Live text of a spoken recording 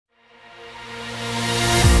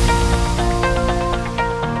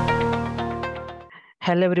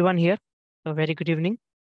Hello everyone here. A very good evening.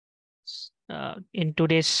 In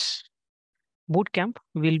today's boot camp,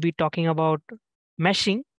 we'll be talking about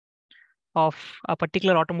meshing of a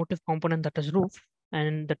particular automotive component that is roof,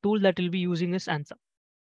 and the tool that we'll be using is ANSA.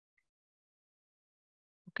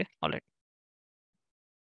 Okay, all right.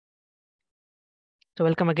 So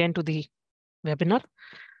welcome again to the webinar.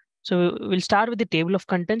 So we'll start with the table of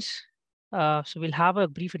contents. So we'll have a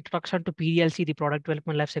brief introduction to PDLC, the product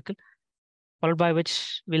development lifecycle, followed by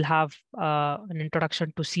which we'll have an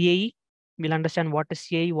introduction to CAE. We'll understand what is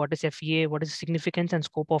CAE, what is FEA, what is the significance and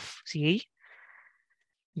scope of CAE.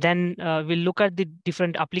 Then we'll look at the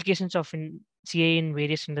different applications of CA in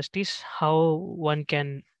various industries, how one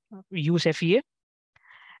can use FEA.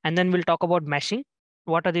 And then we'll talk about meshing.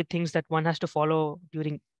 What are the things that one has to follow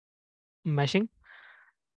during meshing?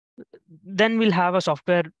 Then we'll have a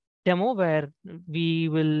software demo where we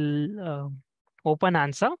will open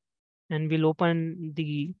ANSA and we'll open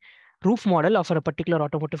the roof model of a particular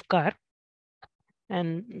automotive car.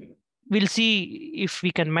 And we'll see if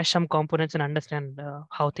we can mesh some components and understand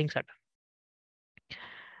how things are done.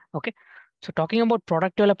 Okay. So talking about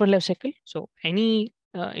product development life cycle, so any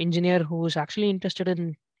engineer who is actually interested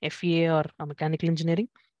in FEA or mechanical engineering,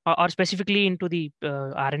 or specifically into the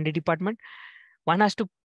R&D department, one has to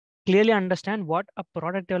clearly understand what a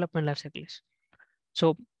product development life cycle is.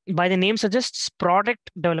 So by the name suggests product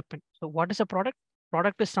development. So what is a product?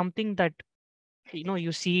 Product is something that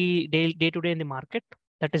you see day to day in the market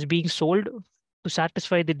that is being sold to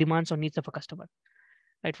satisfy the demands or needs of a customer.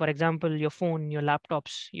 Right? For example, your phone, your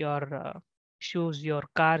laptops, your shoes, your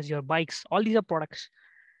cars, your bikes, all these are products.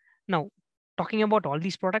 Now, talking about all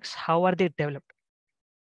these products, how are they developed?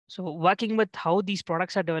 So working with how these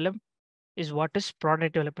products are developed is what is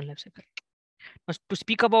product development lifecycle. Now, to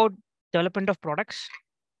speak about development of products,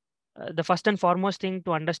 the first and foremost thing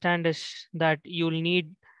to understand is that you'll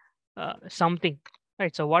need something,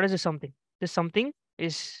 right? So what is this something? This something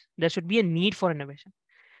is there should be a need for innovation.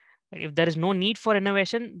 Right? If there is no need for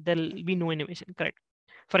innovation, there will be no innovation, correct?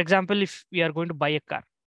 For example, if we are going to buy a car,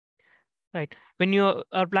 right? When you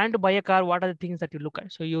are planning to buy a car, what are the things that you look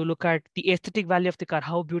at? So you look at the aesthetic value of the car,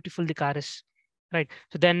 how beautiful the car is, right?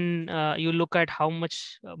 So then you look at how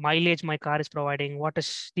much mileage my car is providing, what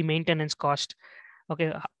is the maintenance cost,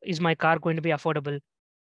 okay? Is my car going to be affordable?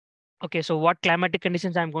 Okay, so what climatic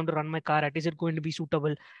conditions I'm going to run my car at? Is it going to be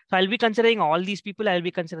suitable? So I'll be considering all these people. I'll be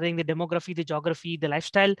considering the demography, the geography, the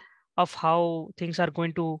lifestyle of how things are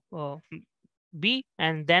going to be,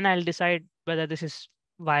 and then I'll decide whether this is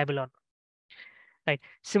viable or not. Right.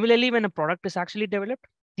 Similarly, when a product is actually developed,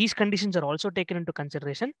 these conditions are also taken into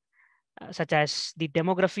consideration, such as the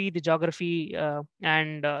demography, the geography,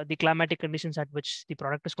 and the climatic conditions at which the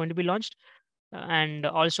product is going to be launched. And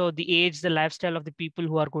also the age, the lifestyle of the people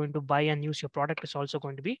who are going to buy and use your product is also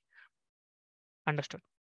going to be understood.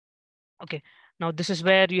 Okay. Now, this is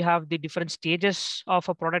where you have the different stages of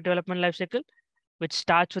a product development lifecycle, which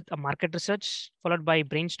starts with a market research, followed by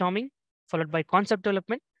brainstorming, followed by concept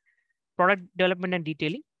development, product development and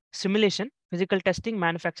detailing, simulation, physical testing,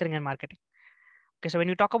 manufacturing, and marketing. Okay, so when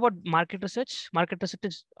you talk about market research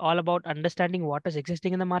is all about understanding what is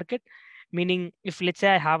existing in the market. Meaning, if let's say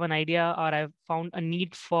I have an idea or I've found a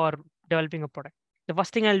need for developing a product, the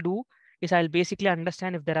first thing I'll do is I'll basically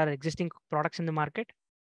understand if there are existing products in the market.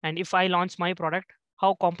 And if I launch my product,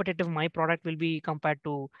 how competitive my product will be compared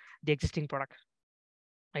to the existing product.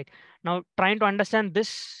 Right. Now, trying to understand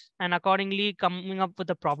this and accordingly coming up with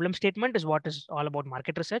a problem statement is what is all about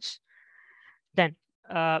market research. Then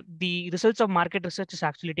the results of market research is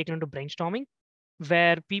actually taken into brainstorming,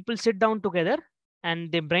 where people sit down together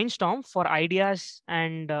and they brainstorm for ideas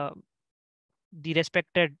and the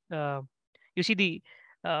respected, you see the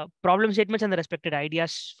problem statements and the respected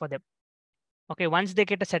ideas for them. Okay, once they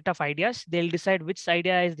get a set of ideas, they'll decide which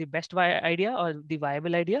idea is the best idea or the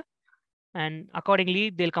viable idea, and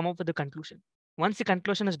accordingly they'll come up with the conclusion. Once the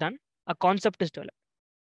conclusion is done, a concept is developed.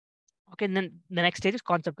 Okay, and then the next stage is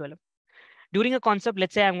concept development. During a concept,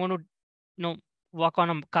 let's say I'm going to work on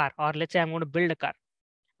a car, or let's say I'm going to build a car.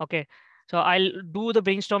 Okay, so I'll do the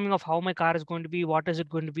brainstorming of how my car is going to be, what is it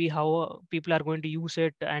going to be, how people are going to use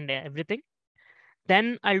it, and everything.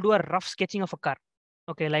 Then I'll do a rough sketching of a car.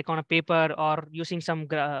 Okay, like on a paper or using some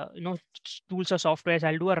tools or softwares.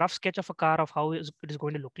 I'll do a rough sketch of a car of how it is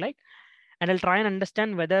going to look like, and I'll try and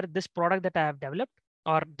understand whether this product that I have developed,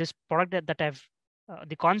 or this product that I've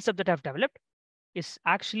the concept that I've developed, is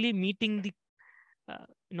actually meeting the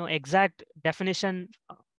exact definition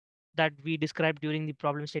that we described during the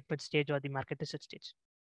problem statement stage or the market research stage.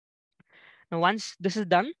 Now, once this is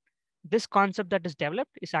done, this concept that is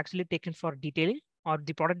developed is actually taken for detailing or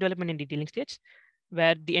the product development and detailing stage.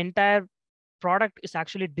 where the entire product is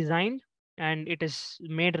actually designed and it is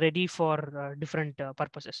made ready for different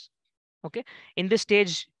purposes. Okay, in this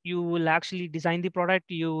stage you will actually design the product,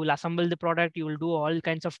 you will assemble the product, you will do all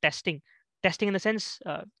kinds of testing in the sense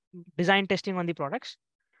design testing on the products,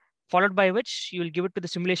 followed by which you will give it to the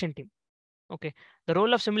simulation team. Okay, the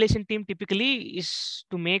role of simulation team typically is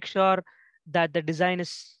to make sure that the design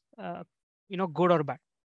is good or bad.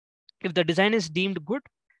 If the design is deemed good,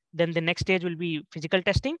 then the next stage will be physical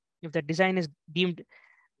testing. If the design is deemed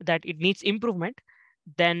that it needs improvement,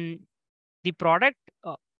 then the product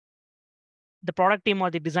uh, the product team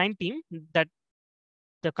or the design team that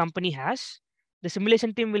the company has, the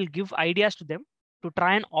simulation team will give ideas to them to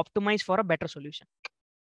try and optimize for a better solution.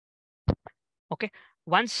 Okay,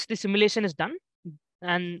 once the simulation is done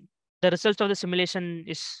and the results of the simulation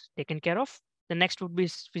is taken care of, the next would be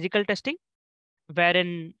physical testing,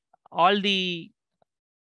 wherein all the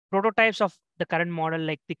prototypes of the current model,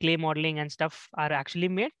 like the clay modeling and stuff, are actually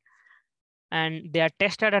made and they are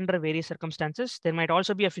tested under various circumstances. There might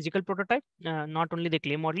also be a physical prototype, not only the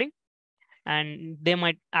clay modeling, and they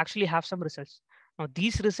might actually have some results. Now,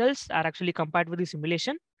 these results are actually compared with the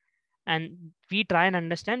simulation, and we try and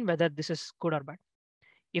understand whether this is good or bad.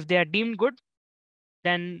 If they are deemed good,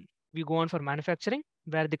 then we go on for manufacturing,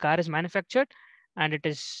 where the car is manufactured and it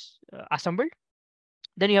is assembled.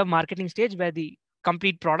 Then you have marketing stage, where the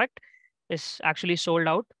complete product is actually sold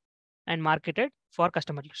out and marketed for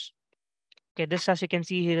customer use. Okay, this, as you can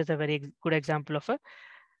see here, is a very good example of a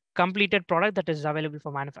completed product that is available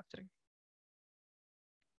for manufacturing.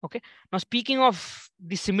 Okay, now speaking of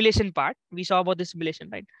the simulation part, we saw about the simulation,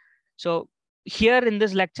 right? So here in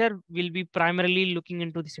this lecture, we'll be primarily looking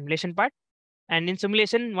into the simulation part. And in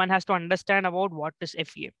simulation, one has to understand about what is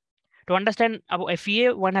FEA. To understand about FEA,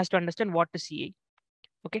 one has to understand what is CAE.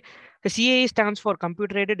 Okay, the CAE stands for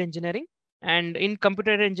computer aided engineering. And in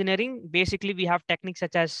computer aided engineering, basically we have techniques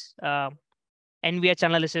such as NVH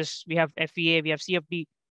analysis, we have FEA, we have CFD,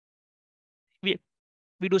 we,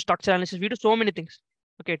 we do structure analysis, we do so many things.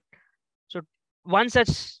 Okay, so one such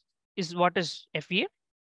is what is FEA.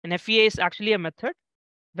 And FEA is actually a method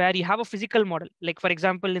where you have a physical model. Like for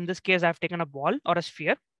example, in this case, I've taken a ball or a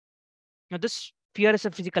sphere. Now this sphere is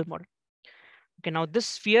a physical model. Okay, now this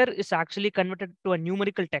sphere is actually converted to a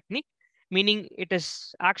numerical technique, meaning it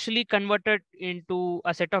is actually converted into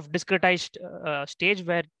a set of discretized stage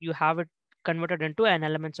where you have it converted into an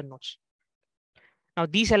elements and nodes. Now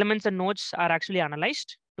these elements and nodes are actually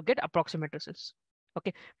analyzed to get approximate results.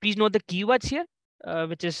 Okay, please note the keywords here,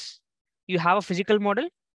 which is you have a physical model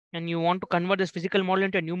and you want to convert this physical model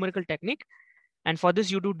into a numerical technique. And for this,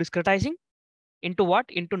 you do discretizing into what?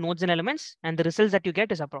 Into nodes and elements, and the results that you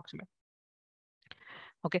get is approximate.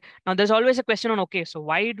 Okay, now there's always a question on, okay, so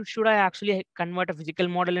why should I actually convert a physical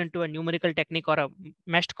model into a numerical technique or a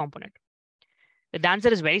meshed component? The answer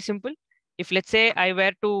is very simple. If let's say I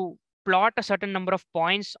were to plot a certain number of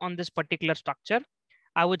points on this particular structure,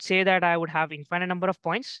 I would say that I would have infinite number of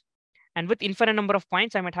points. And with infinite number of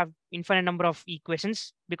points, I might have infinite number of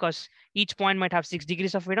equations, because each point might have 6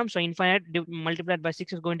 degrees of freedom. So infinite multiplied by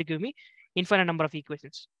 6 is going to give me infinite number of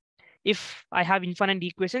equations. If I have infinite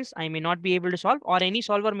equations, I may not be able to solve, or any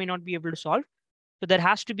solver may not be able to solve. So there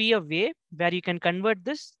has to be a way where you can convert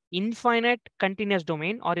this infinite continuous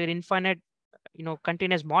domain or your infinite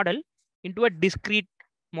continuous model into a discrete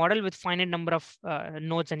model with finite number of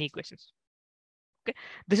nodes and equations. Okay,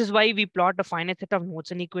 this is why we plot a finite set of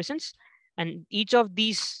nodes and equations, and each of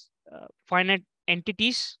these finite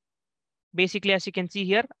entities, basically, as you can see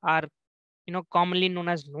here, are commonly known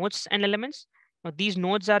as nodes and elements. Now, these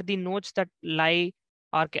nodes are the nodes that lie,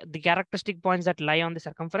 or the characteristic points that lie on the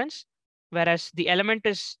circumference, whereas the element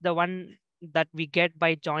is the one that we get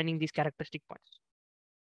by joining these characteristic points.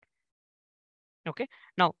 Okay,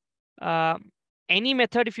 now any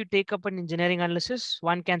method, if you take up an engineering analysis,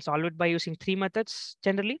 one can solve it by using 3 methods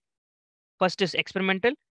generally. First is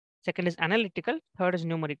experimental, second is analytical, third is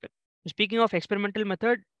numerical. Speaking of experimental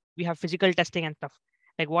method, we have physical testing and stuff.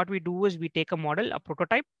 Like what we do is we take a model, a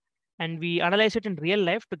prototype, and we analyze it in real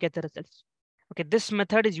life to get the results. Okay, this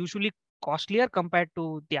method is usually costlier compared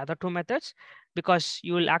to the other 2 methods, because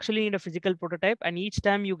you will actually need a physical prototype, and each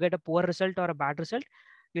time you get a poor result or a bad result,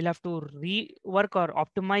 you'll have to rework or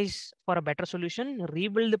optimize for a better solution,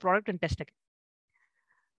 rebuild the product and test again.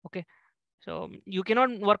 Okay, so you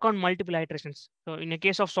cannot work on multiple iterations. So in a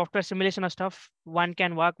case of software simulation or stuff, one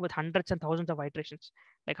can work with hundreds and thousands of iterations,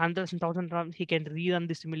 like hundreds and thousands of, he can rerun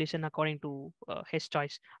the simulation according to his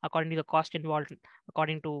choice, according to the cost involved,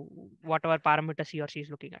 according to whatever parameters he or she is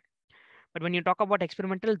looking at. But when you talk about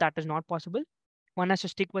experimental, that is not possible. One has to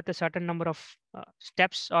stick with a certain number of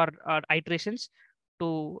steps or iterations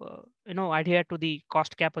to adhere to the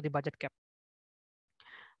cost cap or the budget cap.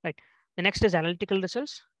 Right. The next is analytical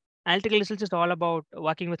results. Analytical results is all about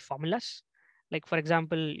working with formulas. Like for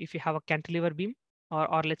example, if you have a cantilever beam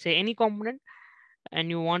or let's say any component and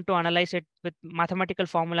you want to analyze it with mathematical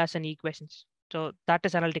formulas and equations. So that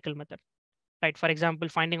is analytical method, right? For example,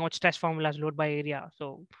 finding out stress formulas, load by area.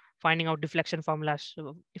 So finding out deflection formulas.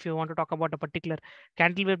 So if you want to talk about a particular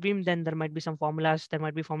cantilever beam, then there might be some formulas. There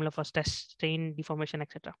might be formula for stress, strain, deformation,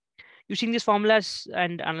 etc. Using these formulas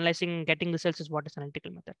and analyzing, getting results is what is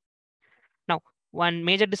analytical method. Now, one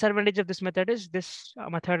major disadvantage of this method is this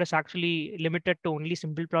method is actually limited to only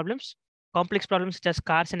simple problems. Complex problems such as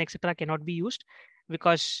cars and etc. cannot be used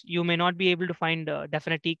because you may not be able to find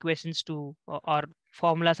definite equations to or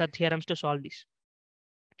formulas or theorems to solve these.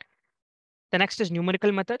 The next is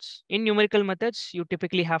numerical methods. In numerical methods, you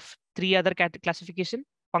typically have three other classification: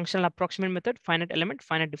 functional approximate method, finite element,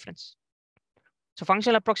 finite difference. So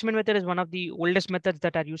functional approximate method is one of the oldest methods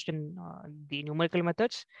that are used in the numerical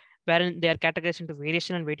methods, wherein they are categorized into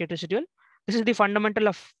variation and weighted residual. This is the fundamental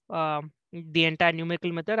of the entire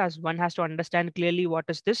numerical method, as one has to understand clearly what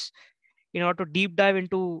is this in order to deep dive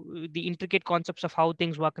into the intricate concepts of how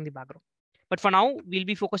things work in the background. But for now, we'll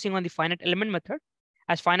be focusing on the finite element method,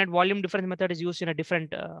 as finite volume difference method is used in a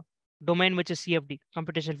different domain, which is CFD,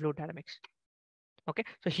 computational fluid dynamics. Okay,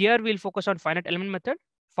 so here we'll focus on finite element method.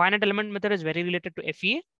 Finite element method is very related to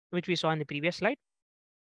FEA, which we saw in the previous slide.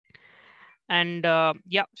 And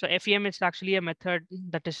yeah, so FEM is actually a method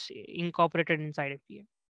that is incorporated inside FEA.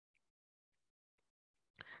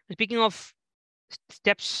 Speaking of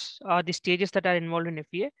steps, the stages that are involved in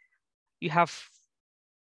FEA, you have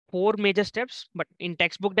 4 major steps, but in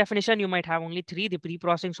textbook definition, you might have only 3: the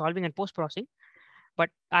pre-processing, solving, and post-processing. But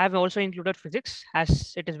I have also included physics,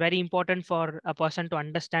 as it is very important for a person to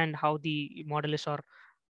understand how the model is or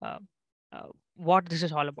uh, what this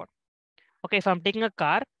is all about. Okay, if I'm taking a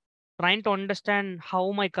car, trying to understand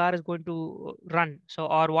how my car is going to run, so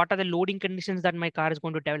or what are the loading conditions that my car is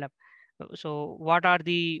going to develop. So what are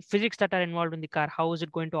the physics that are involved in the car? How is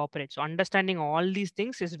it going to operate? So understanding all these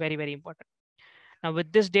things is very, very important. Now,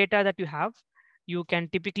 with this data that you have, you can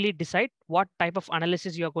typically decide what type of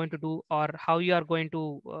analysis you are going to do or how you are going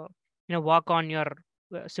to work on your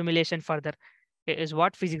simulation further is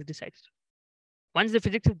what physics decides. Once the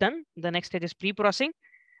physics is done, the next stage is pre-processing,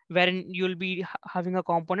 wherein you'll be having a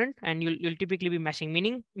component and you'll typically be meshing,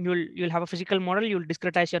 meaning you'll have a physical model, you'll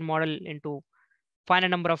discretize your model into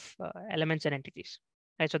finite number of elements and entities.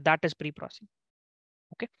 Right, so that is pre-processing.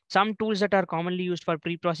 Okay, some tools that are commonly used for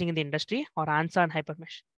pre-processing in the industry are ANSA and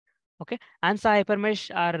Hypermesh. Okay, ANSA,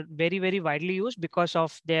 Hypermesh are very, very widely used because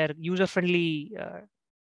of their user-friendly,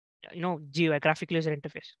 graphical user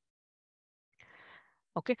interface.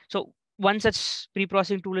 Okay, so one such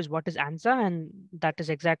pre-processing tool is what is ANSA, and that is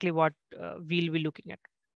exactly what we'll be looking at.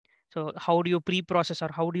 So how do you pre-process or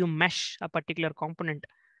how do you mesh a particular component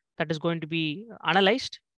that is going to be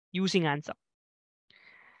analyzed using ANSA,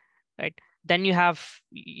 right? Then you have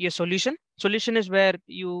your solution. Solution is where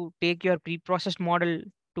you take your pre-processed model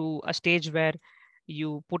to a stage where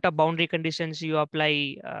you put up boundary conditions, you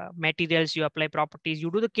apply materials, you apply properties, you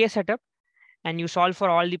do the case setup, and you solve for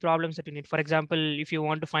all the problems that you need. For example, if you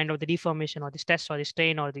want to find out the deformation or the stress or the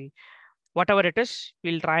strain or the whatever it is,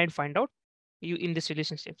 we'll try and find out you in the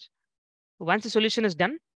solution stage. Once the solution is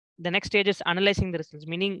done, the next stage is analyzing the results,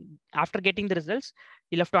 meaning after getting the results,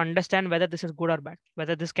 you'll have to understand whether this is good or bad,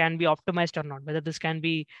 whether this can be optimized or not, whether this can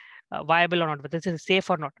be viable or not, whether this is safe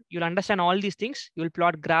or not. You'll understand all these things. You'll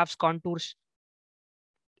plot graphs, contours,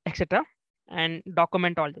 etc., and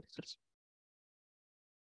document all the results.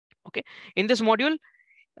 Okay, in this module,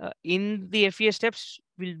 in the FEA steps,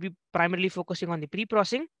 we'll be primarily focusing on the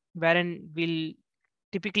pre-processing, wherein we'll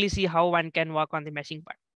typically see how one can work on the meshing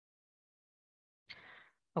part.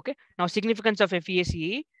 Okay, now significance of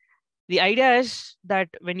FEA-CAE. The idea is that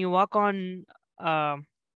when you work on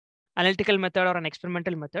analytical method or an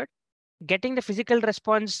experimental method, getting the physical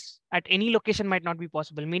response at any location might not be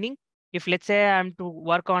possible. Meaning, if let's say I'm to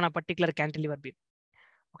work on a particular cantilever beam,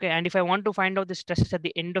 okay, and if I want to find out the stresses at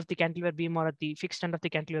the end of the cantilever beam or at the fixed end of the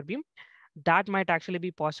cantilever beam, that might actually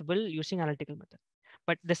be possible using analytical method.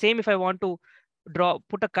 But the same if I want to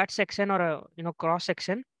put a cut section or a cross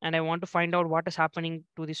section, and I want to find out what is happening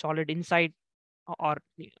to the solid inside or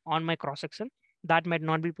on my cross section, that might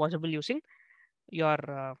not be possible using your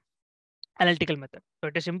analytical method. So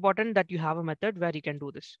it is important that you have a method where you can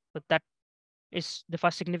do this. So that is the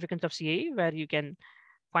first significance of CAE, where you can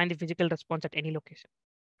find the physical response at any location.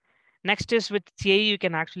 Next is with CAE, you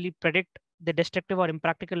can actually predict the destructive or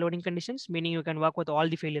impractical loading conditions, meaning you can work with all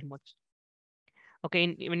the failure modes.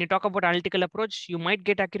 Okay, when you talk about analytical approach, you might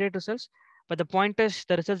get accurate results, but the point is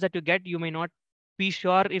the results that you get, you may not be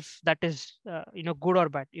sure if that is good or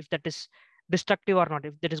bad, if that is destructive or not,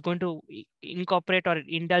 if that is going to incorporate or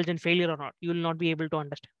indulge in failure or not. You will not be able to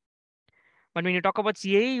understand. But when you talk about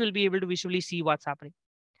CAE, you will be able to visually see what's happening.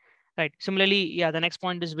 Right. Similarly, yeah, the next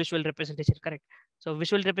point is visual representation. Correct. So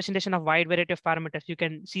visual representation of wide variety of parameters. You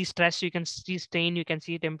can see stress, you can see strain, you can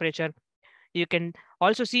see temperature. You can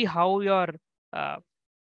also see how your uh,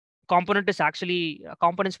 component's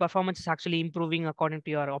performance is actually improving according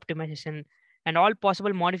to your optimization, and all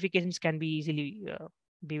possible modifications can be easily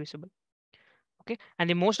be visible. Okay, and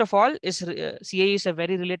the most of all is CA is a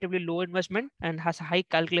very relatively low investment and has a high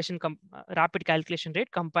rapid calculation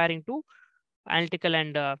rate comparing to analytical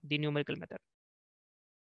and the numerical method.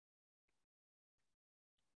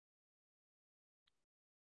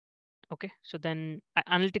 Okay, so then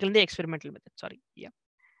analytical and the experimental method. Sorry, yeah.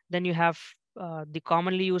 Then you have the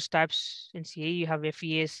commonly used types in CA. You have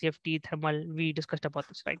FEA, CFT, thermal. We discussed about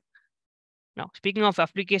this, right? Now, speaking of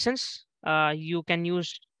applications, you can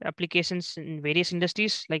use applications in various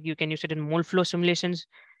industries. Like you can use it in mold flow simulations.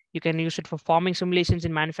 You can use it for forming simulations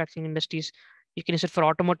in manufacturing industries. You can use it for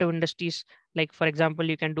automotive industries. Like for example,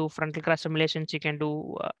 you can do frontal crash simulations. You can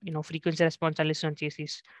do frequency response analysis on chassis.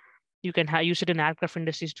 You can use it in aircraft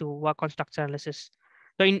industries to work on structure analysis.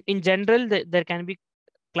 So in general, there can be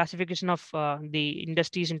classification of the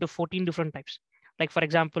industries into 14 different types. Like for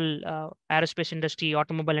example, aerospace industry,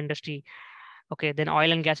 automobile industry, okay, then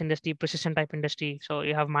oil and gas industry, precision type industry. So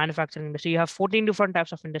you have manufacturing industry. You have 14 different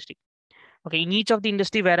types of industry. Okay, in each of the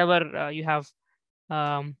industry, wherever you have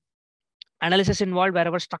um, analysis involved,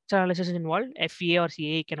 wherever structure analysis is involved, FEA or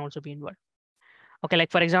CA can also be involved. Okay,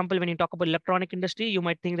 like for example, when you talk about electronic industry, you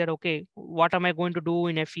might think that, okay, what am I going to do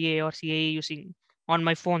in FEA or CA using on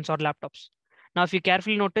my phones or laptops? Now, if you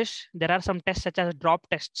carefully notice, there are some tests such as drop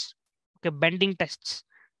tests, okay, bending tests,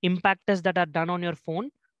 impact tests that are done on your phone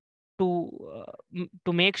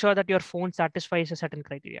to make sure that your phone satisfies a certain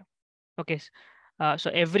criteria. Okay, so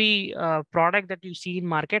every product that you see in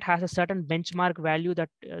market has a certain benchmark value that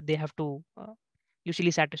they have to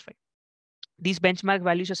usually satisfy. These benchmark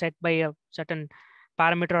values are set by a certain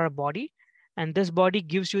parameter or a body, and this body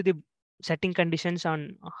gives you the setting conditions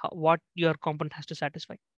on what your component has to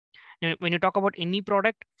satisfy. Now, when you talk about any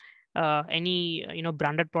product, any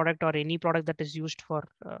branded product or any product that is used for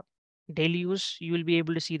daily use, you will be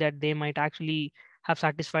able to see that they might actually have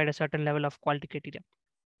satisfied a certain level of quality criteria.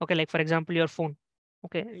 Okay, like for example, your phone.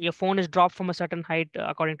 Okay, your phone is dropped from a certain height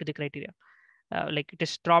according to the criteria. Like it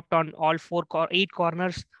is dropped on all eight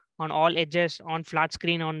corners, on all edges, on flat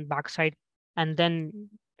screen, on backside, and then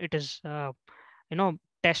it is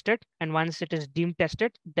tested. And once it is deemed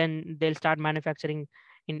tested, then they'll start manufacturing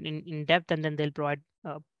in depth, and then they'll provide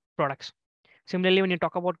products. Similarly, when you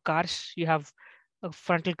talk about cars, you have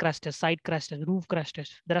frontal crash test, side crash test, roof crash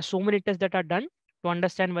test. There are so many tests that are done to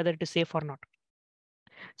understand whether it is safe or not.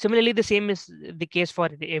 Similarly, the same is the case for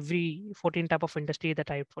every 14 type of industry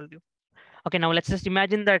that I told you. Okay, now let's just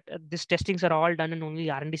imagine that these testings are all done in only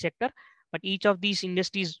R&D sector, but each of these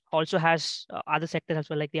industries also has other sectors as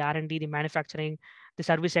well, like the R&D, the manufacturing, the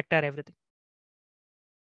service sector, everything.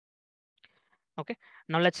 Okay,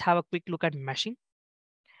 now let's have a quick look at meshing.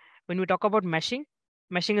 When we talk about meshing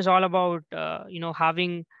is all about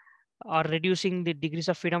having or reducing the degrees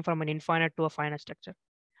of freedom from an infinite to a finite structure.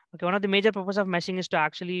 Okay, one of the major purpose of meshing is to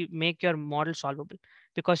actually make your model solvable.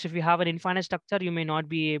 Because if you have an infinite structure, you may not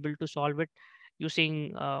be able to solve it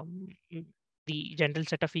using the general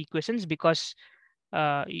set of equations, because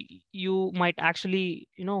you might actually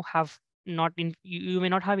have not in you may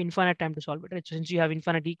not have infinite time to solve it. Right? So since you have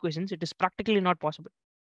infinite equations, it is practically not possible.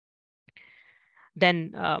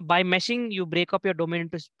 Then by meshing, you break up your domain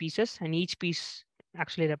into pieces, and each piece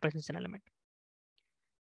actually represents an element.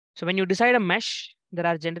 So when you decide a mesh, there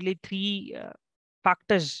are generally three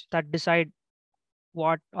factors that decide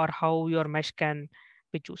what or how your mesh can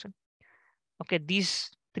be chosen. Okay, these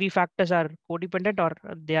three factors are codependent, or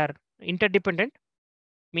they are interdependent,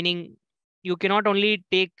 meaning you cannot only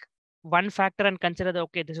take one factor and consider that,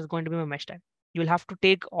 okay, this is going to be my mesh type. You will have to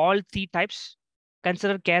take all three types,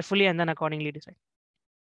 consider carefully, and then accordingly decide.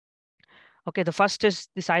 Okay, the first is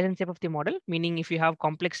the size and shape of the model, meaning if you have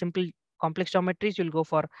complex geometries, you'll go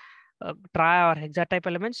for tri or hexa type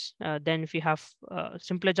elements. Then if you have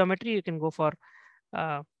simpler geometry, you can go for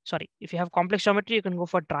if you have complex geometry, you can go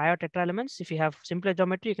for tri or tetra elements. If you have simpler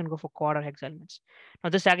geometry, you can go for quad or hexa elements. Now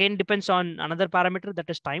this again depends on another parameter, that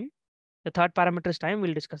is time. The third parameter is time.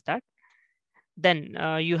 We'll discuss that. Then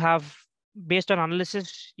you have, based on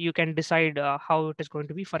analysis, you can decide how it is going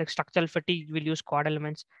to be. For structural fatigue, we'll use quad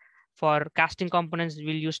elements. For casting components,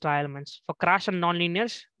 we'll use tri elements. For crash and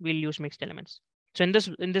non-linears, we'll use mixed elements. So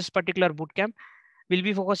in this particular bootcamp, we'll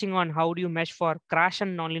be focusing on how do you mesh for crash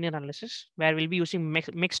and nonlinear analysis, where we'll be using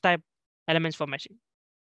mixed type elements for meshing.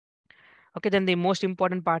 Okay, then the most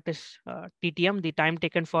important part is TTM, the time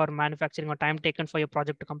taken for manufacturing or time taken for your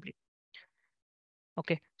project to complete.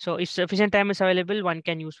 Okay, so if sufficient time is available, one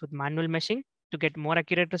can use with manual meshing to get more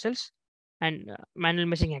accurate results, and manual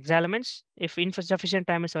meshing hexa elements. If insufficient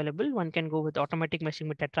time is available, one can go with automatic meshing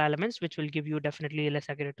with tetra elements, which will give you definitely less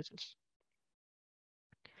accurate results.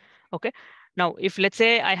 Okay, now if let's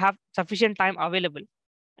say I have sufficient time available,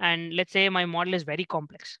 and let's say my model is very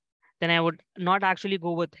complex, then I would not actually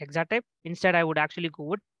go with hexatype. Instead, I would actually go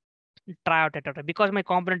with tri or tetra type because my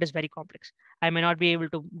component is very complex. I may not be able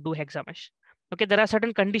to do hexa mesh. Okay, there are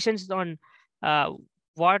certain conditions on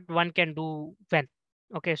what one can do when.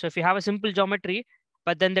 Okay, so if you have a simple geometry,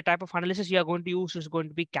 but then the type of analysis you are going to use is going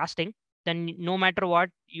to be casting, then no matter what,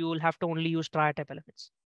 you will have to only use tri type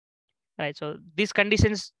elements. Right. So these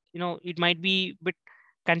conditions, it might be a bit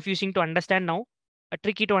confusing to understand now,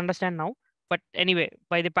 tricky to understand now. But anyway,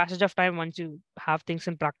 by the passage of time, once you have things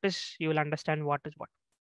in practice, you will understand what is what.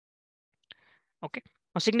 Okay.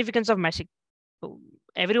 Now, significance of meshing. So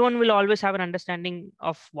everyone will always have an understanding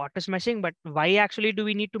of what is meshing, but why actually do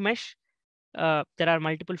we need to mesh? There are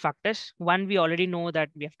multiple factors. One, we already know that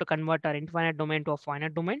we have to convert our infinite domain to a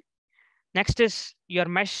finite domain. Next is your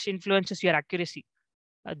mesh influences your accuracy,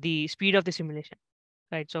 the speed of the simulation,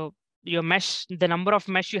 right? So your mesh, the number of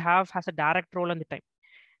mesh you have has a direct role on the time.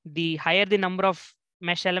 The higher the number of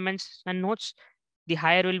mesh elements and nodes, the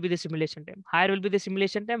higher will be the simulation time. Higher will be the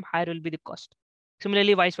simulation time, higher will be the cost.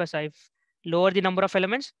 Similarly, vice versa. If lower the number of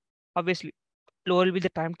elements, obviously lower will be the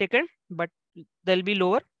time taken, but there'll be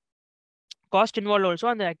lower cost involved also,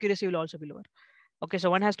 and the accuracy will also be lower. Okay, so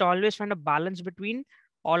one has to always find a balance between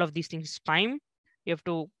all of these things. Time, you have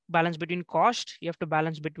to balance between cost, you have to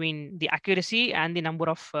balance between the accuracy and the number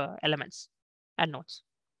of elements and nodes.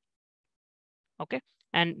 Okay,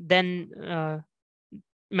 and then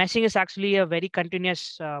meshing is actually a very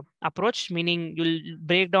continuous approach, meaning you'll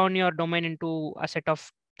break down your domain into a set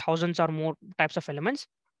of thousands or more types of elements,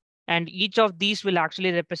 and each of these will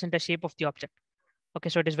actually represent a shape of the object. Okay,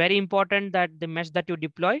 so it is very important that the mesh that you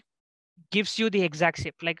deploy gives you the exact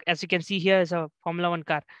shape. Like as you can see here is a Formula One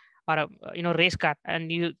car or a race car, and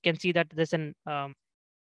you can see that there's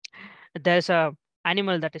a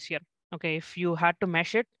animal that is here. Okay, if you had to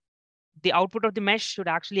mesh it, the output of the mesh should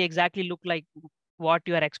actually exactly look like what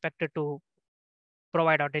you are expected to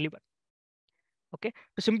provide or deliver. Okay,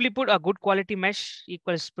 to simply put, a good quality mesh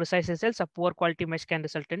equals precise results. A poor quality mesh can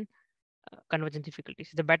result in convergence difficulties.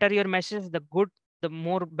 The better your meshes, the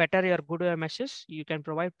more better your good your meshes, you can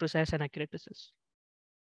provide precise and accurate results.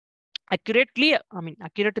 Accurately, I mean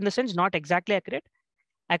accurate in the sense not exactly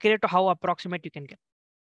accurate to how approximate you can get.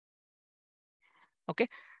 Okay,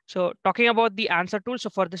 so talking about the ANSA tool.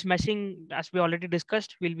 So for this meshing, as we already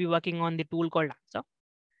discussed, we'll be working on the tool called ANSA.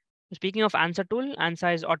 Speaking of ANSA tool,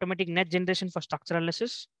 ANSA is automatic net generation for structural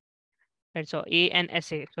analysis. Right, so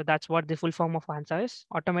ANSA. So that's what the full form of ANSA is: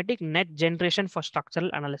 automatic net generation for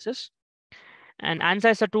structural analysis. And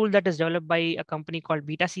ANSA is a tool that is developed by a company called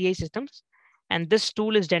Beta CA Systems. And this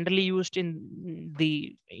tool is generally used in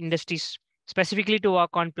the industries specifically to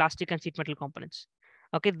work on plastic and sheet metal components.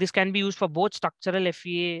 Okay, this can be used for both structural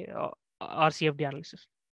FEA or CFD analysis.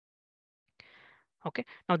 Okay,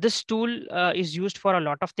 now this tool is used for a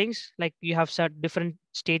lot of things. Like you have different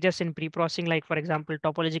stages in pre-processing, like for example,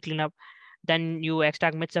 topology cleanup, then you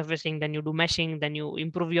extract mid surfacing, then you do meshing, then you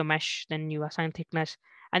improve your mesh, then you assign thickness,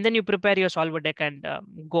 and then you prepare your solver deck and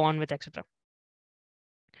go on with etc.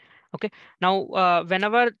 Okay, now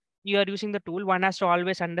whenever you are using the tool, one has to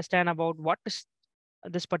always understand about what is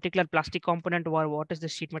this particular plastic component or what is the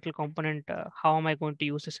sheet metal component, how am I going to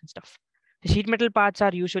use this and stuff. The sheet metal parts are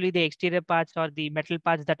usually the exterior parts or the metal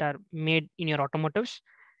parts that are made in your automotives,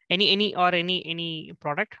 any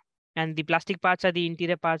product, and the plastic parts are the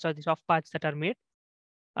interior parts or the soft parts that are made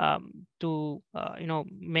to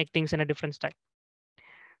make things in a different style.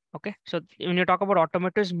 Okay, so when you talk about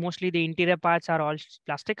automotives, mostly the interior parts are all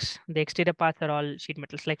plastics, the exterior parts are all sheet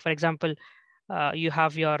metals. Like for example, you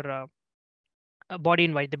have your body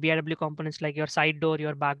in white, the BIW components like your side door,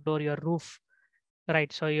 your back door, your roof,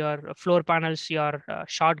 right? So your floor panels, your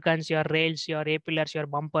shotguns, your rails, your A pillars, your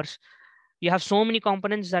bumpers. You have so many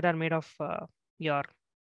components that are made of your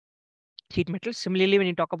sheet metal. Similarly, when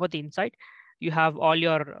you talk about the inside, you have all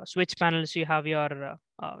your switch panels, you have your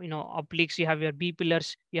obliques, you have your B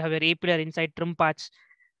pillars, you have your A pillar inside trim parts.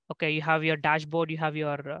 Okay, you have your dashboard, you have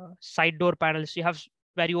your side door panels, you have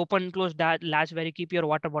where you open and close that latch where you keep your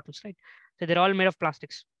water bottles, right? So they're all made of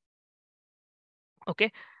plastics.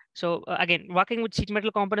 Okay. So again, working with sheet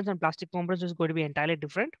metal components and plastic components is going to be entirely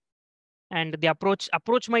different, and the approach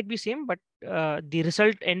might be same, but the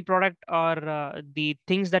result end product or the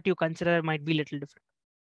things that you consider might be little different.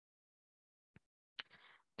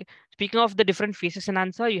 Okay. Speaking of the different phases in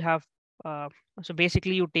ANSA, you have so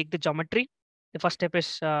basically you take the geometry. The first step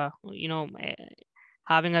is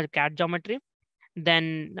having a CAD geometry,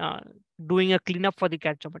 then doing a cleanup for the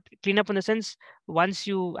CAD geometry. Cleanup in the sense, once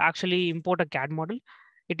you actually import a CAD model,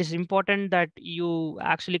 it is important that you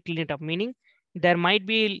actually clean it up. Meaning, there might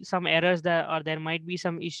be some errors there, or there might be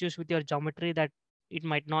some issues with your geometry that it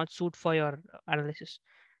might not suit for your analysis.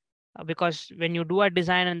 Because when you do a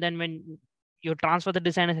design and then when you transfer the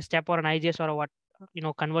design as a step or an IGS or a what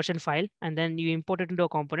conversion file, and then you import it into a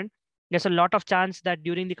component, there's a lot of chance that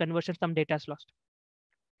during the conversion some data is lost.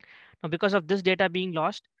 Now, because of this data being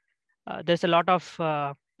lost, there's a lot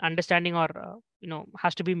of understanding or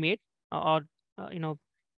has to be made, or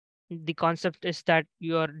the concept is that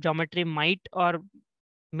your geometry might or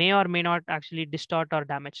may not actually distort or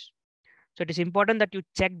damage. So it is important that you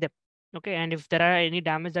check them. Okay, and if there are any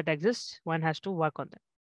damage that exists, one has to work on them.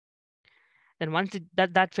 Then once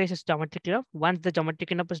that phase is geometry cleanup, once the geometry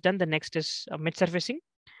cleanup is done, the next is mid surfacing.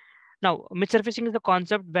 Now, mid surfacing is the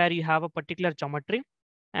concept where you have a particular geometry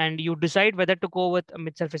and you decide whether to go with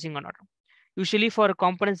mid surfacing or not. Usually for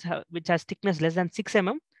components which has thickness less than 6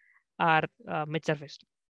 mm are mid surfaced.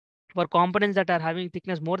 For components that are having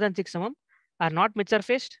thickness more than 6 mm are not mid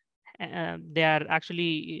surfaced. They are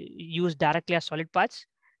actually used directly as solid parts,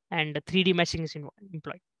 and 3D meshing is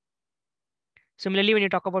employed. Similarly, when you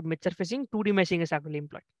talk about mid surfacing, 2D meshing is actually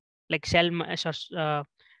employed, like shell mesh or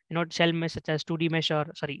shell mesh such as 2D mesh or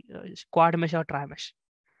quad mesh or tri mesh.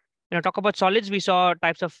 When I talk about solids, we saw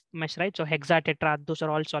types of mesh, right? So hexa, tetra, those are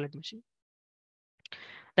all solid meshing.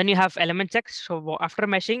 Then you have element checks. So after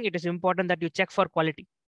meshing, it is important that you check for quality,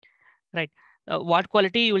 right? What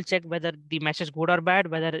quality you will check whether the mesh is good or bad,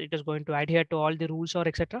 whether it is going to adhere to all the rules or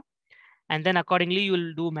etc. And then accordingly, you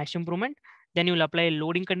will do mesh improvement. Then you will apply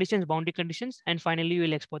loading conditions, boundary conditions, and finally you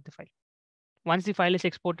will export the file. Once the file is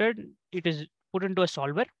exported, it is put into a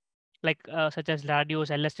solver like such as Radios,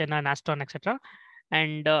 LSN, Aston, etc.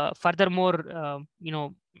 And furthermore,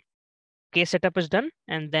 case setup is done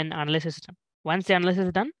and then analysis is done. Once the analysis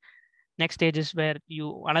is done, next stage is where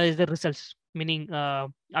you analyze the results. Meaning,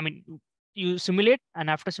 you simulate, and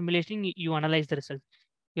after simulation, you analyze the results.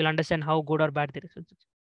 You'll understand how good or bad the results is.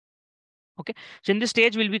 Okay, so in this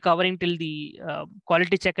stage, we'll be covering till the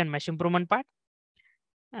quality check and mesh improvement part.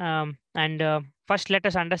 And first, let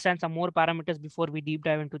us understand some more parameters before we deep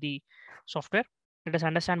dive into the software. Let us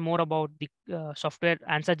understand more about the software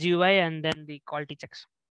ANSA GUI and then the quality checks.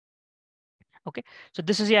 Okay, so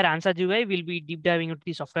this is your ANSA GUI. We'll be deep diving into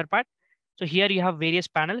the software part. So here you have various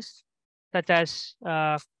panels, such as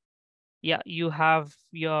you have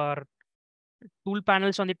your tool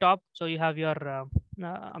panels on the top. So you have your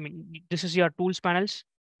this is your tools panels.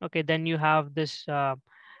 Okay, then you have this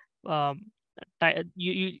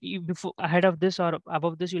you before ahead of this or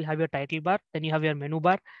above this, you'll have your title bar, then you have your menu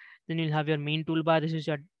bar, then you'll have your main toolbar. This is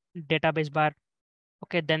your database bar.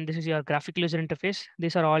 Okay, then this is your graphical user interface.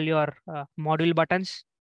 These are all your module buttons,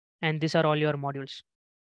 and these are all your modules.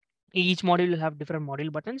 Each module will have different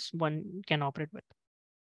module buttons one can operate with.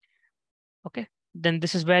 Okay, then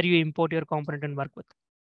this is where you import your component and work with.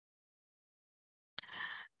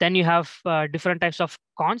 Then you have different types of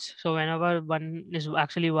cons. So whenever one is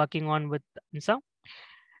actually working on with ANSA,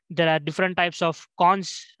 there are different types of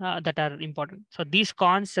cons that are important. So these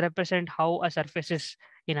cons represent how a surface is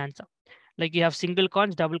in ANSA. Like you have single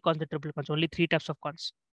cons, double cons, and triple cons. Only 3 types of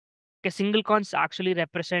cons. Okay, single cons actually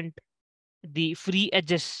represent the free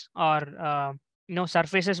edges or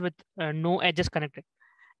surfaces with no edges connected.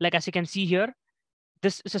 Like as you can see here,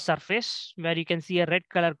 this is a surface where you can see a red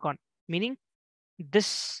color con, meaning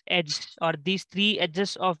this edge or these 3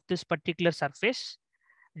 edges of this particular surface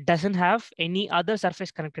doesn't have any other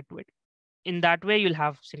surface connected to it. In that way, you'll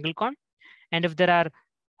have single con. And if there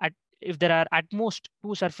are at most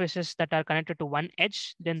 2 surfaces that are connected to one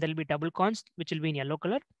edge, then there'll be double cons, which will be in yellow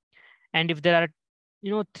color. And if there are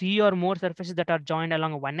 3 or more surfaces that are joined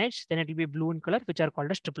along one edge, then it will be blue in color, which are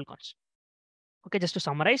called as triple cons. Okay, just to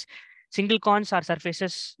summarize, single cons are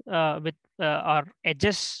surfaces with or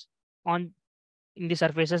edges on in the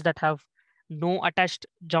surfaces that have no attached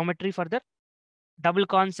geometry further. Double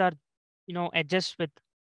cons are edges with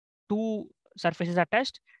 2 surfaces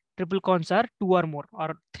attached. Triple cons are 2 or more,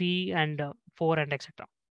 or 3 and 4 and etc.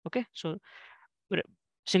 Okay, so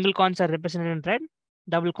single cons are represented in red,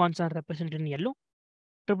 double cons are represented in yellow,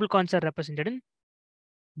 triple cons are represented in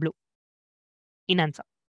blue in ANSA.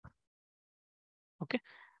 Okay.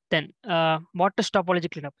 Then what is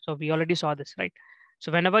topology cleanup? So we already saw this, right?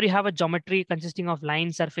 So whenever you have a geometry consisting of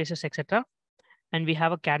lines, surfaces, etc., and we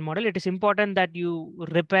have a CAD model, it is important that you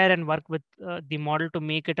repair and work with the model to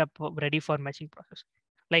make it up ready for meshing process.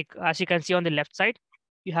 Like as you can see on the left side,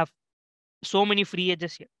 you have so many free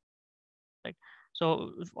edges here, right?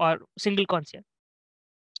 So or single cons here.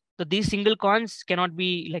 So these single cons cannot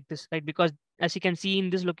be like this, right? Because as you can see in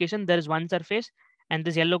this location, there is one surface and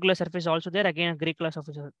this yellow color surface also there. Again, a gray color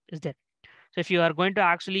surface is there. So if you are going to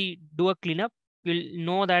actually do a cleanup, you'll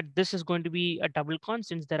know that this is going to be a double con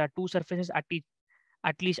since there are two surfaces at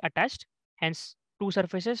least attached. Hence, two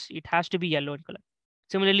surfaces, it has to be yellow in color.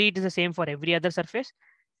 Similarly, it is the same for every other surface.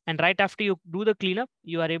 And right after you do the cleanup,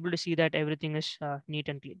 you are able to see that everything is neat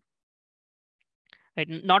and clean. Right?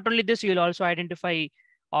 Not only this, you'll also identify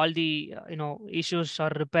all the issues or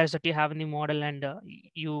repairs that you have in the model, and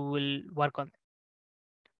you will work on them.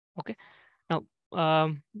 Okay.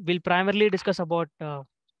 Now, we'll primarily discuss about 2D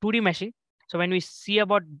meshing. So when we see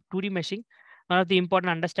about 2D meshing, one of the important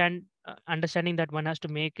understanding that one has to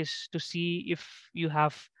make is to see if you're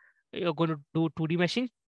going to do 2D meshing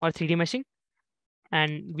or 3D meshing.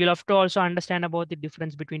 And we'll have to also understand about the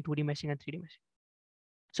difference between 2D meshing and 3D meshing.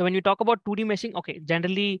 So when we talk about 2D meshing, okay,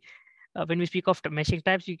 generally when we speak of meshing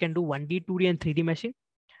types, you can do 1D, 2D, and 3D meshing.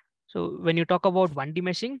 So when you talk about 1D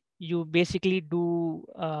meshing, you basically do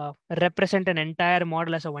represent an entire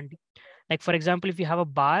model as a 1D. Like for example, if you have a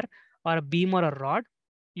bar or a beam or a rod,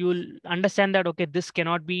 you'll understand that, okay, this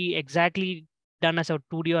cannot be exactly done as a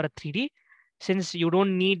 2D or a 3D since you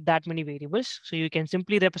don't need that many variables. So you can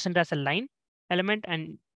simply represent as a line element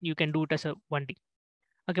and you can do it as a 1D.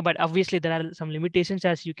 Okay, but obviously there are some limitations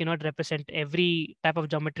as you cannot represent every type of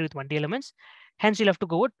geometry with 1D elements. Hence, you'll have to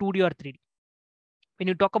go with 2D or 3D. When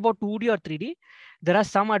you talk about 2D or 3D, there are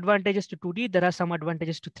some advantages to 2D, there are some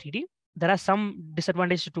advantages to 3D. There are some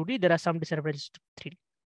disadvantages to 2D, there are some disadvantages to 3D.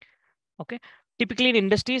 Okay. Typically in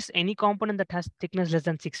industries, any component that has thickness less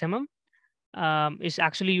than 6 mm is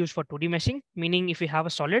actually used for 2D meshing, meaning if you have a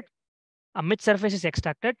solid, a mid surface is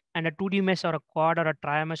extracted and a 2D mesh or a quad or a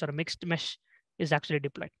tri mesh or a mixed mesh is actually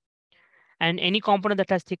deployed. And any component that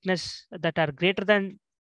has thickness that are greater than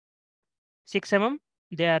 6 mm,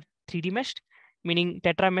 they are 3D meshed, meaning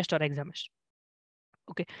tetra meshed or hexa meshed.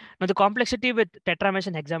 Okay. Now the complexity with tetra mesh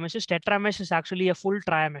and hexa mesh is tetra mesh is actually a full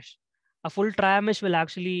tri mesh. A full tri mesh will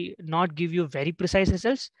actually not give you very precise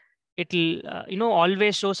results. It will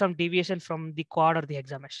always show some deviation from the quad or the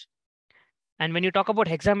hexa mesh. And when you talk about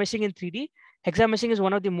hexa meshing in 3D, hexa meshing is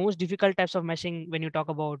one of the most difficult types of meshing when you talk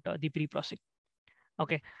about the pre-processing.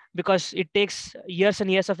 Okay, because it takes years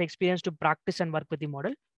and years of experience to practice and work with the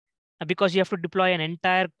model. Because you have to deploy an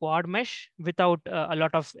entire quad mesh without a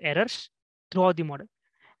lot of errors throughout the model.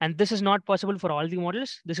 And this is not possible for all the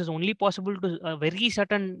models. This is only possible to a very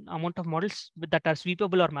certain amount of models that are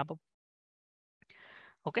sweepable or mappable.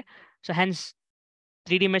 Okay, so hence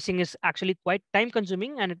 3D meshing is actually quite time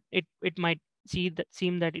consuming and it might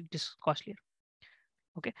seem that it is costlier.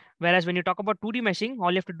 Okay, whereas when you talk about 2D meshing,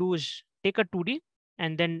 all you have to do is take a 2D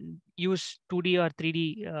and then use 2D or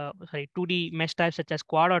 3D, 2D mesh types such as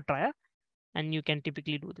quad or tria, and you can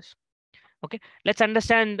typically do this. Okay, let's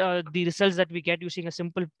understand the results that we get using a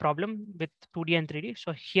simple problem with 2D and 3D.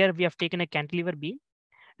 So here we have taken a cantilever beam,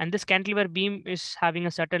 and this cantilever beam is having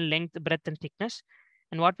a certain length, breadth, and thickness.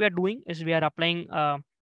 And what we are doing is we are applying a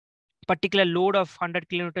particular load of 100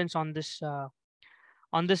 kilonewtons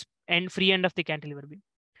on this free end of the cantilever beam.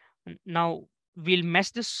 Now we'll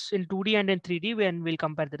mesh this in 2D and in 3D and we'll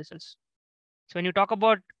compare the results. So when you talk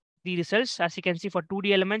about the results, as you can see for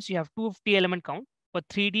 2D elements, you have 250 element count. For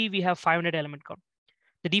 3D, we have 500 element count.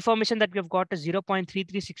 The deformation that we have got is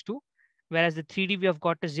 0.3362, whereas the 3D we have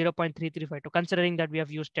got is 0.3352, considering that we have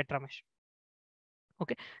used tetra mesh.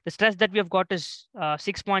 Okay, the stress that we have got is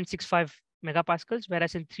 6.65 megapascals,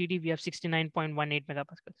 whereas in 3D we have 69.18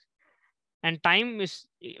 megapascals. And time is,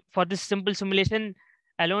 for this simple simulation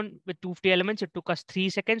alone with 250 elements, it took us 3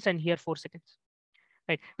 seconds and here 4 seconds.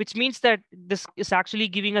 Right, which means that this is actually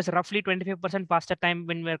giving us roughly 25% faster time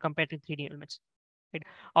when we're comparing 3D elements. Right?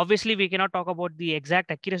 Obviously, we cannot talk about the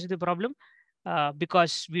exact accuracy of the problem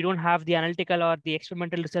because we don't have the analytical or the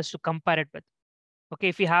experimental results to compare it with. Okay,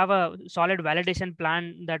 if you have a solid validation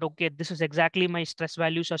plan that, okay, this is exactly my stress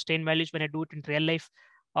values or strain values when I do it in real life,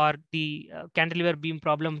 or the cantilever beam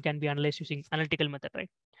problem can be analyzed using analytical method, right?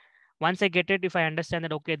 Once I get it, if I understand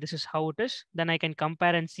that, okay, this is how it is, then I can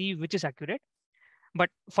compare and see which is accurate. But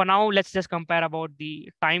for now, let's just compare about the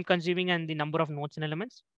time consuming and the number of nodes and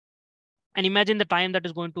elements. And imagine the time that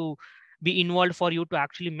is going to be involved for you to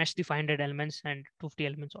actually mesh the 500 elements and 250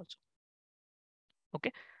 elements also.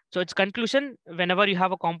 Okay, so its conclusion, whenever you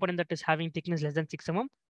have a component that is having thickness less than 6 mm,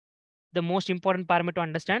 the most important parameter to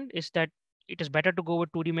understand is that it is better to go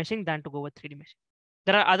with 2D meshing than to go with 3D meshing.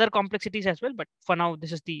 There are other complexities as well, but for now,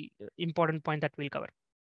 this is the important point that we'll cover.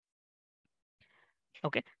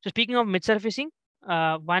 Okay, so speaking of mid surfacing,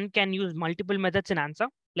 one can use multiple methods in ANSA.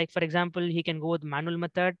 Like for example, he can go with manual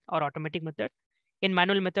method or automatic method. In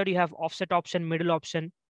manual method, you have offset option, middle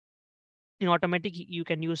option. In automatic, you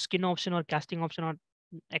can use skin option or casting option or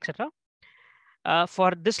etc.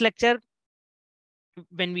 For this lecture,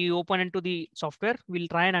 when we open into the software, we'll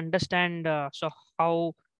try and understand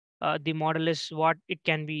how the model is, what it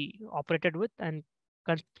can be operated with, and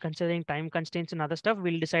considering time constraints and other stuff,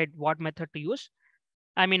 we'll decide what method to use.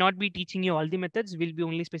 I may not be teaching you all the methods. We'll be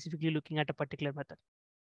only specifically looking at a particular method.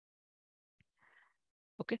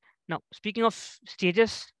 Okay. Now, speaking of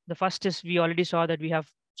stages, the first is we already saw that we have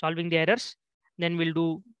solving the errors. Then we'll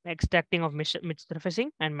do extracting of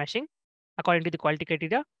mid-surfacing and meshing according to the quality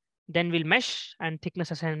criteria. Then we'll mesh and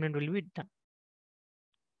thickness assignment will be done.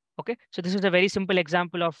 Okay. So this is a very simple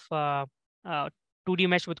example of 2D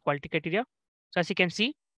mesh with quality criteria. So as you can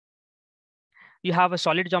see, you have a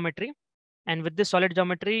solid geometry. And with this solid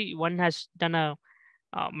geometry, one has done a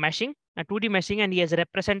meshing, a 2D meshing, and he has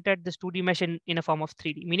represented this 2D mesh in a form of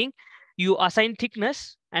 3D, meaning you assign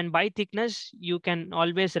thickness, and by thickness, you can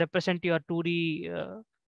always represent your 2D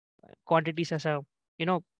quantities as a,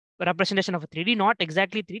 representation of a 3D, not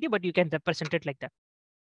exactly 3D, but you can represent it like that.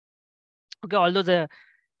 Okay, although the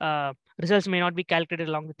results may not be calculated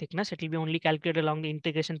along the thickness, it will be only calculated along the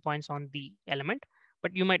integration points on the element,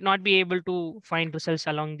 but you might not be able to find results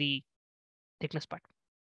along the thickness part.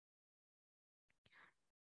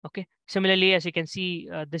 Okay, similarly, as you can see,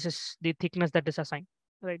 this is the thickness that is assigned,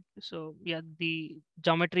 right? So yeah, the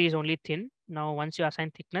geometry is only thin. Now, once you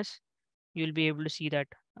assign thickness, you'll be able to see that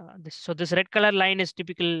this red color line is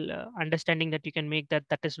typical understanding that you can make that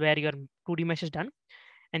is where your 2D mesh is done,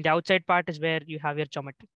 and the outside part is where you have your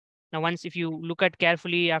geometry. Now, once if you look at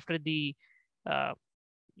carefully after the uh,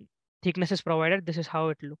 thickness is provided, this is how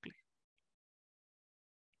it will look like.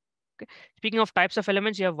 Okay. Speaking of types of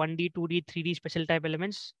elements, you have 1D, 2D, 3D special type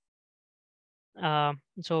elements.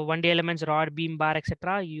 So 1D elements, rod, beam, bar,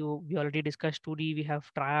 etc. We already discussed. 2D we have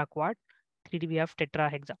tria, quad. 3D we have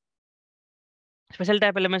tetra, hexa. Special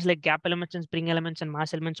type elements like gap elements and spring elements and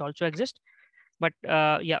mass elements also exist. But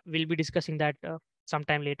yeah, we'll be discussing that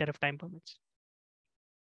sometime later if time permits.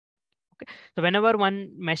 Okay. So whenever one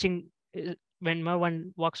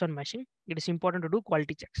works on meshing, it is important to do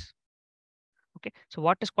quality checks. Okay, so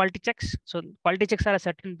what is quality checks? So quality checks are a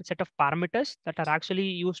certain set of parameters that are actually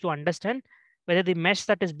used to understand whether the mesh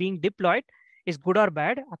that is being deployed is good or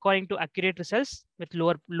bad according to accurate results with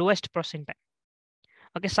lowest processing time.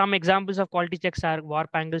 Okay, some examples of quality checks are warp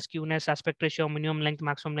angle, skewness, aspect ratio, minimum length,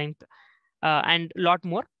 maximum length, and a lot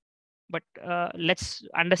more. But let's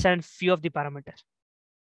understand few of the parameters.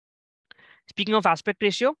 Speaking of aspect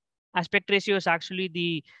ratio is actually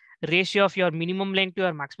the ratio of your minimum length to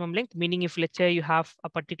your maximum length, meaning if let's say you have a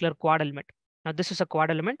particular quad element. Now this is a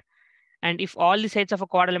quad element. And if all the sides of a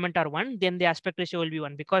quad element are 1, then the aspect ratio will be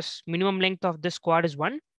 1 because minimum length of this quad is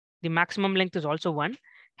 1. The maximum length is also 1.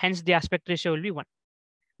 Hence the aspect ratio will be 1,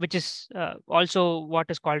 which is also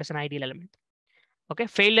what is called as an ideal element. Okay,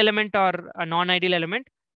 failed element or a non-ideal element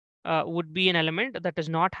would be an element that is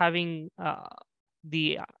not having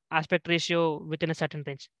the aspect ratio within a certain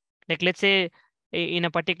range. Like let's say in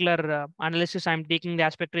a particular analysis, I'm taking the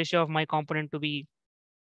aspect ratio of my component to be,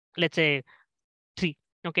 let's say 3.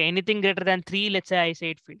 Okay, anything greater than 3, let's say I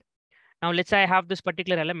say it failed. Now let's say I have this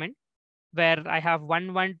particular element where I have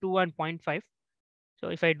 1, 1, 2, and 0.5. So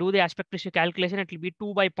if I do the aspect ratio calculation, it will be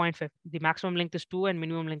 2 by 0.5. The maximum length is 2 and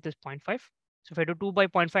minimum length is 0.5. So if I do 2 by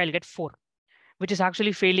 0.5, I'll get 4, which is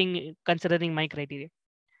actually failing considering my criteria,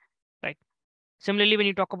 right? Similarly, when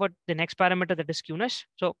you talk about the next parameter, that is skewness.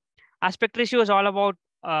 So aspect ratio is all about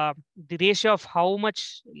the ratio of how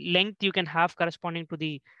much length you can have corresponding to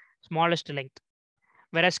the smallest length.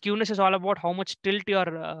 Whereas skewness is all about how much tilt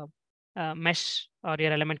your mesh or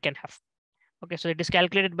your element can have. Okay, so it is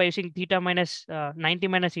calculated by using theta minus 90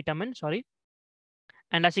 minus theta min, sorry.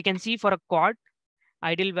 And as you can see for a quad,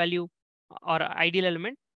 ideal value or ideal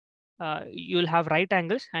element, you'll have right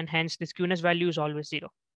angles and hence the skewness value is always 0.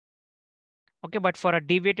 Okay, but for a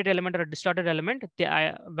deviated element or a distorted element,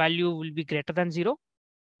 the value will be greater than 0,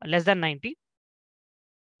 less than 90.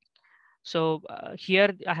 So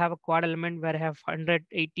here I have a quad element where I have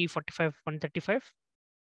 180, 45, 135.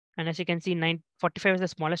 And as you can see, 45 is the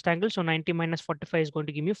smallest angle. So 90 minus 45 is going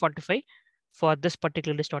to give me 45. for this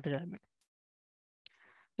particular distorted element.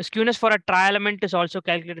 The skewness for a tri-element is also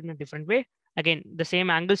calculated in a different way. Again, the same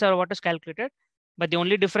angles are what is calculated, but the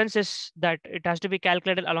only difference is that it has to be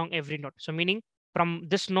calculated along every node. So meaning from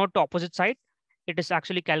this node to opposite side, it is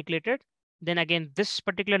actually calculated. Then again, this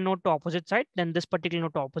particular node to opposite side, then this particular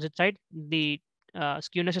node to opposite side, the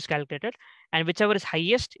skewness is calculated, and whichever is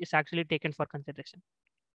highest is actually taken for consideration.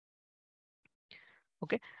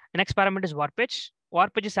 Okay. The next parameter is warpage.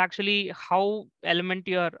 Warpage is actually how element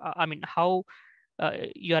your, how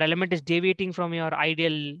your element is deviating from your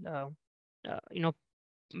ideal,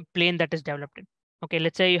 plane that is developed in. Okay,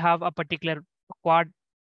 let's say you have a particular quad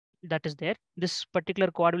that is there. This particular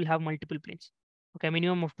quad will have multiple planes. Okay,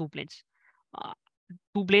 minimum of two planes. Uh,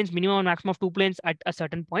 two planes, minimum and maximum of two planes at a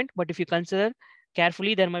certain point. But if you consider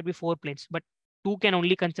carefully, there might be four planes, but two can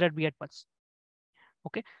only consider be at once.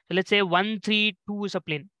 Okay, so let's say 1, 3, 2 is a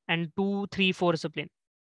plane, and 2, 3, 4 is a plane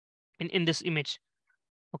in this image.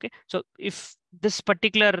 Okay, so if this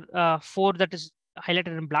particular 4 that is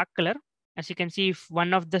highlighted in black color, as you can see, if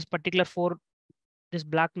one of this particular 4, this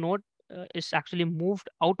black node is actually moved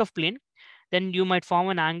out of plane, then you might form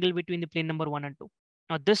an angle between the plane number 1 and 2.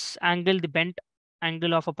 Now this angle, the bent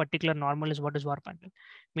angle of a particular normal, is what is warp angle,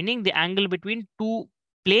 meaning the angle between two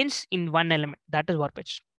planes in one element, that is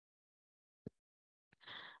warpage.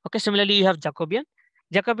 Okay, similarly you have Jacobian.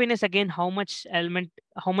 Jacobian is again how much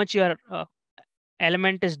your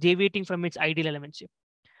element is deviating from its ideal elements here.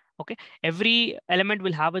 Okay, every element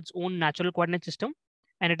will have its own natural coordinate system,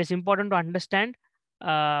 and it is important to understand.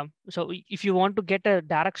 So if you want to get a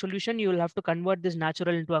direct solution, you will have to convert this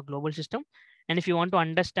natural into a global system. And if you want to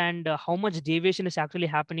understand how much deviation is actually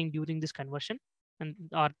happening during this conversion, and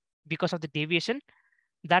or because of the deviation,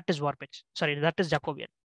 that is warpage. Sorry, that is Jacobian.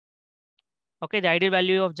 Okay, the ideal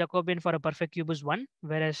value of Jacobian for a perfect cube is 1,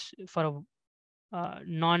 whereas for a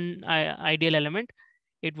non-ideal element,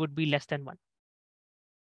 it would be less than 1.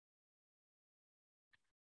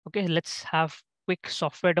 Okay, let's have quick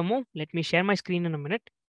software demo. Let me share my screen in a minute.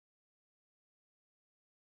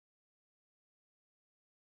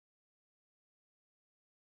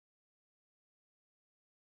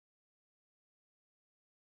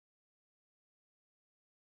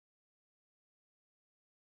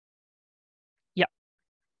 Yeah,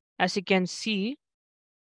 as you can see,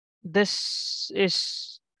 this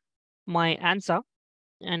is my ANSA,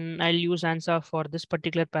 and I'll use ANSA for this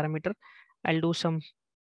particular parameter. I'll do some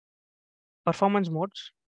performance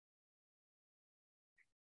modes.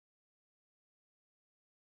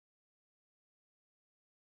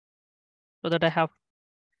 So that I have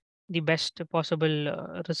the best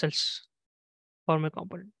possible results for my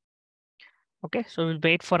component. Okay, so we'll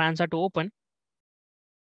wait for ANSA to open.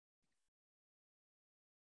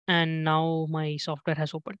 And now my software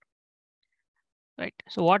has opened. Right.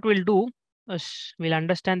 So what we'll do is we'll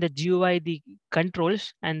understand the GUI, the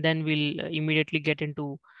controls, and then we'll immediately get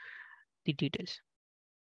into the details.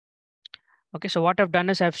 Okay, so what I've done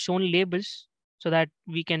is I've shown labels so that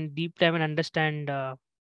we can deep dive and understand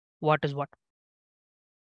what is what.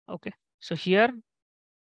 Okay, so here,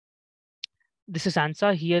 this is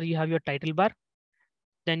ANSA. Here you have your title bar,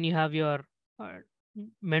 then you have your uh,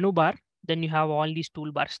 menu bar, then you have all these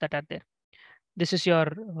toolbars that are there. This is your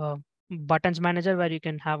buttons manager where you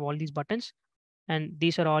can have all these buttons, and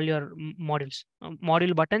these are all your modules,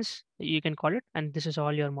 module buttons you can call it, and this is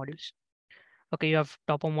all your modules. Okay, you have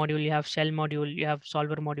topo module, you have shell module, you have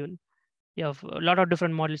solver module, you have a lot of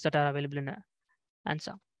different modules that are available in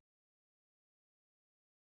ANSA.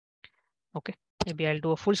 Okay, maybe I'll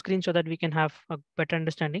do a full screen so that we can have a better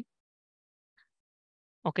understanding.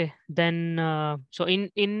 Okay, then so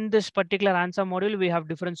in this particular ANSA module, we have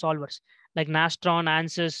different solvers like Nastron,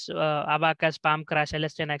 ANSYS, Abacus, PAMCrash,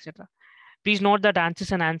 LSTN, etc. Please note that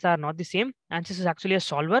ANSYS and ANSA are not the same. ANSYS is actually a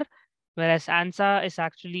solver, whereas ANSA is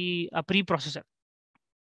actually a preprocessor.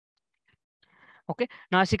 Okay,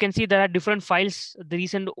 now as you can see, there are different files, the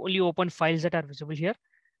recent only open files that are visible here.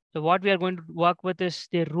 So what we are going to work with is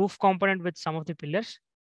the roof component with some of the pillars,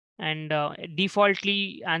 and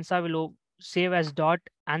defaultly ANSA will save as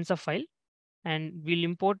 .ANSA file, and we'll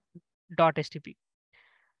import .stp.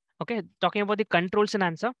 Okay, talking about the controls in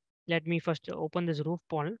ANSA, let me first open this roof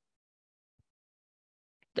panel.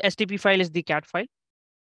 The stp file is the cat file.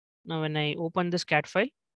 Now when I open this cat file,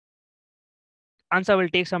 ANSA will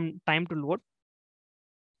take some time to load.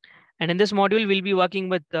 And in this module, we'll be working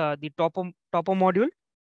with the topo module,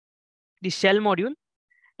 the shell module,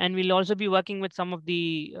 and we'll also be working with some of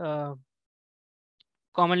the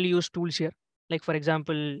commonly used tools here. Like for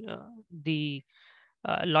example, the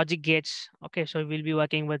logic gates. Okay, so we'll be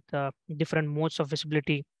working with different modes of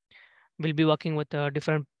visibility. We'll be working with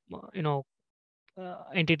different,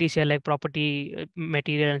 entities here like property,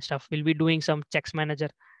 material and stuff. We'll be doing some checks manager.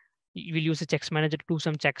 We'll use the checks manager to do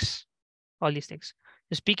some checks, all these things.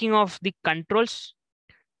 So speaking of the controls,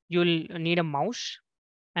 you'll need a mouse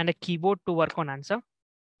and a keyboard to work on ANSA.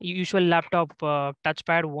 Usual laptop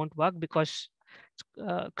touchpad won't work because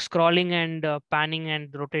scrolling and panning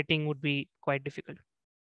and rotating would be quite difficult.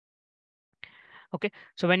 Okay,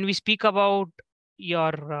 so when we speak about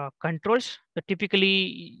your controls, so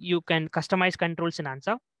typically you can customize controls in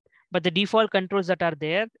ANSA, but the default controls that are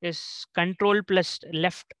there is control plus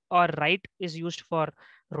left or right is used for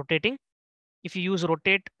rotating. If you use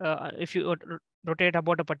rotate, if you rotate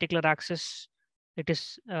about a particular axis, it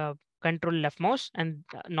is control left mouse, and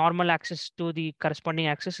normal axis to the corresponding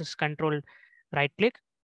axis is control right click.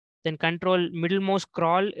 Then control middle mouse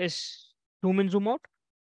scroll is zoom in, zoom out.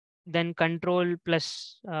 Then control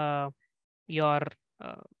plus your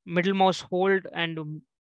middle mouse hold and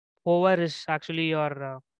hover is actually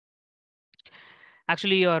your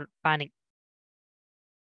panning.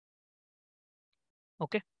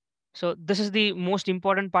 Okay, so this is the most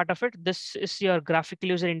important part of it. This is your graphical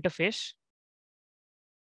user interface.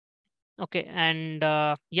 Okay, and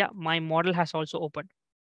yeah, my model has also opened.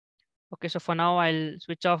 Okay, so for now I'll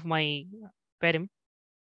switch off my perim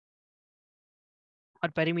or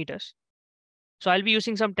perimeters. So I'll be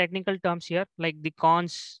using some technical terms here like the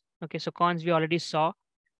cons. Okay, so cons we already saw.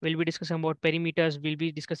 We'll be discussing about perimeters. We'll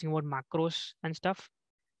be discussing about macros and stuff.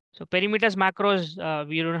 So perimeters, macros,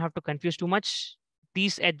 we don't have to confuse too much.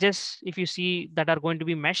 These edges, if you see that are going to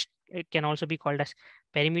be meshed, it can also be called as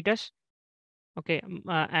perimeters. Okay,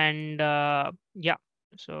 and yeah,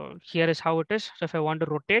 so here is how it is. So if I want to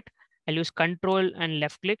rotate, I'll use control and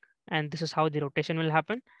left click, and this is how the rotation will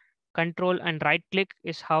happen. Control and right click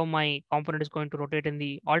is how my component is going to rotate in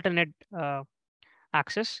the alternate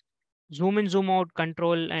axis. Zoom in, zoom out,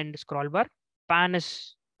 control and scroll bar. Pan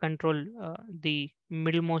is control the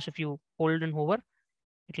middle mouse. If you hold and hover,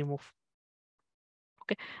 it will move.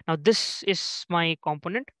 Okay, now this is my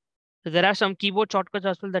component. So there are some keyboard shortcuts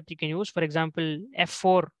as well that you can use. For example,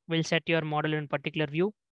 F4 will set your model in particular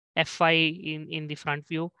view, F5 in the front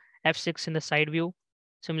view, F6 in the side view.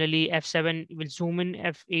 Similarly, F7 will zoom in,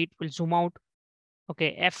 F8 will zoom out.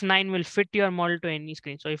 Okay, F9 will fit your model to any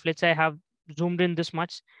screen. So if let's say I have zoomed in this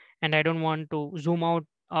much and I don't want to zoom out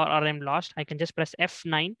or I'm lost, I can just press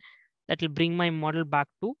F9. That will bring my model back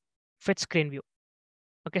to fit screen view.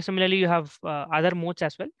 Okay, similarly, you have other modes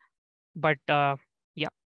as well. But yeah,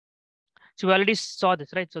 so we already saw this,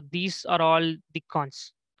 right? So these are all the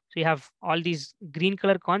cons. So you have all these green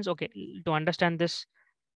color cons. Okay, to understand this,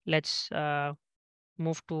 let's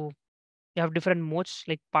move to, you have different modes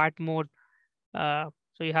like part mode. So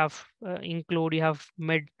you have include, you have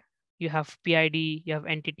mid, you have PID, you have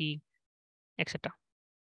entity, etc.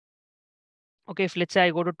 Okay, if let's say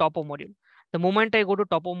I go to topo module, the moment I go to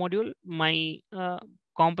topo module, my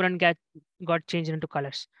component got changed into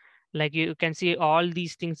colors. Like you can see all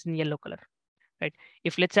these things in yellow color, right?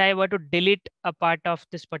 If let's say I were to delete a part of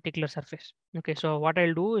this particular surface, okay, so what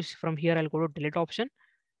I'll do is from here I'll go to delete option,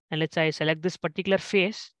 and let's say I select this particular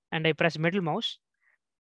face and I press middle mouse,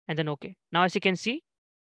 and then okay. Now as you can see,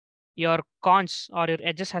 your cons or your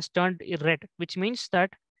edges has turned red, which means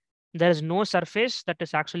that there is no surface that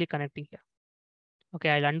is actually connecting here. Okay,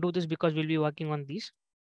 I'll undo this because we'll be working on these.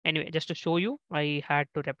 Anyway, just to show you, I had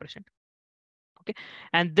to represent. Okay,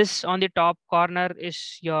 and this on the top corner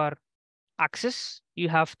is your axis. You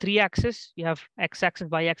have three axes. You have x-axis,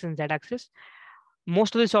 y-axis, and z-axis.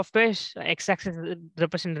 Most of the software is x-axis is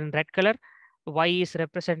represented in red color, y is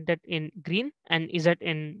represented in green, and z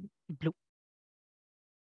in blue.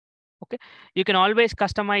 Okay, you can always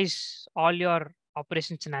customize all your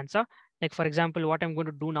operations in ANSA. Like for example, what I'm going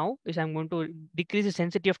to do now is I'm going to decrease the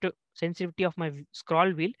sensitivity of my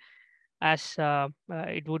scroll wheel, as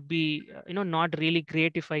it would be not really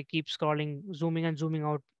great if I keep scrolling, zooming and zooming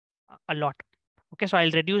out a lot. Okay, so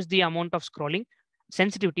I'll reduce the amount of scrolling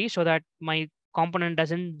sensitivity so that my component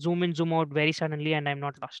doesn't zoom in, zoom out very suddenly and I'm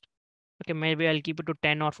not lost. Okay, maybe I'll keep it to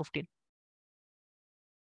 10 or 15.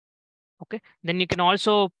 Okay, then you can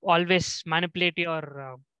also always manipulate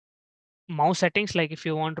your mouse settings. Like if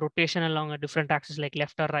you want rotation along a different axis like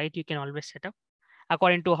left or right, you can always set up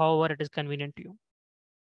according to however it is convenient to you.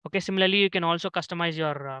 Okay, similarly, you can also customize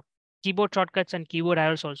your keyboard shortcuts and keyboard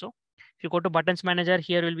arrows also. If you go to buttons manager,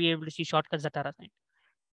 here we'll be able to see shortcuts that are assigned.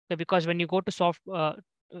 Okay, because when you go to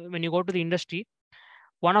when you go to the industry,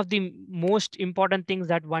 one of the most important things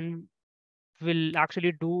that one will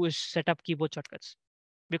actually do is set up keyboard shortcuts,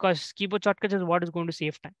 because keyboard shortcuts is what is going to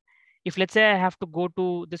save time. If let's say I have to go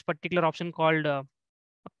to this particular option called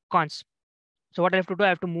cons, so what I have to do, I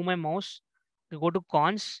have to move my mouse go to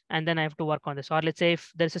cons, and then I have to work on this. Or let's say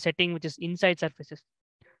if there's a setting which is inside surfaces,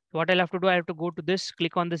 what I'll have to do, I have to go to this,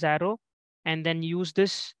 click on this arrow, and then use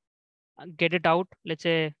this, get it out. Let's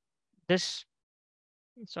say this,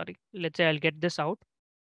 sorry, let's say I'll get this out.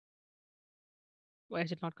 Why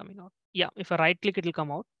is it not coming out? Yeah, if I right click, it'll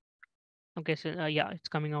come out. Okay, so yeah, it's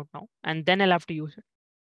coming out now. And then I'll have to use it.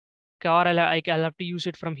 Okay, or I'll have to use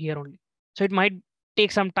it from here only. So it might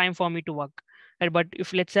take some time for me to work. Right? But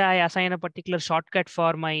if let's say I assign a particular shortcut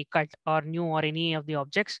for my cut or new or any of the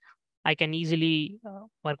objects, I can easily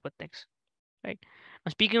work with things. Right.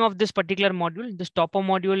 Now, speaking of this particular module, this topo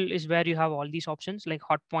module is where you have all these options like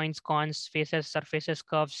hot points, cons, faces, surfaces,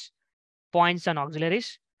 curves, points, and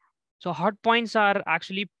auxiliaries. So hot points are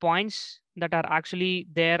actually points that are actually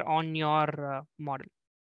there on your model.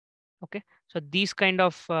 Okay. So these kind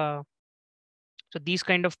of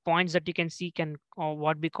points that you can see can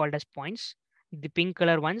what be called as points, the pink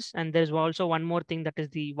color ones. And there's also one more thing, that is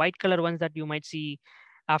the white color ones that you might see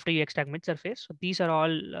after you extract mid surface. So these are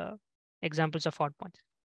all examples of hot points.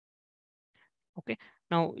 Okay.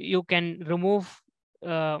 Now you can remove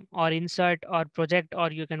or insert or project,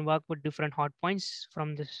 or you can work with different hot points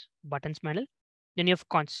from this buttons panel. Then you have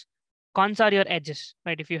cons. Cons are your edges,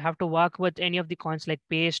 right? If you have to work with any of the cons like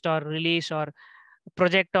paste or release or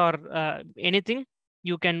project or anything,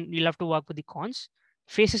 you'll have to work with the cons.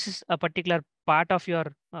 Faces is a particular part of your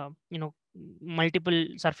multiple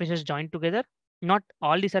surfaces joined together. Not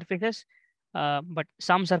all the surfaces, but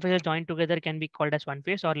some surfaces joined together can be called as one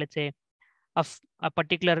face, or let's say of a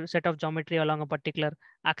particular set of geometry along a particular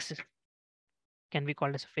axis can be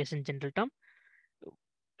called as a face in general term.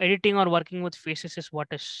 Editing or working with faces is what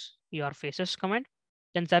is your faces command.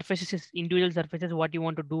 Then surfaces is individual surfaces, what you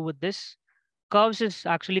want to do with this. Curves is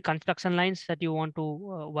actually construction lines that you want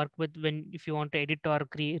to work with when if you want to edit or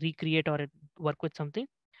recreate or work with something.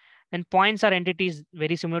 And points are entities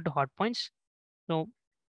very similar to hot points. So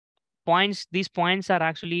these points are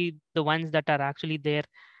actually the ones that are actually there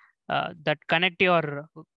that connect your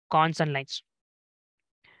cons and lines.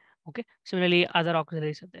 Okay. Similarly, other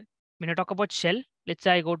auxiliaries are there. When I talk about shell, let's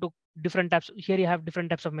say I go to different types. Here you have different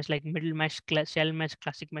types of mesh like middle mesh, shell mesh,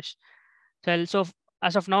 classic mesh. So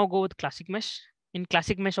as of now, go with classic mesh. In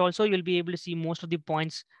classic mesh also, you'll be able to see most of the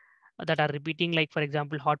points that are repeating, like for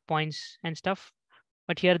example, hot points and stuff.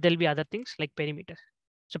 But here there'll be other things like perimeters.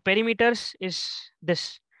 So perimeters is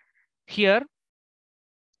this. Here,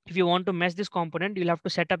 if you want to mesh this component, you'll have to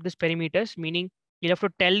set up this perimeters, meaning you'll have to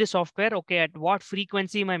tell the software, okay, at what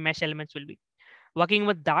frequency my mesh elements will be. Working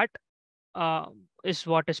with that is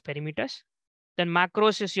what is perimeters. Then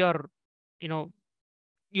macros is your,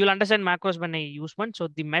 you'll understand macros when I use one. So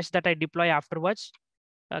the mesh that I deploy afterwards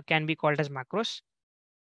can be called as macros.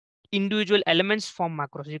 Individual elements form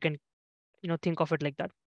macros. You can, think of it like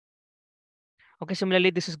that. Okay, similarly,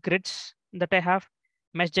 this is grids that I have.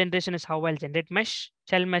 Mesh generation is how I'll generate mesh.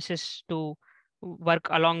 Shell mesh is to work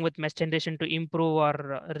along with mesh generation to improve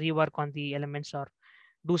or rework on the elements or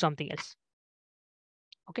do something else.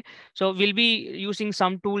 Okay, so we'll be using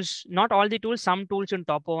some tools, not all the tools, some tools in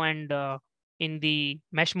Topo and in the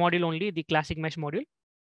mesh module only, the classic mesh module.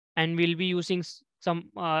 And we'll be using some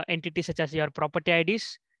entities such as your property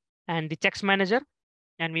IDs and the checks manager.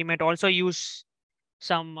 And we might also use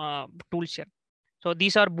some tools here. So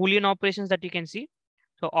these are Boolean operations that you can see.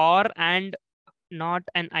 So OR, AND, NOT,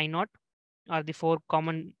 and I not are the four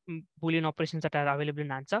common Boolean operations that are available in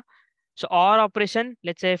ANSA. So OR operation,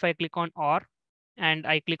 let's say if I click on OR and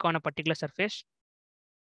I click on a particular surface,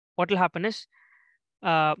 what will happen is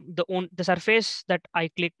the surface that I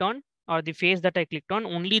clicked on or the face that I clicked on,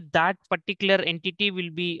 only that particular entity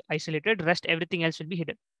will be isolated. Rest everything else will be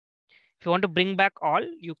hidden. If you want to bring back all,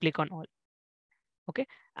 you click on all. Okay.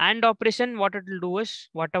 And operation, what it will do is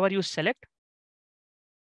whatever you select.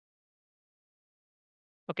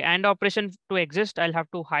 Okay. And operation to exist, I'll have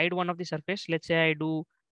to hide one of the surface. Let's say I do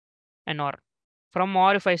an OR. From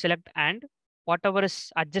OR, if I select and, whatever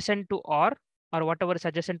is adjacent to OR or whatever is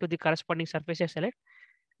adjacent to the corresponding surface I select,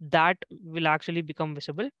 that will actually become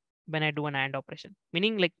visible when I do an AND operation,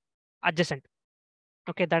 meaning like adjacent.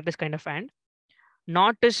 Okay, that is kind of AND.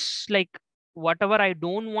 Not is like whatever I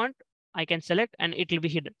don't want, I can select and it will be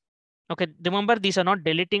hidden. Okay, remember these are not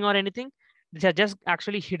deleting or anything. These are just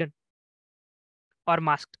actually hidden or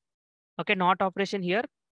masked. Okay, not operation here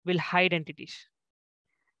will hide entities.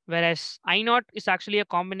 Whereas I not is actually a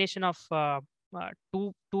combination of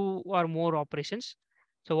two or more operations.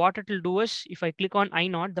 So what it will do is if I click on I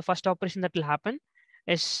not, the first operation that will happen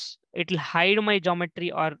is it will hide my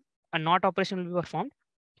geometry or a not operation will be performed.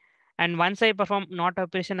 And once I perform not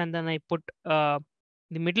operation and then I put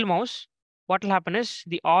the middle mouse, what will happen is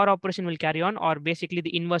the OR operation will carry on, or basically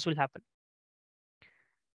the inverse will happen.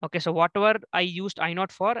 Okay, so whatever I used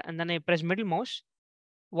I0 for, and then I press middle mouse,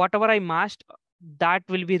 whatever I masked, that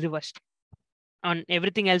will be reversed, and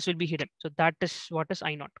everything else will be hidden. So that is what is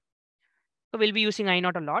I0. So we'll be using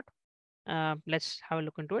I0 a lot. Let's have a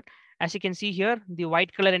look into it. As you can see here, the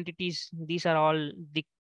white color entities, these are all the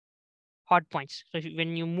hot points. So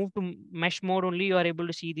when you move to mesh mode only, you are able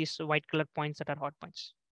to see these white color points that are hot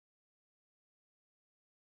points.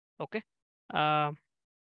 Okay. Uh,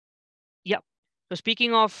 yeah. So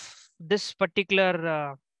speaking of this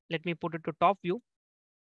particular, let me put it to top view,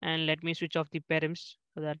 and let me switch off the perims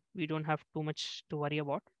so that we don't have too much to worry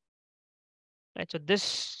about. Right. So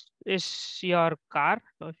this is your car.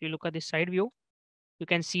 So if you look at the side view, you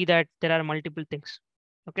can see that there are multiple things.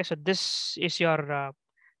 Okay. So this is your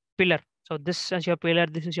pillar. So this is your pillar,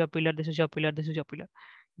 this is your pillar, this is your pillar, this is your pillar.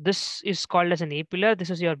 This is called as an A pillar, this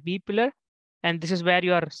is your B pillar, and this is where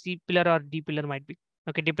your C pillar or D pillar might be.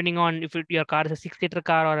 Okay, depending on if your car is a 6-seater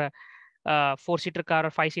car or a 4-seater car or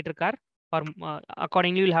 5-seater car, or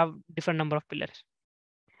accordingly you'll have different number of pillars.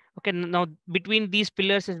 Okay, now between these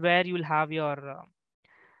pillars is where you will have your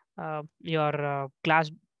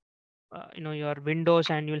glass, your windows,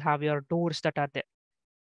 and you'll have your doors that are there.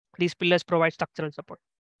 These pillars provide structural support.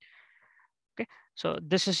 Okay, so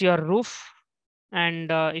this is your roof,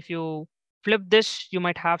 and if you flip this, you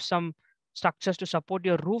might have some structures to support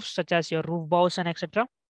your roofs, such as your roof bows and etc.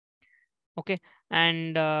 Okay,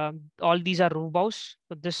 and all these are roof bows.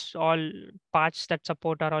 So this all parts that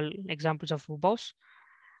support are all examples of roof bows,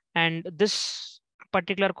 and this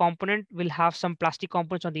particular component will have some plastic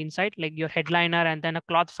components on the inside, like your headliner and then a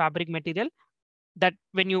cloth fabric material, that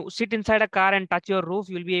when you sit inside a car and touch your roof,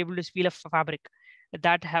 you'll be able to feel a fabric.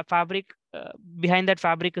 That fabric, behind that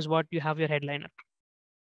fabric is what you have your headliner,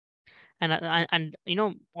 and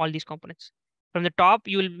all these components. From the top,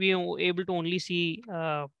 you will be able to only see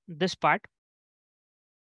this part,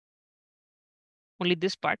 only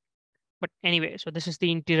this part. But anyway, so this is the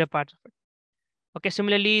interior part of it. Okay,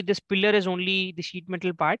 similarly, this pillar is only the sheet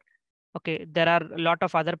metal part. Okay, there are a lot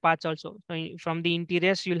of other parts also. So from the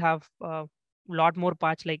interiors, you'll have a lot more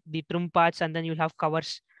parts, like the trim parts, and then you'll have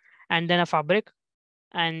covers, and then a fabric.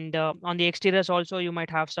 And on the exteriors also, you might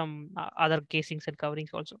have some other casings and coverings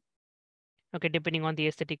also. Okay, depending on the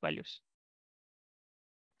aesthetic values.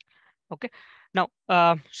 Okay, now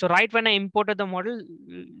so right when I imported the model,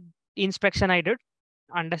 inspection I did,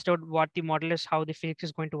 understood what the model is, how the physics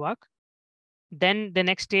is going to work. Then the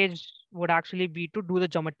next stage would actually be to do the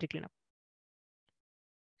geometry cleanup.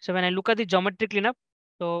 So when I look at the geometry cleanup,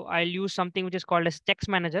 so I'll use something which is called as checks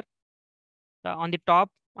manager. On the top,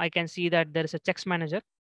 I can see that there is a checks manager.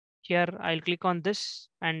 Here I'll click on this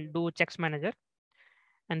and do checks manager,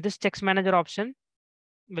 and this checks manager option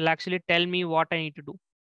will actually tell me what I need to do.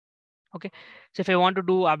 Okay, so if I want to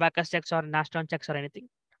do abacus checks or Nastran checks or anything,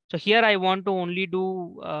 so here I want to only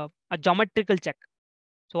do a geometrical check.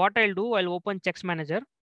 So what I'll do, I'll open checks manager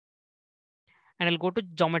and I'll go to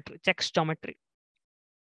geometry, checks geometry.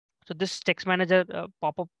 So this checks manager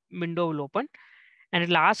pop-up window will open and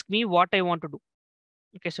it'll ask me what I want to do.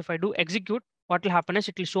 Okay, so if I do execute, what will happen is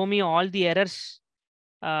it will show me all the errors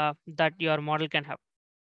that your model can have.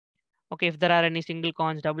 Okay, if there are any single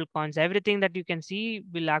cons, double cons, everything that you can see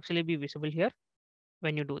will actually be visible here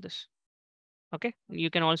when you do this. Okay, you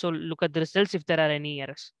can also look at the results if there are any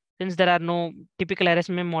errors. Since there are no typical errors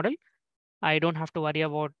in my model, I don't have to worry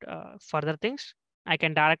about further things. I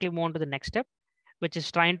can directly move on to the next step, which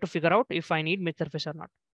is trying to figure out if I need mid surface or not.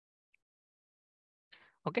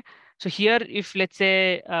 Okay, so here, if let's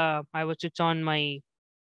say I would switch on my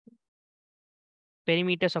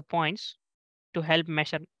perimeters of points to help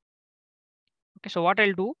measure. Okay, so what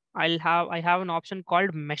I'll do, I have an option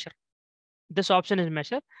called measure. This option is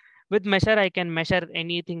measure. With measure, I can measure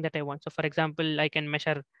anything that I want. So for example, I can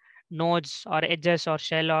measure nodes or edges or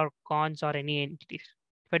shell or cons or any entities.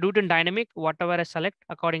 If I do it in dynamic, whatever I select,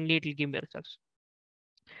 accordingly it will give me results.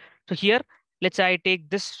 So here, let's say I take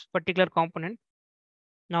this particular component.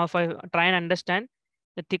 Now, if I try and understand,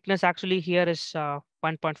 the thickness actually here is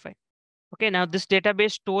 1.5. Okay, now this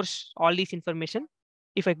database stores all these information.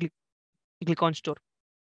 If I click on store,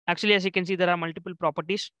 actually, as you can see, there are multiple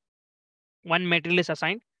properties. One material is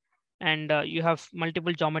assigned, and you have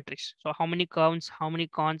multiple geometries. So how many curves, how many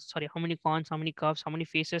cons, sorry, how many cons, how many curves, how many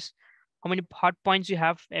faces, how many hot points you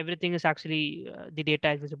have, everything is actually the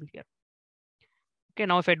data is visible here. Okay,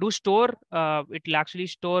 now if I do store, it will actually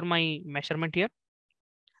store my measurement here.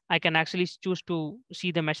 I can actually choose to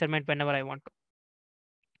see the measurement whenever I want to.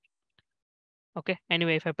 Okay,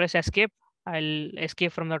 anyway, if I press escape, I'll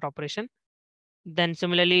escape from that operation. Then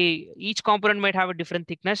similarly, each component might have a different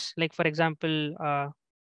thickness. Like for example,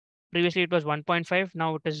 previously it was 1.5,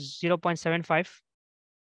 now it is 0.75.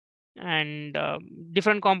 And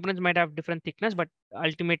different components might have different thickness, but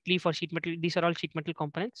ultimately for sheet metal, these are all sheet metal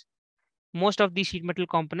components. Most of these sheet metal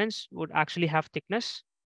components would actually have thickness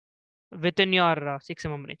within your 6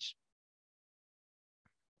 mm range.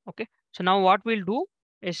 Okay, so now what we'll do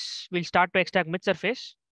is we'll start to extract mid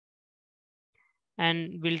surface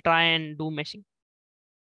and we'll try and do meshing.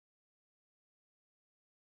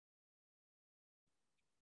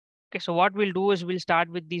 Okay, so what we'll do is we'll start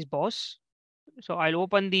with these boss. So I'll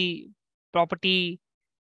open the property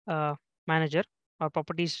uh, manager or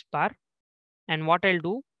properties bar, and what I'll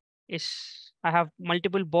do is I have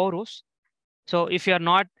multiple bow rows. So if you're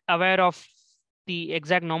not aware of the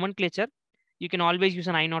exact nomenclature, you can always use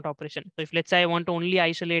an I naught operation. So if let's say I want to only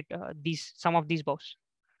isolate these some of these bows,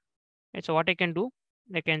 right? So what I can do,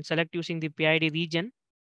 I can select using the PID region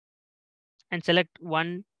and select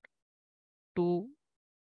 1, 2,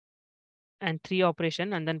 and 3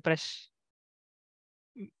 operation, and then press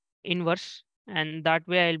inverse, and that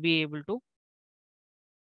way I'll be able to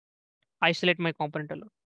isolate my component alone.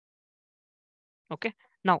 Okay.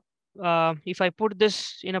 Now, if I put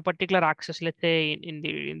this in a particular axis, let's say in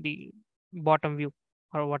the bottom view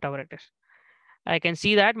or whatever it is, I can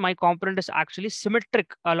see that my component is actually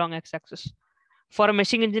symmetric along x-axis. For a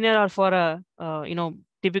meshing engineer or for a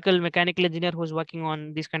typical mechanical engineer who's working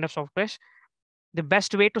on these kind of softwares, the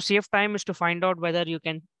best way to save time is to find out whether you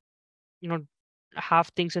can you know have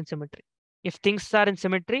things in symmetry. If things are in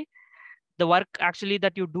symmetry, the work actually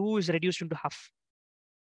that you do is reduced into half.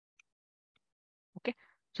 Okay.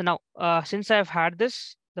 So now, since I've had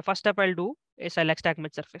this, the first step I'll do is I'll extract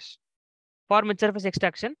mid surface. For mid surface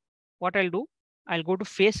extraction, what I'll do, I'll go to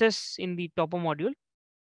faces in the topo module,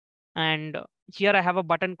 and here I have a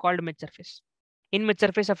button called mid surface. In mid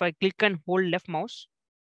surface, if I click and hold left mouse,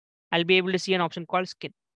 I'll be able to see an option called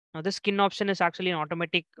skin. Now, this skin option is actually an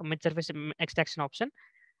automatic mid surface extraction option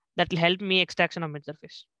that will help me extraction of mid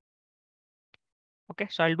surface. Okay,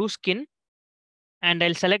 so I'll do skin and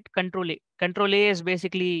I'll select Control A. Control A is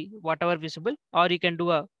basically whatever visible, or you can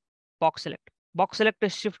do a box select. Box select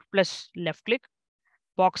is shift plus left click.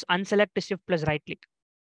 Box unselect is shift plus right click.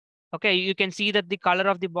 Okay, you can see that the color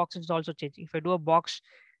of the box is also changing. If I do a box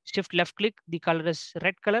shift left click, the color is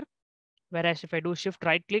red color. Whereas if I do shift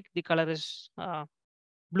right click, the color is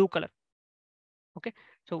blue color. Okay,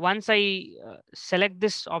 so once I select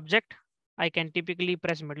this object, I can typically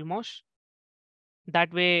press middle mouse.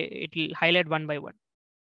 That way it will highlight one by one.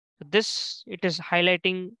 So this, it is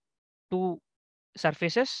highlighting two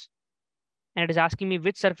surfaces, and it is asking me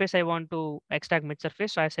which surface I want to extract mid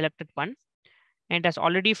surface. So I selected one, and it has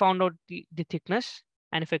already found out the thickness.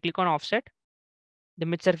 And if I click on offset, the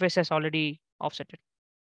mid surface has already offsetted.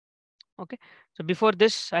 Okay. So before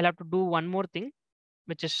this, I'll have to do one more thing,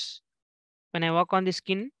 which is when I work on the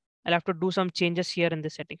skin, I'll have to do some changes here in the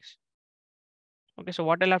settings. Okay. So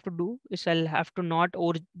what I'll have to do is I'll have to not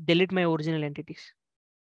delete my original entities.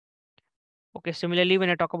 Okay. Similarly, when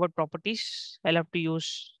I talk about properties, I'll have to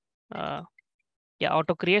use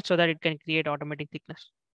auto create so that it can create automatic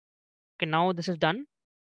thickness. Okay. Now this is done.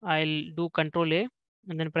 I'll do Control A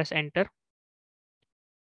and then press enter.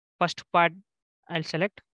 First part I'll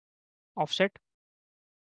select offset.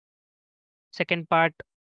 Second part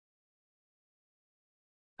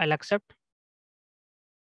I'll accept.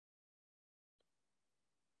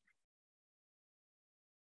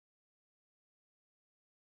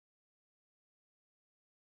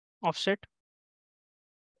 Offset.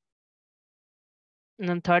 And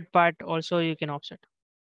then third part also you can offset.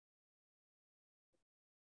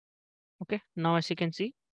 Okay. Now as you can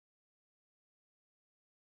see,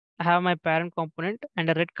 I have my parent component and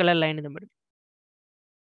a red color line in the middle.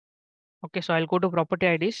 Okay. So I'll go to property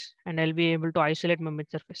IDs and I'll be able to isolate my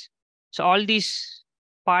mid surface. So all these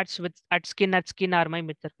parts with at skin are my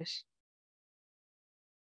mid surface.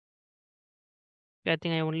 Okay, I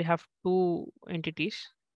think I only have two entities.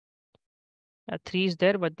 Three is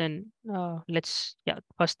there, but then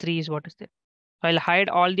first three is what is there. So I'll hide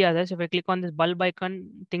all the others. If I click on this bulb icon,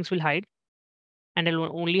 things will hide, and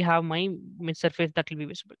I'll only have my mid surface that will be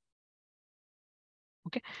visible.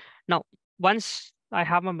 Okay. Now, once I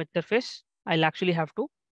have my mid surface, I'll actually have to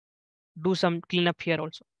do some cleanup here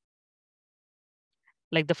also.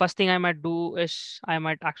 Like the first thing I might do is I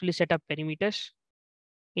might actually set up perimeters.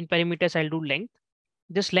 In perimeters, I'll do length.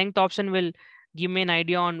 This length option will give me an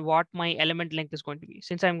idea on what my element length is going to be.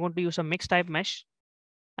 Since I'm going to use a mixed type mesh,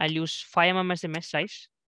 I'll use 5 mm as a mesh size,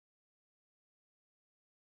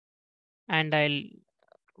 and I'll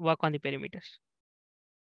work on the perimeters.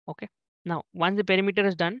 Okay. Now, once the perimeter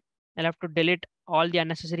is done, I'll have to delete all the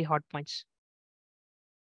unnecessary hot points.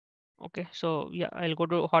 Okay, so yeah, I'll go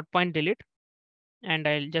to hot point delete and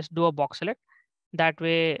I'll just do a box select. That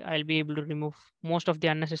way I'll be able to remove most of the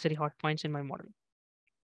unnecessary hot points in my model.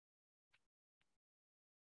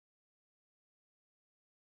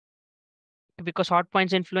 Because hot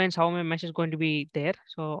points influence how my mesh is going to be there.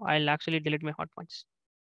 So I'll actually delete my hot points.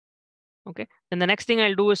 Okay. Then the next thing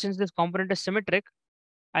I'll do is, since this component is symmetric,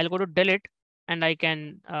 I'll go to delete and I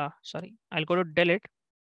can, I'll go to delete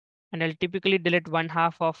and I'll typically delete one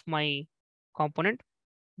half of my component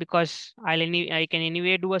because I can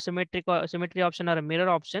anyway do a symmetry option or a mirror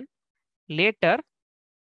option later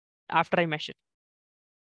after I mesh it.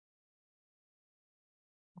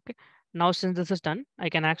 Okay. Now, since this is done, I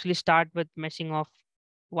can actually start with meshing off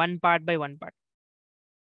one part by one part.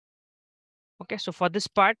 Okay. So for this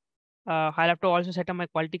part, I'll have to also set up my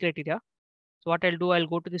quality criteria. So what I'll do, I'll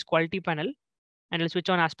go to this quality panel and I'll switch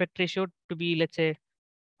on aspect ratio to be, let's say,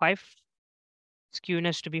 5,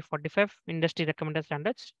 skewness to be 45, industry recommended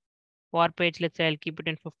standards. Warp page, let's say I'll keep it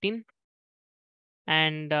in 15.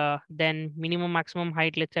 And then minimum maximum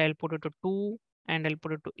height, let's say I'll put it to 2 and I'll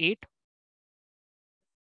put it to 8.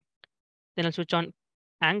 Then I'll switch on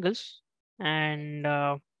angles and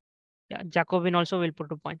yeah, Jacobin also will put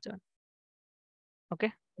to 0.7.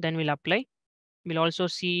 Okay, then we'll apply. We'll also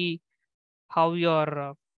see how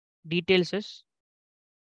your details is.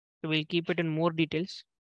 So we'll keep it in more details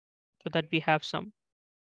so that we have some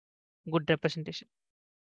good representation.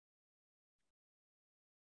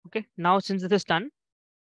 Okay, now since this is done,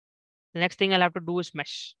 the next thing I'll have to do is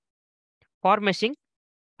mesh. For meshing,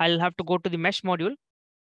 I'll have to go to the mesh module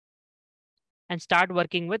and start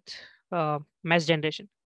working with mesh generation.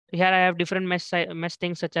 So here I have different mesh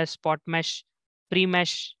things such as spot mesh,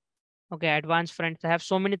 pre-mesh, okay, advanced friends. I have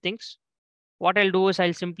so many things. What I'll do is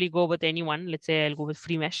I'll simply go with any one. Let's say I'll go with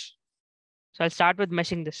free mesh. So I'll start with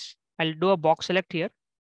meshing this. I'll do a box select here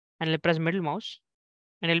and I'll press middle mouse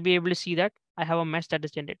and I'll be able to see that I have a mesh that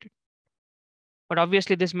is generated. But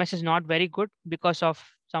obviously this mesh is not very good because of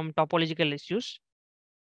some topological issues.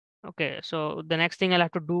 Okay, so the next thing I'll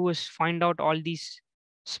have to do is find out all these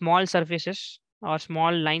small surfaces or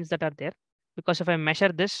small lines that are there. Because if I measure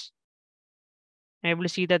this, I'm able to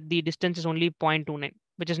see that the distance is only 0.29,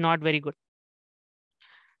 which is not very good.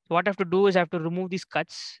 So what I have to do is I have to remove these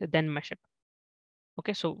cuts, then measure.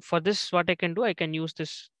 Okay, so for this, what I can do, I can use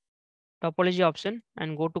this topology option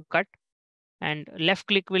and go to cut, and left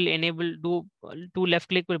click will enable two left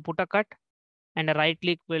click will put a cut, and a right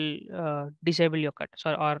click will disable your cut,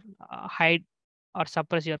 so or hide or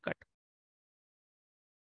suppress your cut.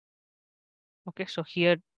 Okay, so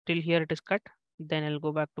here till here it is cut. Then I'll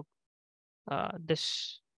go back to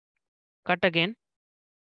this cut again,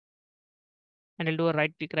 and I'll do a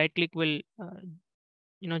right click. Right click will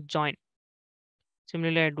join.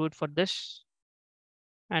 Similarly, I do it for this,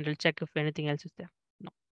 and I'll check if anything else is there. No,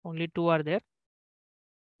 only two are there.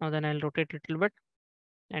 Now then I'll rotate a little bit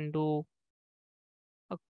and do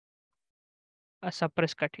a, a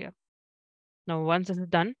suppress cut here. Now once this is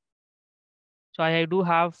done, so I do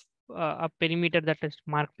have a perimeter that is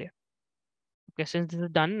marked there. Okay, since this is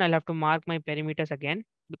done, I'll have to mark my perimeters again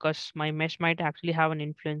because my mesh might actually have an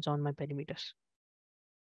influence on my perimeters.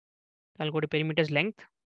 I'll go to perimeters length.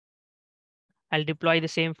 I'll deploy the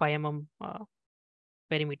same 5 mm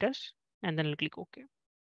perimeters and then I'll click OK.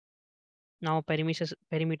 Now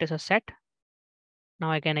perimeters are set.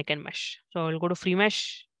 Now again I can mesh. So I'll go to free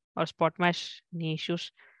mesh or spot mesh, any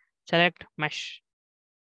issues, select mesh.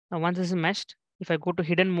 Now once this is meshed, if I go to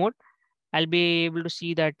hidden mode, I'll be able to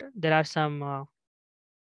see that there are some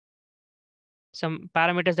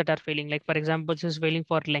parameters that are failing. Like for example, this is failing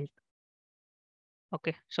for length.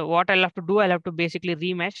 Okay, so what I'll have to do, I'll have to basically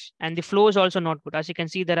remesh, and the flow is also not good. As you can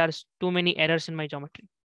see, there are too many errors in my geometry.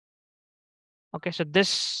 Okay, so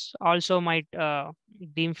this also might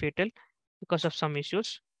deem fatal because of some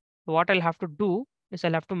issues. So what I'll have to do is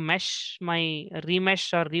I'll have to remesh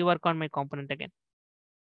or rework on my component again,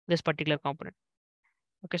 this particular component.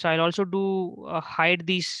 Okay, so I'll also do hide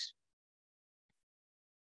these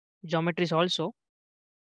geometries also.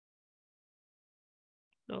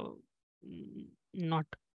 So not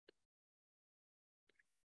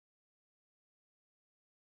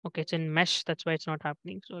okay, it's in mesh, that's why it's not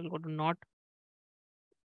happening. So I'll go to not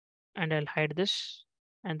and I'll hide this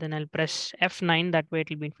and then I'll press F9, that way it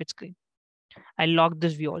will be in fit screen. I'll lock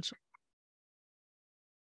this view also.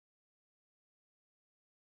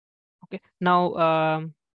 Okay,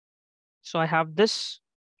 now so I have this,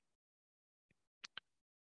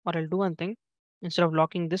 or I'll do one thing. Instead of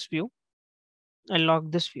locking this view, I'll lock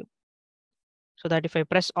this view so that if I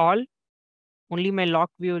press all, only my lock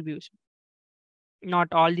view will be visible, not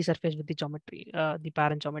all the surface with the geometry, the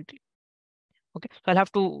parent geometry. Okay, so I'll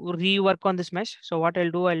have to rework on this mesh. So what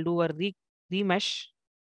I'll do a remesh.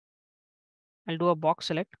 I'll do a box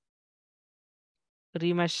select,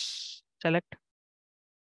 remesh select,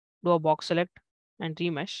 do a box select, and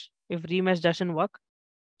remesh. If remesh doesn't work,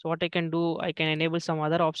 so what I can do, I can enable some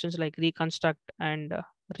other options like reconstruct and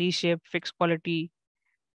reshape, fix quality,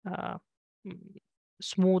 uh, mm,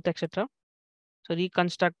 smooth, etc. So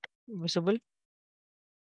reconstruct visible.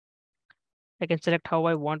 I can select how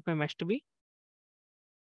I want my mesh to be.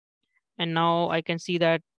 And now I can see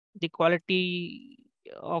that the quality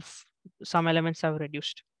of some elements have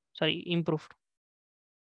reduced, sorry, improved.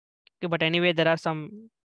 Okay, but anyway, there are some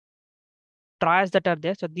trials that are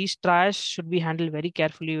there. So these trials should be handled very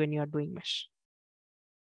carefully when you are doing mesh.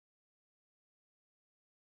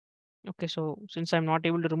 Okay, so since I'm not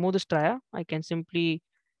able to remove this trial, I can simply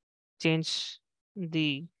change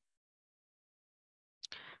the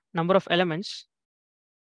number of elements,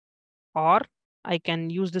 or I can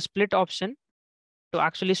use the split option to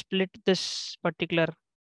actually split this particular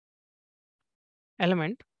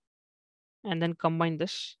element and then combine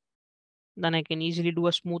this. Then I can easily do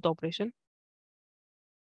a smooth operation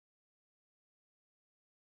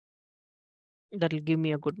that will give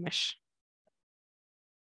me a good mesh.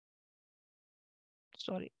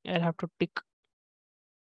 Sorry, I'll have to tick.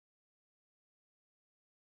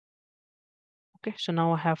 Okay, so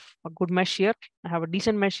now I have a good mesh here. I have a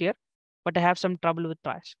decent mesh here, but I have some trouble with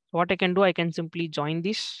trials. So what I can do, I can simply join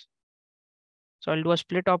these. So I'll do a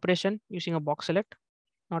split operation using a box select,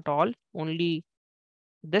 not all, only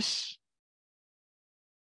this.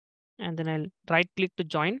 And then I'll right click to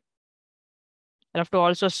join. I'll have to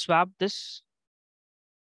also swap this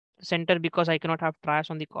center because I cannot have trials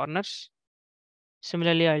on the corners.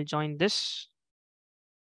 Similarly, I'll join this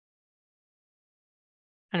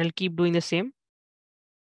and I'll keep doing the same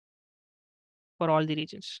for all the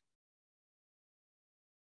regions.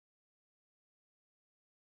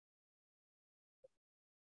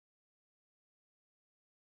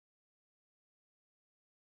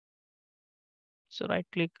 So right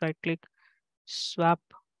click, swap,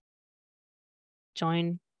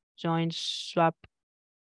 join, join, swap,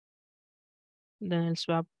 then I'll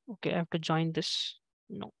swap. Okay, I have to join this.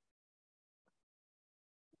 No.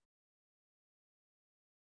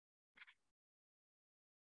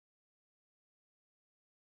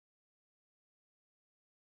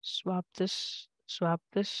 Swap this, swap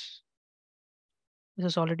this. This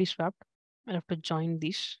is already swapped. I have to join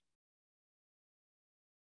these.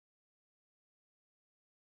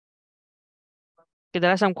 Okay,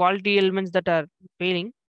 there are some quality elements that are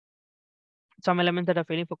failing, some elements that are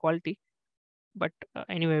failing for quality. But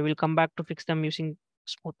anyway, we'll come back to fix them using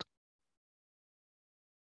smooth.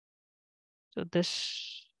 So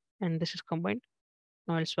this and this is combined.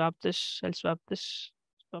 Now I'll swap this, I'll swap this,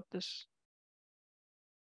 swap this.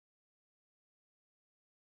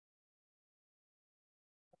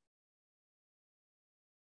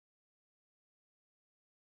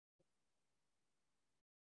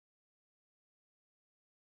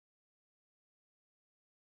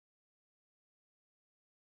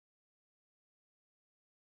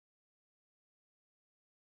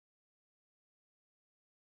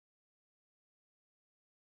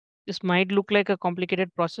 This might look like a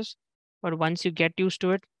complicated process, but once you get used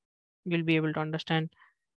to it, you'll be able to understand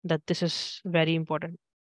that this is very important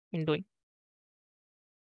in doing.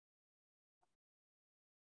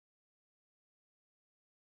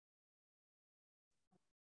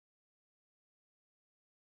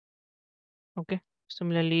 Okay.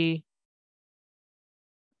 Similarly,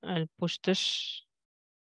 I'll push this.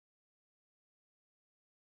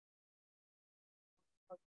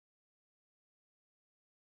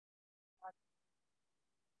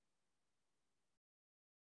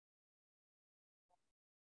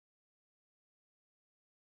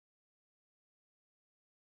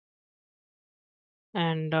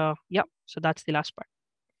 And yeah, so that's the last part.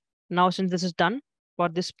 Now, since this is done for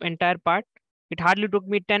this entire part, it hardly took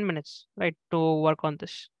me 10 minutes, right, to work on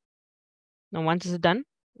this. Now, once it's done,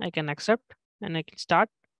 I can accept and I can start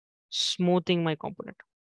smoothing my component.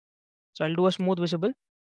 So I'll do a smooth visible.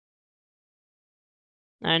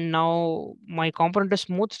 And now my component is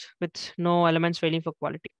smoothed with no elements failing for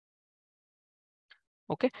quality.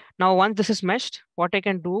 Okay. Now, once this is meshed, what I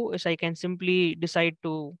can do is I can simply decide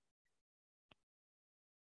to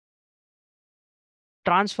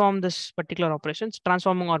transform this particular operations,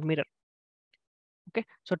 transforming or mirror. Okay.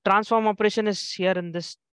 So transform operation is here in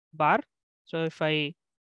this bar. So if I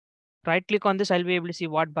right click on this, I'll be able to see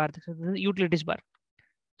what bar this is. This is utilities bar.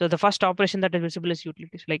 So the first operation that is visible is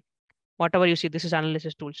utilities. Like Whatever you see, this is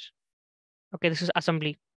analysis tools. Okay, this is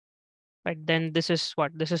assembly, right? Then this is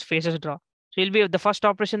what? This is phases draw. So you'll be the first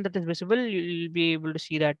operation that is visible. You'll be able to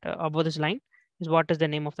see that above this line is what is the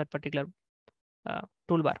name of that particular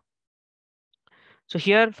toolbar. So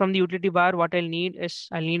here from the utility bar, what I'll need is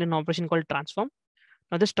I'll need an operation called transform.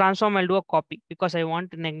 Now this transform, I'll do a copy because I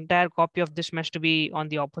want an entire copy of this mesh to be on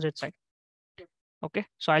the opposite side. Okay,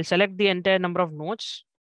 so I'll select the entire number of nodes.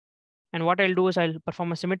 And what I'll do is I'll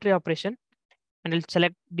perform a symmetry operation and I'll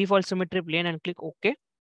select default symmetry plane and click OK.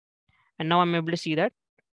 And now I'm able to see that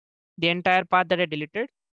the entire path that I deleted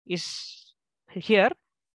is here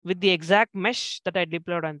with the exact mesh that I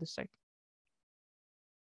deployed on this side.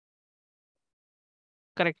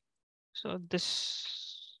 Correct. So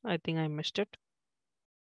this, I think I missed it.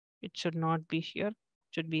 It should not be here. It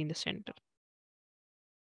should be in the center.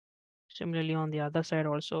 Similarly, on the other side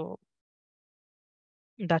also,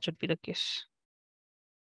 that should be the case.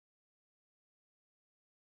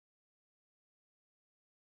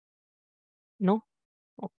 No?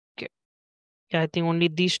 Okay. Yeah, I think only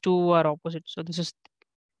these two are opposite. So this is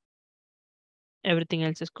everything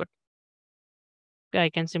else is good. Yeah, I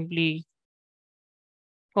can simply,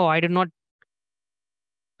 oh, I did not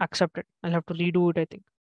accept it. I'll have to redo it, I think.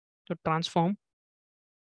 So transform.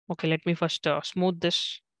 Okay, let me first smooth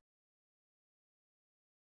this.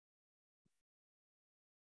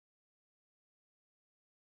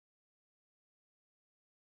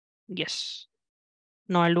 Yes.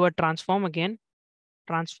 Now I'll do a transform again.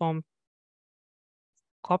 Transform,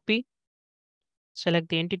 copy, select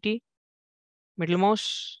the entity, middle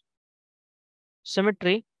mouse,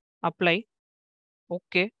 symmetry, apply,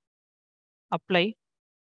 OK, apply,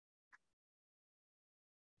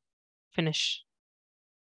 finish.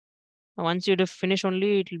 Once you finish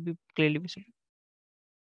only, it will be clearly visible,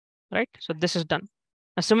 right? So this is done.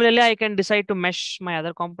 Now, similarly, I can decide to mesh my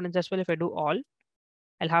other components as well. If I do all,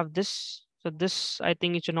 I'll have this. So this, I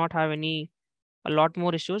think it should not have a lot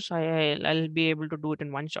more issues. I'll be able to do it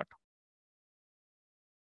in one shot.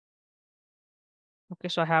 Okay,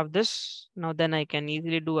 so I have this. Now then I can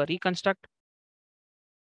easily do a reconstruct.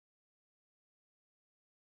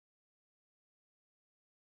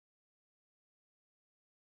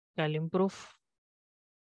 I'll improve.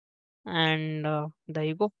 And there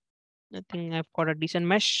you go. I think I've got a decent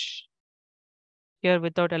mesh here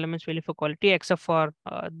without elements value for quality, except for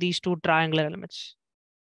these two triangular elements.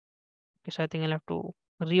 Okay, so I think I'll have to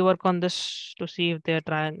rework on this to see if their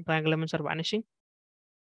triangle elements are vanishing.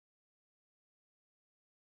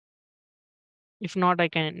 If not, I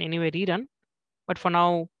can anyway rerun. But for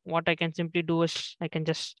now, what I can simply do is I can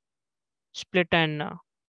just split and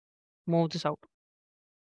move this out.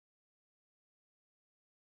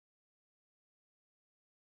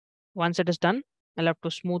 Once it is done, I'll have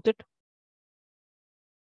to smooth it.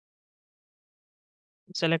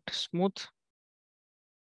 Select smooth.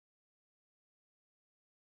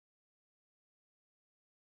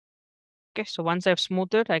 Okay, so once I've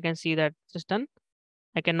smoothed it, I can see that it's done.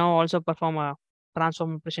 I can now also perform a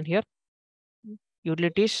transform operation here.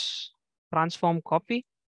 Utilities, transform copy,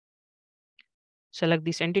 select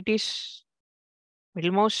these entities,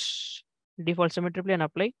 middle mouse, default symmetry plane,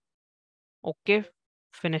 apply. Okay,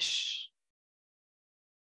 finish.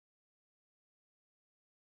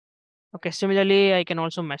 Okay, similarly, I can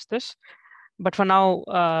also mesh this. But for now,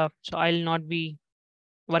 so I'll not be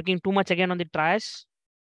working too much again on the trias.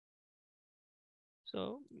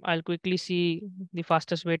 So I'll quickly see the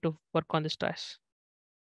fastest way to work on this trias.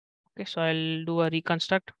 Okay, so I'll do a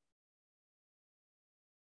reconstruct.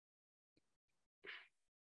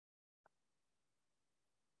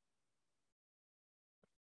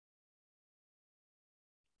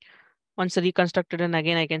 Once reconstructed, and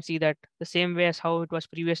again, I can see that the same way as how it was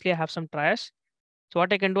previously, I have some trias. So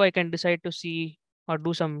what I can do, I can decide to see or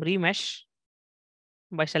do some remesh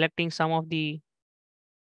by selecting some of the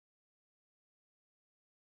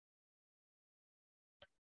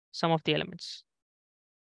elements.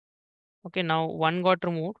 Okay, now one got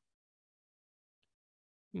removed,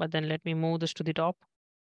 but then let me move this to the top.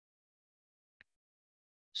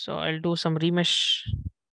 So I'll do some remesh.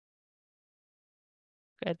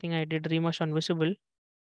 Okay, I think I did remesh on visible.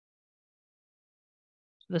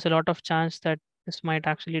 There's a lot of chance that this might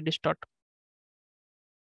actually distort.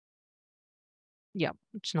 Yeah,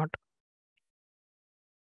 it's not.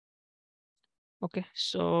 Okay,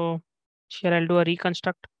 so here I'll do a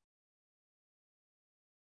reconstruct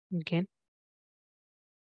again.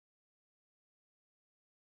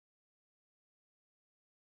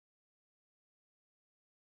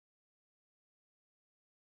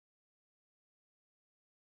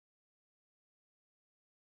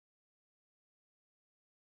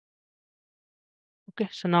 Okay,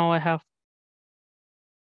 so now I have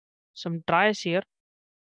some tries here,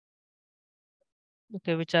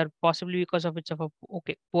 okay, which are possibly because of which of a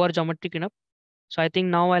okay poor geometric enough. So I think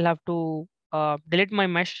now I'll have to delete my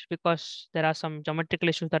mesh because there are some geometrical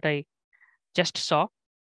issues that I just saw.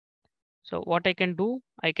 So what I can do,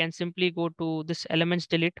 I can simply go to this elements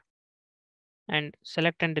delete and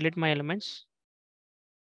select and delete my elements,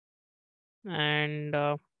 and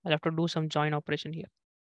I'll have to do some join operation here.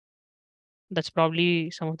 That's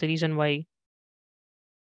probably some of the reason why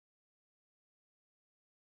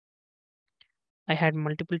I had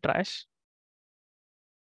multiple tries.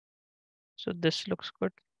 So this looks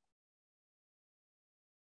good.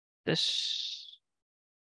 This,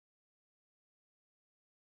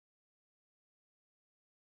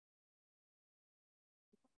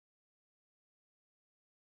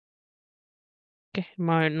 okay.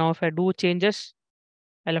 Now if I do changes,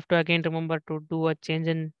 I'll have to again remember to do a change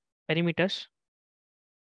in perimeters.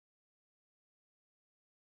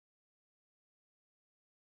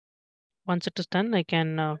 Once it is done, I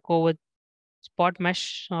can go with spot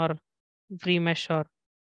mesh or free mesh or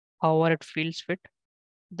however it feels fit.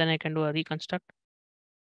 Then I can do a reconstruct.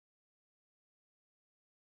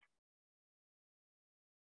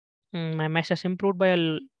 My mesh has improved by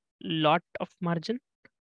a lot of margin.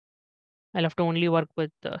 I'll have to only work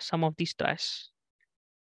with some of these tries.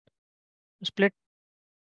 Split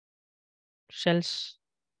shells.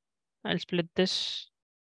 I'll split this,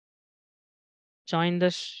 join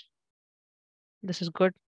this. This is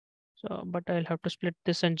good. So, but I'll have to split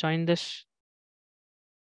this and join this.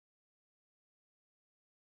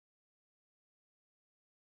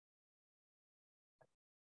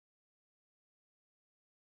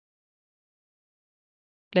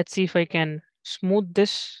 Let's see if I can smooth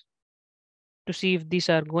this to see if these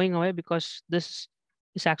are going away because this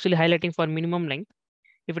is actually highlighting for minimum length.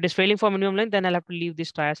 If it is failing for minimum length, then I'll have to leave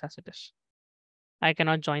these tires as it is. I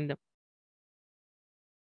cannot join them.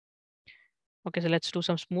 Okay, so let's do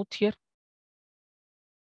some smooth here.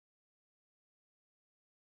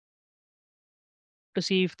 To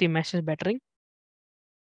see if the mesh is bettering.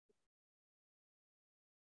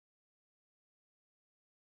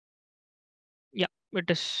 Yeah,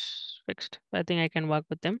 it is fixed. I think I can work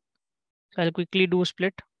with them. So I'll quickly do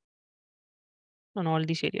split on all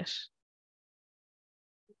these areas.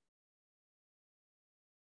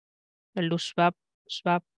 I'll do swap,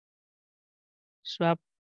 swap, swap,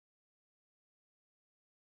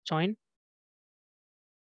 join,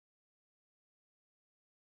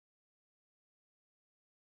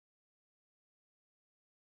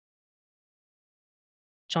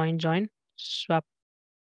 join, join, swap,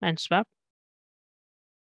 and swap.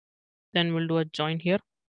 Then we'll do a join here,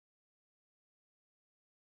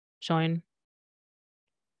 join,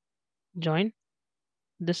 join.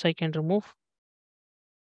 This I can remove.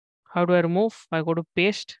 How do I remove? I go to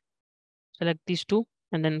paste, select these two,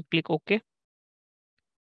 and then click OK.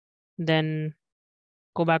 Then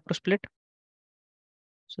go back to split.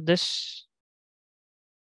 So this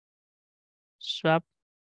swap,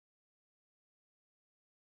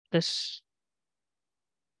 this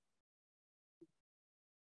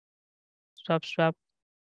swap, swap,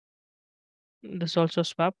 this also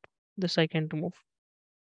swap. This I can remove.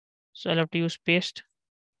 So I'll have to use paste.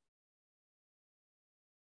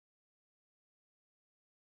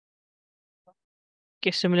 Okay,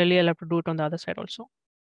 similarly, I'll have to do it on the other side also.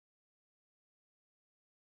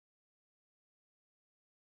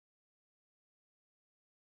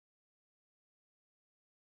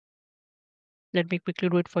 Let me quickly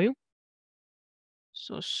do it for you.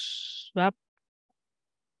 So swap.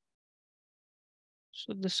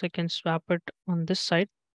 So this I can swap it on this side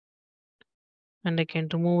and I can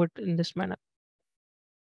remove it in this manner.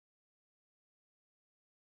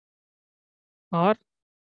 Or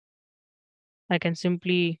I can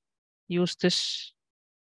simply use this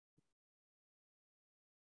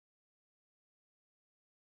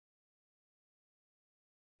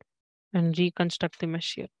and reconstruct the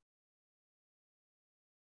mesh here.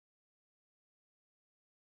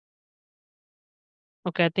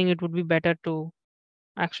 Okay, I think it would be better to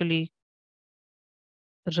actually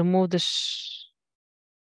remove this.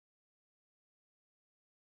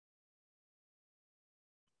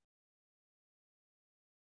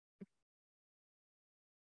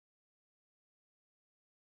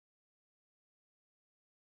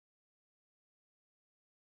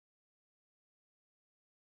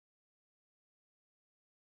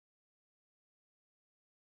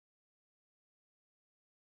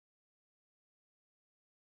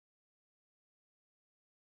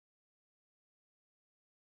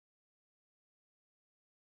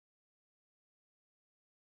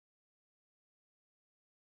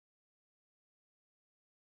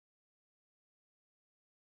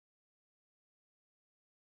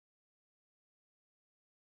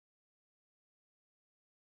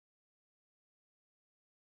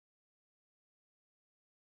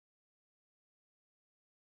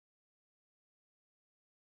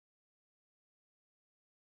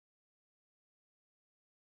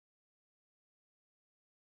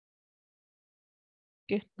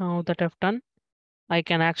 Okay, now that I've done, I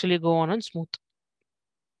can actually go on and smooth.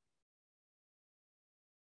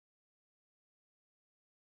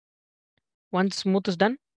 Once smooth is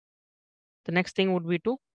done, the next thing would be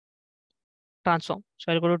to transform.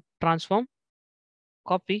 So I'll go to transform,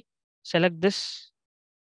 copy, select this,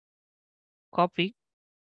 copy,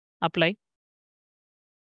 apply,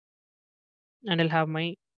 and I'll have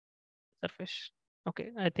my surface. Okay,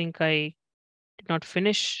 I think I did not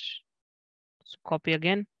finish. So copy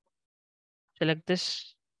again, select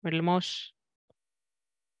this, middle mouse,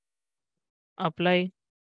 apply,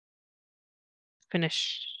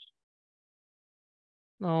 finish.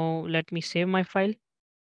 Now let me save my file.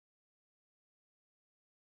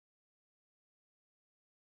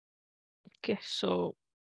 Okay, so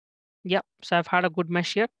yeah, so I've had a good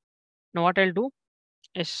mesh here. Now what I'll do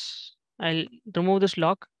is I'll remove this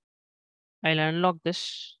lock, I'll unlock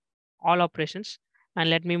this, all operations, and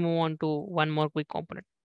let me move on to one more quick component.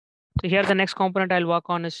 So here the next component I'll work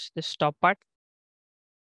on is this top part.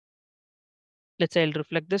 Let's say I'll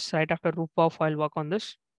reflect this right after roof off, I'll work on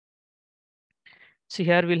this. So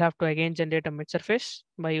here we'll have to again generate a mid surface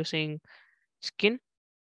by using skin.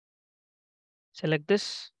 Select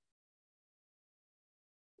this.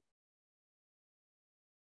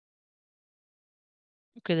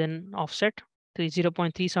 Okay, then offset to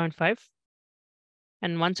 0.375.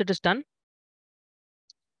 And once it is done,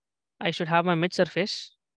 I should have my mid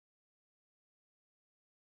surface.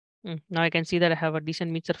 Now I can see that I have a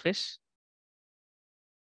decent mid surface.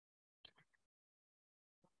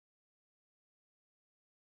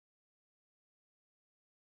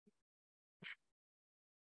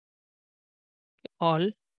 All.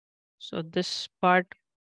 So this part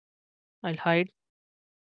I'll hide,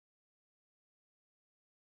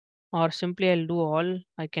 or simply I'll do all.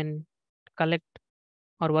 I can collect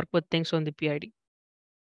or work with things on the PID.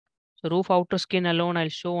 So roof outer skin alone I'll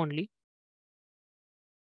show only.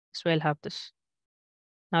 So I'll have this.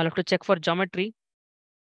 Now I'll have to check for geometry.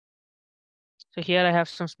 So here I have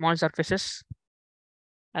some small surfaces.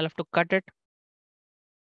 I'll have to cut it.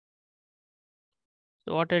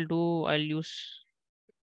 So what I'll do, I'll use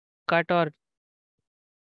cut or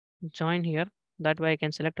join here. That way I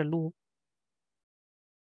can select a loop.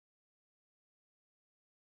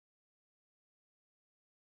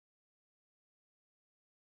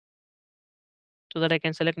 So that I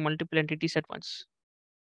can select multiple entities at once.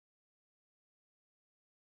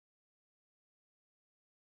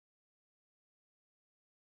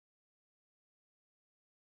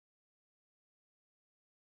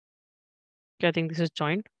 Okay, I think this is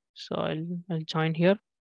joined. So I'll join here.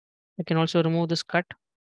 I can also remove this cut.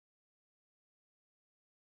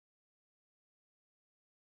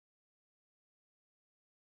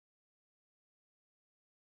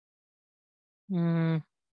 And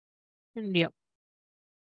yeah,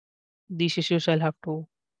 these issues I'll have to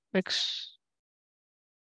fix.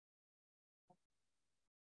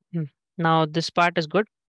 Hmm. Now this part is good.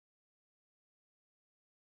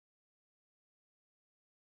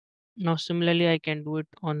 Now similarly, I can do it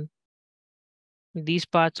on these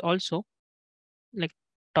parts also, like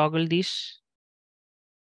toggle these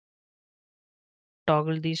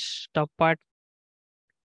top part,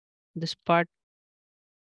 this part,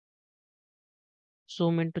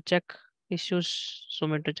 zoom in to check issues,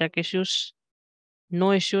 zoom in to check issues,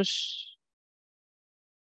 no issues.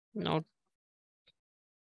 Now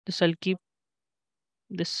this I'll keep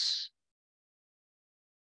this.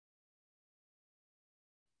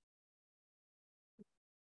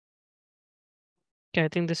 Okay, I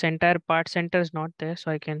think this entire part center is not there,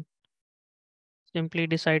 so I can simply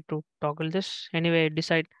decide to toggle this. Anyway,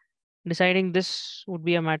 deciding this would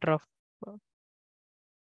be a matter of uh,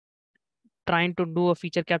 trying to do a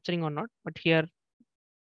feature capturing or not. But here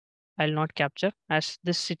I'll not capture as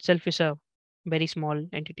this itself is a very small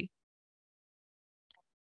entity.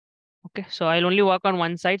 Okay, so I'll only work on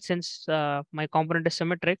one side since my component is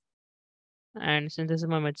symmetric, and since this is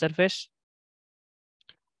my mid surface,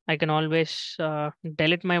 I can always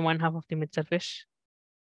delete my one half of the mid surface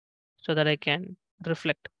so that I can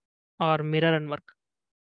reflect or mirror and work.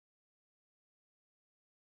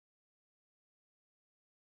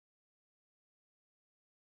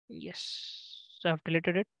 Yes, so I've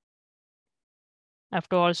deleted it. I have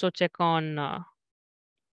to also check on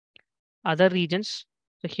other regions.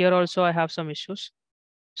 So here also I have some issues.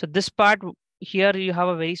 So this part here you have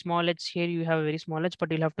a very small edge, here you have a very small edge,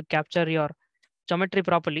 but you'll have to capture your geometry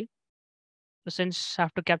properly. So since I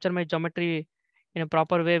have to capture my geometry in a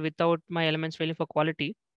proper way without my elements failing for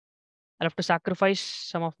quality, I'll have to sacrifice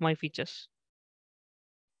some of my features.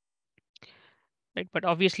 Right. But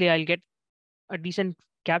obviously I'll get a decent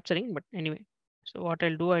capturing, but anyway. So what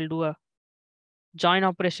I'll do a join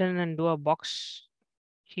operation and do a box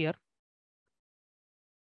here,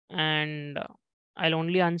 and I'll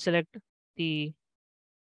only unselect the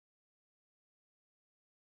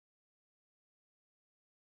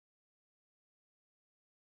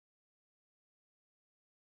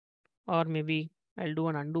or maybe I'll do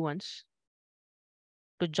an undo once.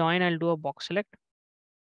 To join, I'll do a box select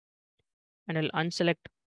and I'll unselect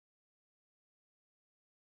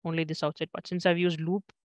only this outside part. Since I've used loop,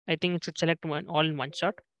 I think it should select one all in one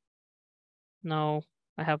shot. Now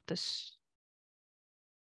I have this.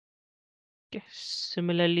 Okay.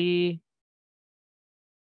 Similarly,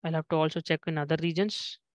 I'll have to also check in other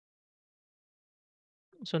regions.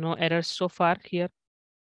 So no errors so far here.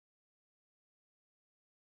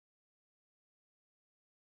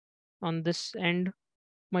 On this end,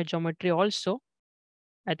 my geometry also,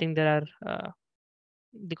 I think there are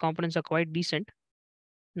the components are quite decent.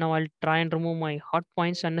 Now I'll try and remove my hot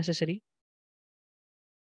points unnecessary.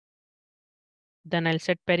 Then I'll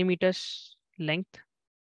set perimeters, length,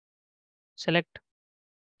 select,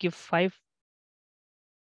 give 5.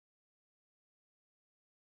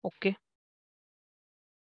 Okay.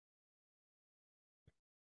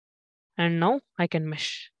 And now I can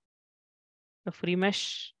mesh the free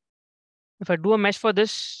mesh. If I do a mesh for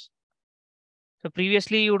this, so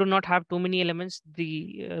previously you do not have too many elements.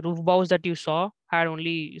 The roof bows that you saw had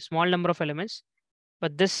only small number of elements.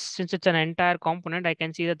 But this, since it's an entire component, I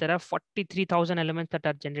can see that there are 43,000 elements that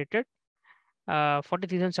are generated.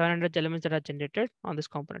 43,700 elements that are generated on this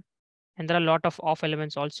component. And there are a lot of off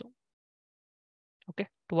elements also. Okay.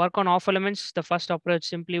 To work on off elements, the first approach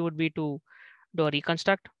simply would be to do a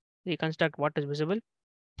reconstruct what is visible.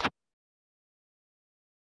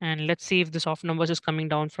 And let's see if this off numbers is coming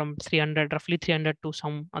down from 300, roughly 300 to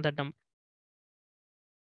some other number.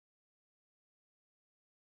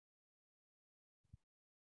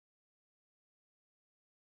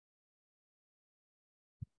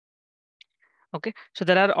 Okay, so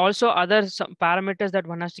there are also other some parameters that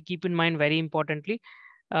one has to keep in mind very importantly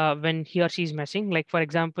when he or she is meshing. Like for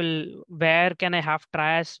example, where can I have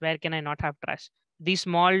trash? Where can I not have trash? These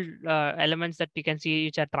small elements that you can see,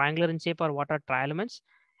 which are triangular in shape, or what are tri elements,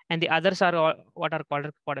 and the others are all, what are called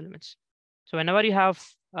quad elements. So whenever you have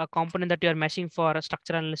a component that you are meshing for a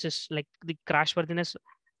structural analysis, like the crash worthiness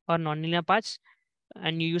or nonlinear paths,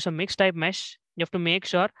 and you use a mixed type mesh, you have to make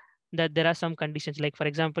sure that there are some conditions. Like for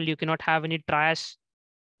example, you cannot have any trias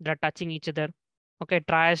that are touching each other. Okay,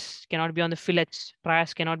 trias cannot be on the fillets,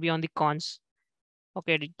 trias cannot be on the cons.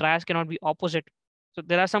 Okay, the trias cannot be opposite. So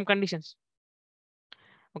there are some conditions.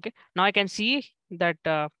 Okay, now I can see that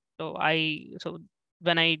so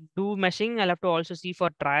when I do meshing, I'll have to also see for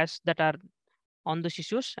trias that are on those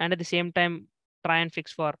issues, and at the same time try and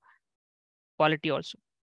fix for quality also.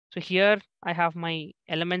 So here I have my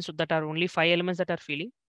elements that are only 5 elements that are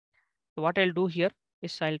filling. So what I'll do here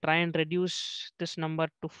is I'll try and reduce this number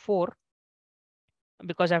to 4,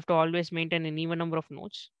 because I have to always maintain an even number of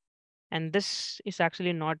nodes. And this is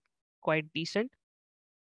actually not quite decent.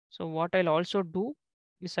 So what I'll also do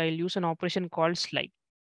is I'll use an operation called slide.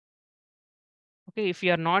 Okay, if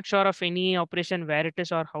you are not sure of any operation where it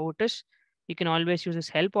is or how it is, you can always use this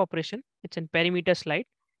help operation. It's in perimeter slide.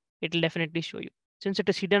 It will definitely show you. Since it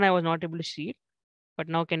is hidden, I was not able to see it, but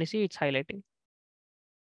now can you see it's highlighting?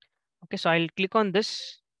 Okay, so I'll click on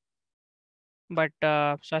this, but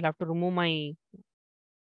so I'll have to remove my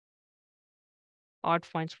odd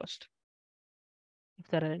points first, if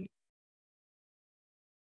there are any.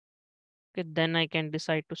 Okay, then I can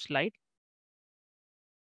decide to slide.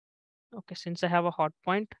 Okay, since I have a hot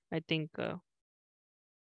point, I think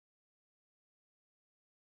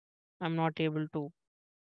I'm not able to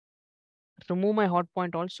remove my hot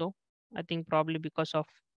point also. I think probably because of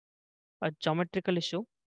a geometrical issue.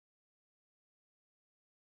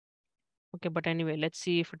 Okay, but anyway, let's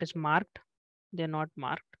see if it is marked. They're not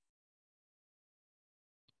marked.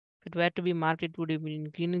 If it were to be marked, it would have been in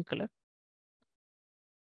green in color.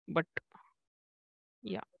 But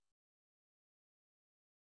yeah,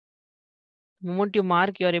 the moment you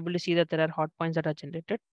mark, you are able to see that there are hot points that are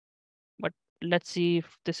generated. But let's see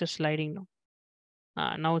if this is sliding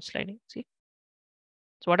now. Now it's sliding. See?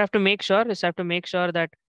 So what I have to make sure is I have to make sure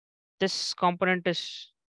that this component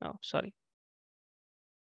is, oh, sorry,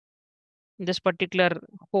 this particular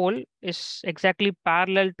hole is exactly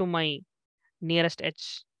parallel to my nearest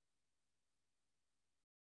edge.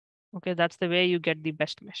 Okay, that's the way you get the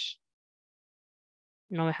best mesh.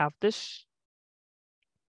 Now I have this.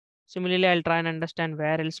 Similarly, I'll try and understand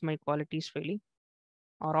where else my quality is failing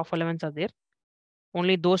or off elements are there.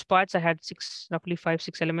 Only those parts I had roughly 5,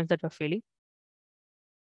 6 elements that were failing.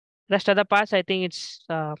 Rest of the parts, I think it's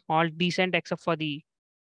all decent except for the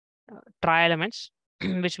try elements,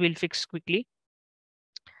 which we'll fix quickly.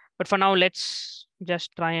 But for now, let's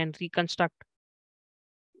just try and reconstruct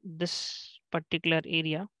this particular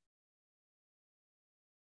area.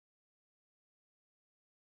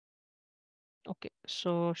 Okay,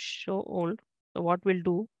 so show old. So what we'll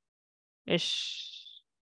do is,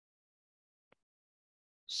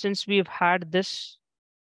 since we've had this,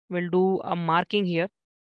 we'll do a marking here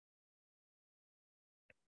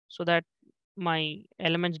so that my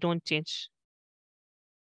elements don't change.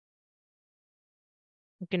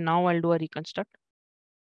 Okay, now I'll do a reconstruct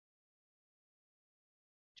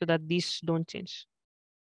so that these don't change.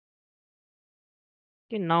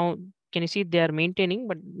 Okay, now can you see they are maintaining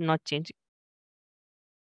but not changing?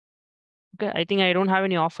 Okay, I think I don't have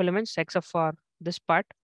any off elements except for this part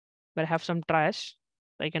where I have some trash.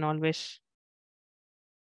 I can always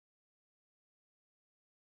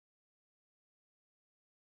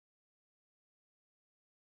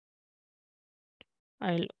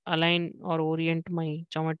I'll align or orient my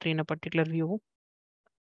geometry in a particular view,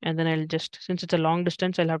 and then I'll just, since it's a long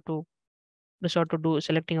distance, I'll have to resort to do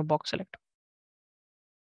selecting a box select.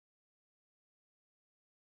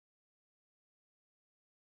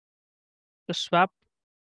 So swap,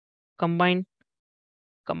 combine,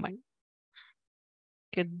 combine.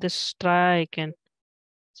 Okay, this try I can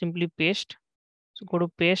simply paste. So go to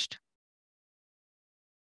paste,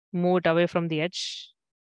 move it away from the edge,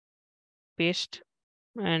 paste,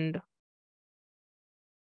 and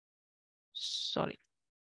sorry,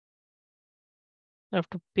 I have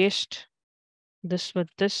to paste this with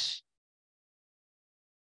this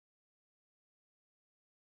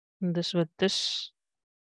with this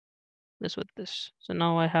with this. So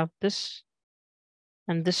now I have this,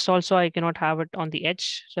 and this also I cannot have it on the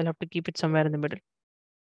edge, so I'll have to keep it somewhere in the middle.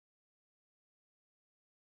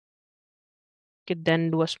 Okay,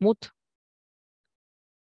 then do a smooth.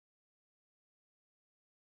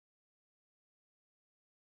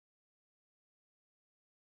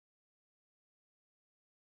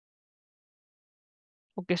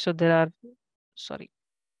 Okay, so there are, sorry,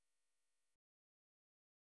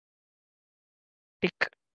 tick.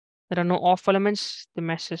 There are no off elements. The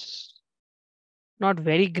mesh is not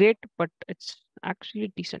very great, but it's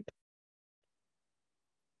actually decent.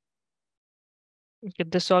 Okay,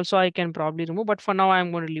 this also I can probably remove, but for now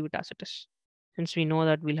I'm going to leave it as it is, since we know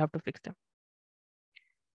that we'll have to fix them.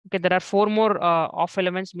 Okay, there are four more off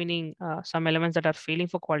elements, meaning some elements that are failing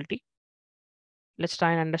for quality. Let's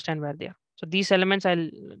try and understand where they are. So these elements I'm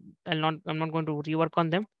not going to rework on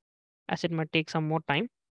them, as it might take some more time.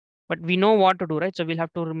 But we know what to do, right? So we'll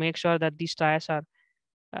have to make sure that these tires are,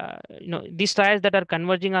 these tires that are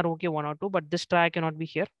converging are okay, one or two, but this tire cannot be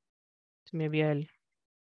here. So maybe I'll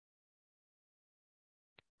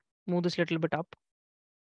move this little bit up.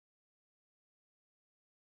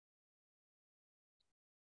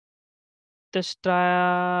 This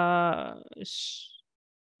tire is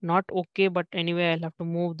not okay, but anyway, I'll have to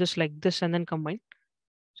move this like this and then combine.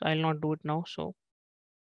 So I'll not do it now. So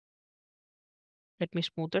let me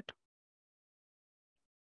smooth it.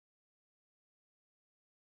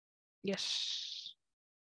 Yes.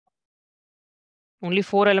 Only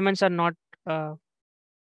four elements are not uh,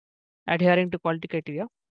 adhering to quality criteria.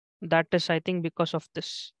 That is, I think, because of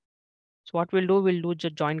this. So what we'll do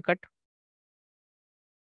just join cut.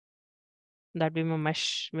 That way my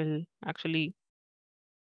mesh will actually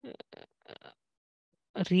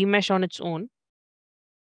remesh on its own.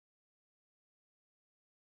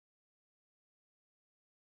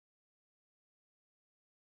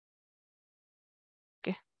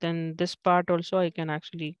 Okay. Then this part also I can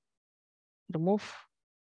actually remove.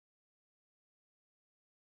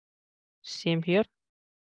 Same here.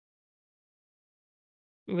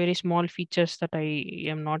 Very small features that I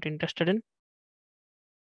am not interested in.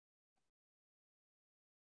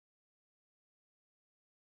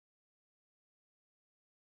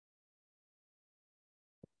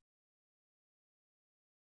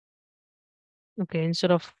 Okay, instead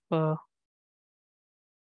of okay,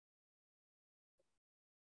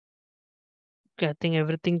 I think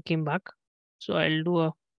everything came back. So I'll do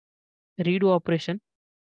a redo operation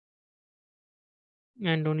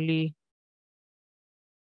and only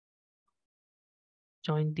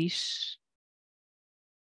join these.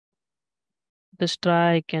 This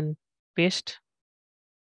try I can paste.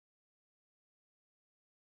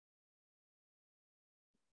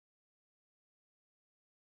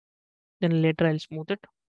 Then later I'll smooth it.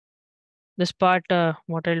 This part,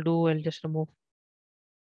 what I'll do, I'll just remove.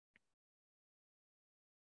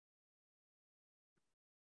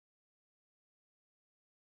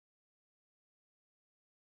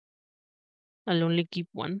 I'll only keep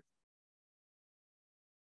one.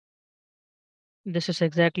 This is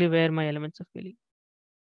exactly where my elements are failing.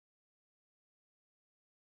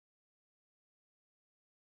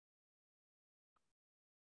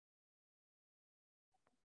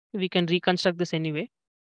 We can reconstruct this anyway.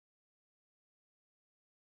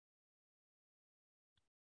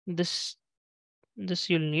 This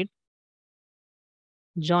you'll need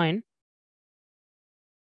join.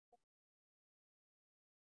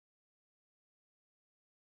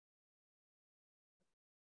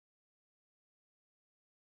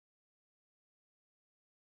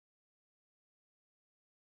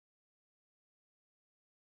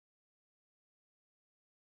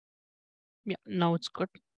 Yeah, now it's good.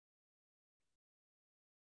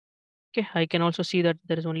 Okay, I can also see that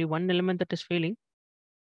there is only one element that is failing,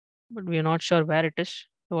 but we are not sure where it is.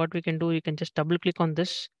 So what we can do, you can just double click on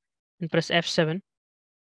this and press F7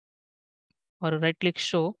 or right click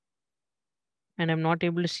show, and I'm not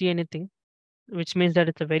able to see anything, which means that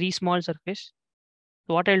it's a very small surface.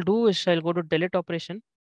 So what I'll do is I'll go to delete operation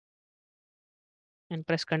and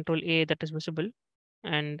press Control A, that is visible,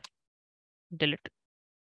 and delete.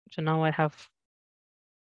 So now I have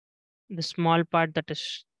the small part that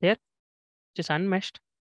is there, which is unmeshed.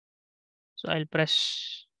 So I'll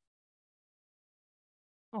press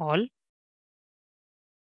all,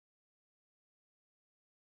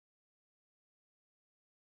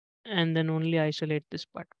 and then only isolate this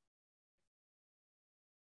part.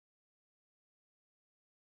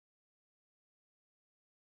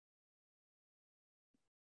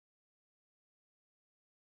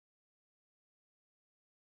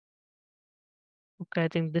 Okay, I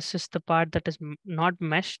think this is the part that is not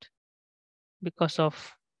meshed because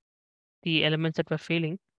of the elements that were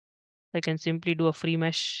failing. I can simply do a free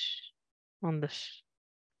mesh on this.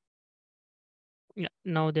 Yeah,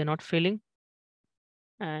 now they're not failing.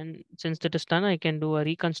 And since that is done, I can do a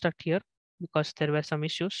reconstruct here because there were some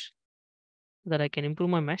issues that I can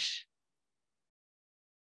improve my mesh.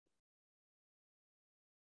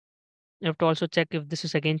 You have to also check if this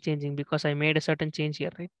is again changing because I made a certain change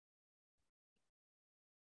here, right?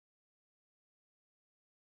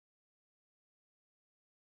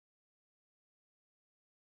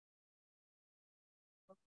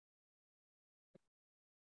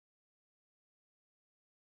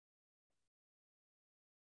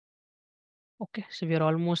 Okay, so we are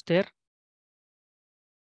almost there.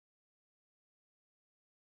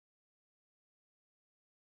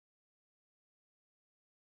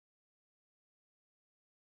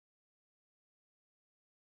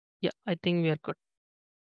 Yeah, I think we are good.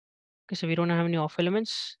 Okay, so we don't have any off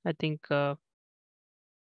elements. I think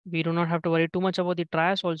we do not have to worry too much about the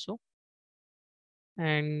trias also.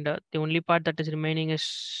 And the only part that is remaining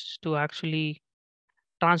is to actually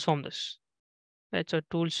transform this. Right, so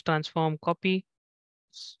tools transform copy,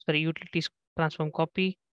 sorry, utilities transform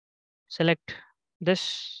copy, select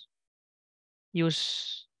this,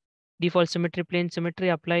 use default symmetry, plane symmetry,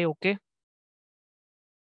 apply, okay,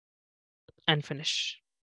 and finish.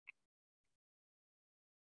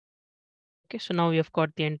 Okay, so now we have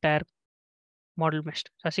got the entire model meshed.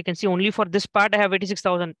 So as you can see, only for this part, I have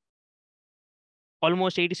 86,000,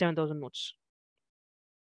 almost 87,000 nodes,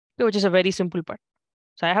 okay, which is a very simple part.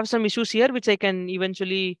 So I have some issues here, which I can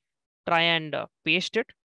eventually try and paste it.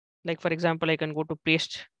 Like for example, I can go to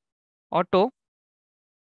paste auto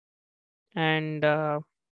and I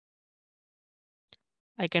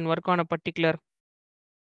can work on a particular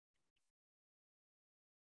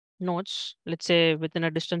nodes, let's say within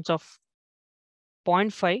a distance of zero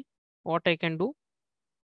point 0.5. What I can do,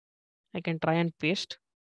 I can try and paste,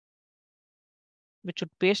 which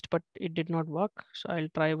should paste, but it did not work. So I'll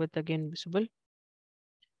try with again visible.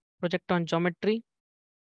 Project on geometry.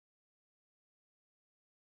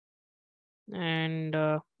 And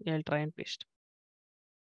yeah, I'll try and paste.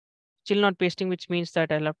 Still not pasting, which means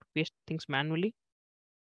that I'll have to paste things manually.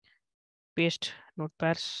 Paste node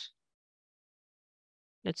pairs.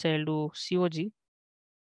 Let's say I'll do COG.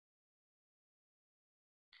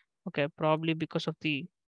 Okay, probably because of the,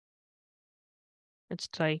 let's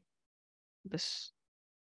try this.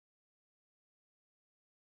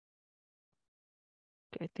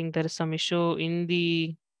 Okay, I think there is some issue in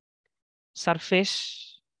the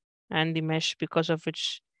surface and the mesh because of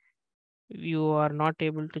which you are not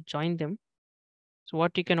able to join them. So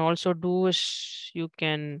what you can also do is you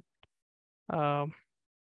can uh,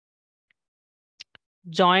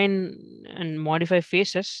 join and modify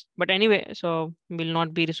faces. But anyway, so we'll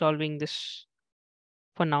not be resolving this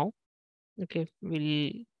for now. Okay,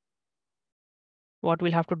 what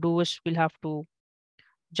we'll have to do is we'll have to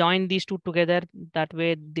join these two together. That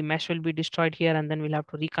way the mesh will be destroyed here and then we'll have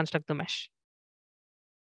to reconstruct the mesh.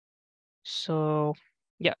 So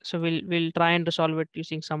yeah, so we'll try and resolve it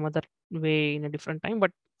using some other way in a different time.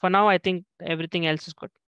 But for now, I think everything else is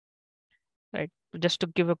good, right? Just to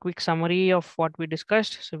give a quick summary of what we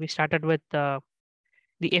discussed. So we started with the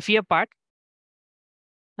FEA part.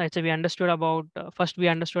 Right, so we understood about first we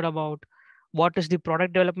understood about what is the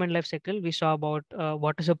product development life cycle. We saw about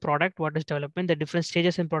what is a product, what is development, the different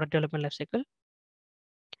stages in product development life cycle.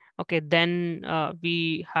 Okay, then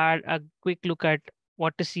we had a quick look at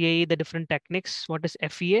what is CAE, the different techniques, what is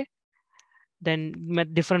FEA, then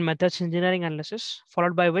different methods engineering analysis,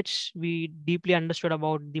 followed by which we deeply understood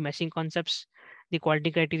about the meshing concepts, the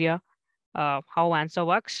quality criteria, how ANSA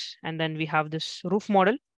works, and then we have this roof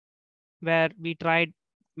model where we tried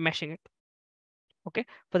meshing it. Okay,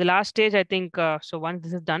 for the last stage, I think so. Once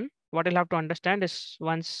this is done, what I'll have to understand is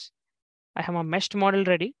once I have a meshed model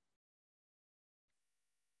ready,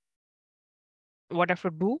 what I have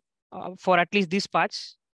to do for at least these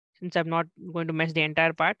parts, since I'm not going to mesh the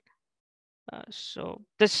entire part. So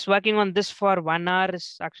this working on this for 1 hour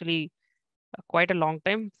is actually quite a long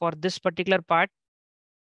time. For this particular part,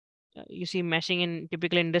 you see meshing in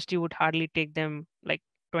typical industry would hardly take them like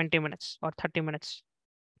 20 minutes or 30 minutes.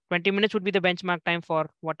 20 minutes would be the benchmark time for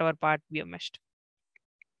whatever part we have meshed.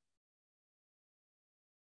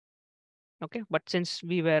 Okay, but since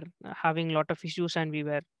we were having a lot of issues and we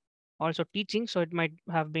were also teaching, so it might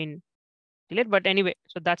have been delayed. But anyway,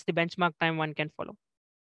 so that's the benchmark time one can follow.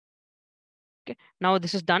 Okay, now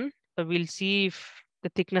this is done. So we'll see if the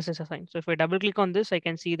thickness is assigned. So if I double click on this, I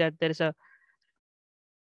can see that there is a,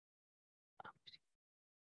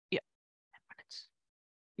 yeah,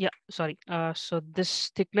 yeah, sorry. So this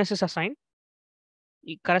thickness is assigned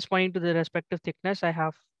corresponding to the respective thickness. I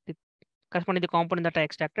have the corresponding to the component that I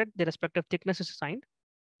extracted, the respective thickness is assigned.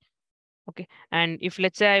 Okay, and if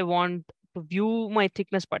let's say I want to view my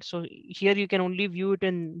thickness part, so here you can only view it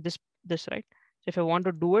in this, right? So if I want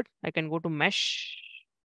to do it, I can go to mesh,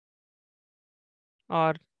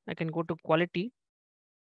 or I can go to quality,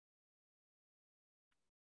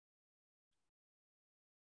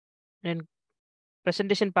 and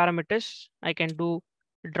presentation parameters, I can do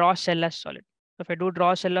draw cell as solid. So if I do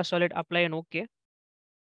draw cell as solid, apply an OK,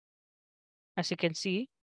 as you can see,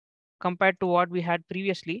 compared to what we had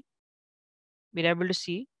previously, we're able to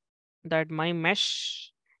see that my mesh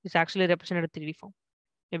is actually represented in 3D form.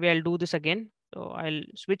 Maybe I'll do this again. So I'll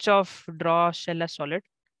switch off draw cell as solid,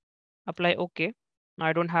 apply OK. Now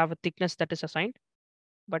I don't have a thickness that is assigned,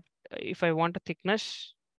 but if I want a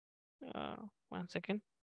thickness, uh, 1 second,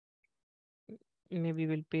 maybe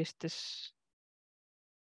we'll paste this.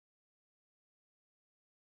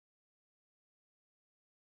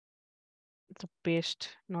 The paste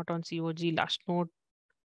not on COG last node,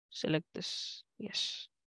 select this. Yes.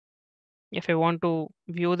 If I want to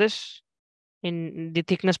view this in the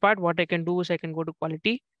thickness part, what I can do is I can go to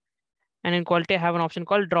quality, and in quality, I have an option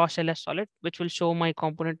called draw cell as solid, which will show my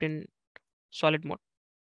component in solid mode.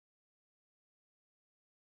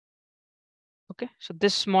 Okay, so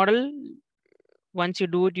this model, once you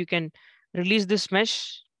do it, you can release this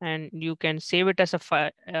mesh and you can save it as a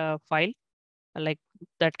file like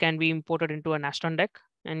that can be imported into an Aston deck,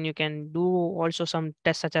 and you can do also some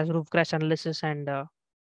tests such as roof crash analysis, and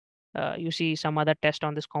you see some other test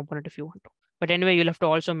on this component if you want to. But anyway, you'll have to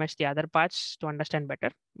also mesh the other parts to understand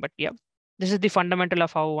better. But yeah, this is the fundamental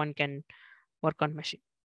of how one can work on meshing.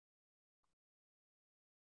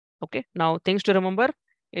 Okay, now things to remember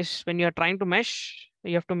is when you're trying to mesh,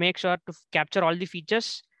 you have to make sure to capture all the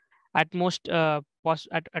features at most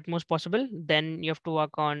at most possible. Then you have to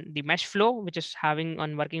work on the mesh flow, which is having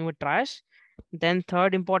on working with trias. Then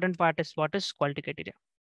third important part is what is quality criteria.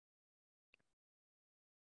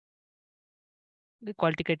 The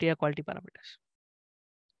quality criteria, quality parameters.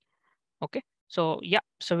 Okay, so yeah,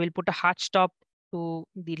 so we'll put a hard stop to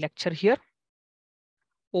the lecture here.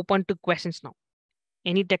 Open to questions now.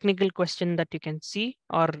 Any technical question that you can see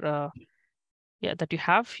or yeah, that you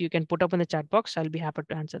have, you can put up in the chat box. I'll be happy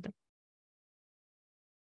to answer them.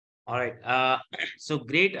 All right. So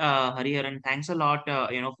great, Hariharan. Thanks a lot,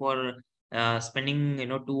 for spending,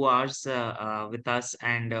 2 hours with us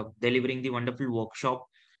and delivering the wonderful workshop.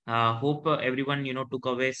 Hope everyone, took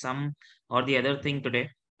away some or the other thing today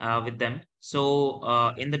with them.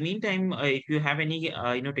 So in the meantime, if you have any,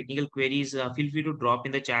 technical queries, feel free to drop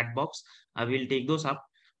in the chat box. I will take those up.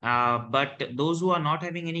 But those who are not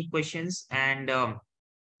having any questions and,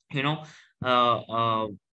 you know, uh, uh,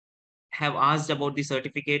 have asked about the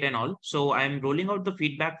certificate and all. So I'm rolling out the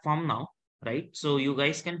feedback form now, right? So you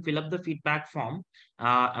guys can fill up the feedback form.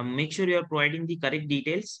 And make sure you're providing the correct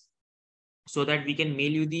details so that we can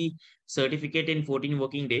mail you the certificate in 14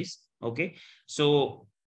 working days. Okay. So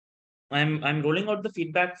I'm rolling out the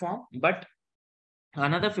feedback form, but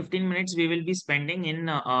another 15 minutes we will be spending in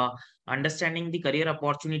understanding the career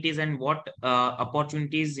opportunities and what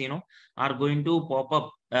opportunities are going to pop up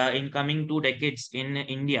in coming 2 decades in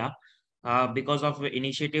India because of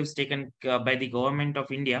initiatives taken by the government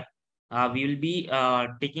of India. We will be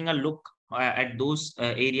taking a look at those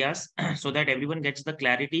areas so that everyone gets the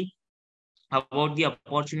clarity about the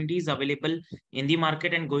opportunities available in the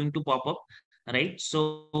market and going to pop up, right?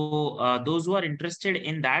 So those who are interested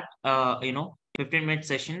in that 15-minute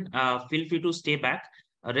session, feel free to stay back.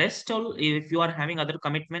 Rest all, if you are having other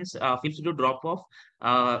commitments, feel free to drop off.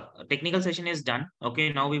 Technical session is done.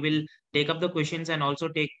 Okay, now we will take up the questions and also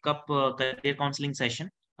take up career counseling session.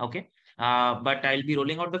 Okay, but I'll be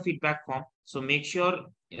rolling out the feedback form, so make sure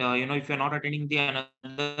if you're not attending the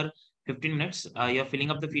another 15 minutes, you're filling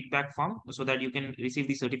up the feedback form so that you can receive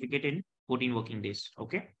the certificate in 14 working days.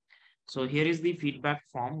 Okay. So here is the feedback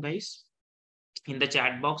form, guys. In the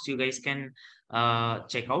chat box, you guys can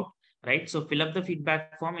check out, right? So fill up the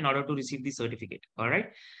feedback form in order to receive the certificate. All right.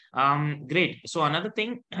 Great. So another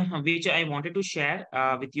thing which I wanted to share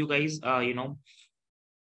with you guys,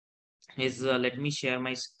 is let me share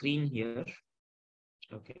my screen here.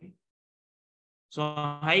 Okay. So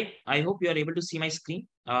I hope you are able to see my screen.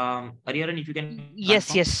 Hariharan, if you can confirm.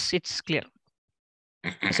 Yes, it's clear.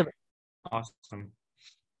 So, Awesome.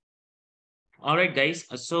 All right, guys.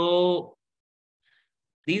 So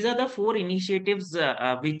these are the 4 initiatives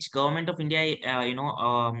which government of India,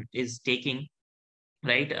 is taking,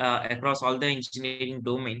 right, across all the engineering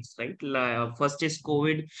domains, right? First is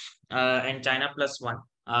COVID and China plus one,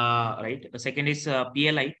 right? The second is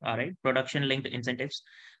PLI, right? Production linked incentives.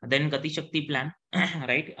 Then Gati Shakti plan,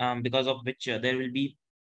 right? Because of which there will be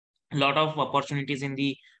a lot of opportunities in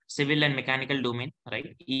the civil and mechanical domain,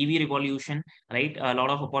 right? EV revolution, right? A lot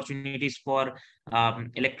of opportunities for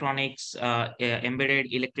electronics, embedded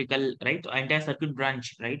electrical, right? Entire circuit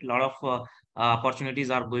branch, right? A lot of opportunities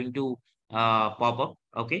are going to pop up.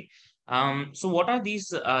 Okay. So what are these,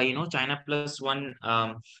 China plus one,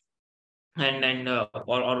 or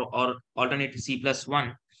alternate C plus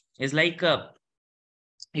one is like,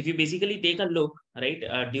 if you basically take a look, right,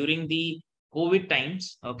 during the COVID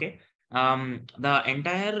times, okay, the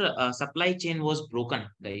entire supply chain was broken,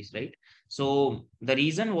 guys, right? So the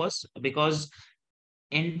reason was because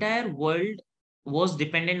entire world was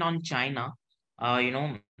dependent on China,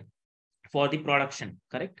 for the production,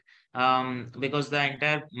 correct? Because the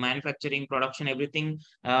entire manufacturing, production, everything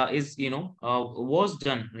was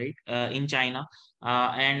done, right, in China.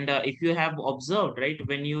 And if you have observed, right,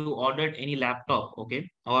 when you ordered any laptop, okay,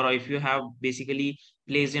 or if you have basically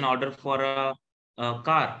placed an order for a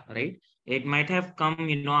car, right, it might have come,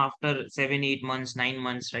 after 7, 8 months, 9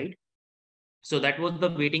 months, right? So that was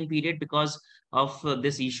the waiting period because of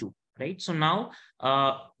this issue, right? So now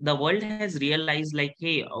the world has realized, like,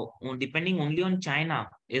 hey, depending only on China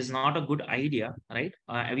is not a good idea, right?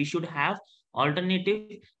 We should have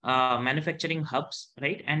alternative manufacturing hubs,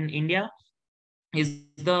 right? And India is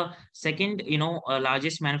the second,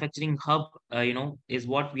 largest manufacturing hub, is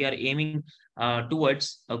what we are aiming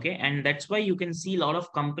towards. Okay, and that's why you can see a lot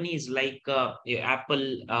of companies like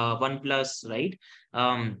Apple, OnePlus, right?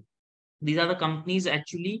 These are the companies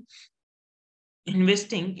actually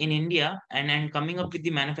investing in India and coming up with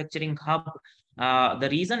the manufacturing hub. The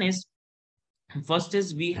reason is, first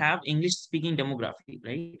is we have English speaking demography,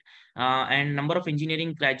 right? And number of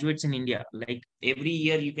engineering graduates in India. Like every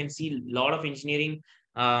year, you can see a lot of engineering,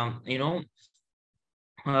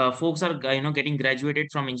 folks are getting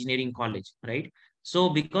graduated from engineering college, right? So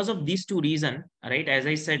because of these two reasons, right, as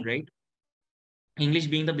I said, right, English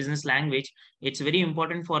being the business language, it's very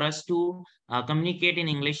important for us to communicate in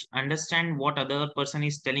English, understand what other person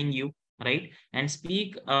is telling you, right? And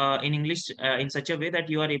speak in English in such a way that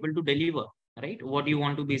you are able to deliver, right? What you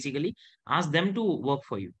want to basically ask them to work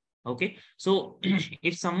for you. Okay. So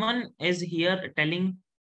if someone is here telling,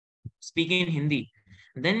 speaking in Hindi,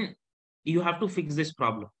 then you have to fix this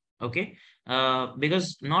problem. Okay.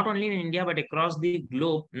 Because not only in India, but across the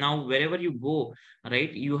globe, now wherever you go,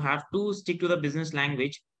 right, you have to stick to the business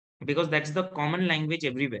language because that's the common language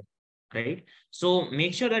everywhere. Right. So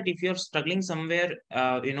make sure that if you're struggling somewhere,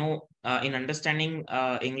 in understanding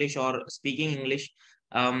English or speaking English,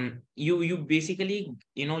 you basically,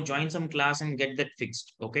 join some class and get that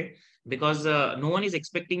fixed. Okay. Because no one is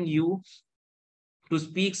expecting you to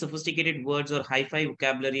speak sophisticated words or hi-fi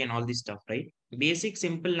vocabulary and all this stuff, right? Basic,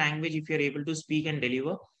 simple language, if you're able to speak and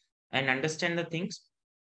deliver and understand the things,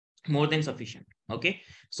 more than sufficient. Okay.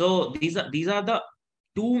 So these are the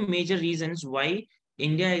two major reasons why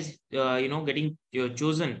India is, getting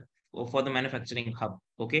chosen for the manufacturing hub.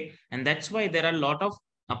 Okay, and that's why there are a lot of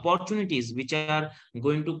opportunities which are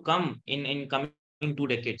going to come in coming 2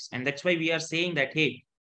 decades, and that's why we are saying that, hey,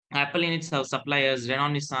 Apple in its suppliers, Renault,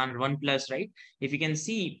 Nissan, OnePlus, right? If you can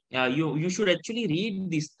see, you should actually read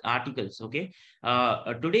these articles. Okay,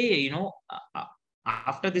 today,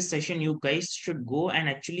 after this session, you guys should go and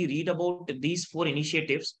actually read about these 4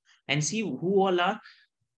 initiatives and see who all are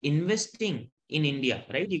investing in India,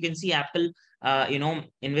 right? You can see Apple,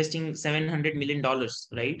 investing $700 million,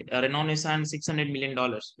 right? Renault, Nissan, $600 million,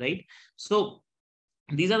 right? So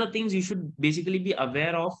these are the things you should basically be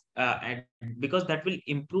aware of, because that will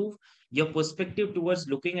improve your perspective towards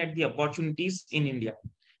looking at the opportunities in India,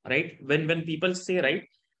 right? When people say, right,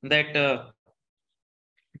 that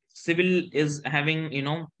civil is having,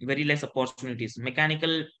 very less opportunities,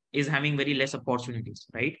 mechanical is having very less opportunities,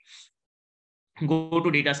 right? Go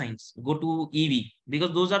to data science, go to EV,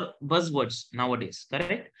 because those are buzzwords nowadays,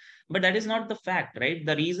 correct? But that is not the fact, right?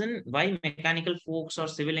 The reason why mechanical folks or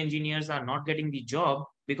civil engineers are not getting the job,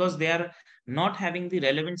 because they are not having the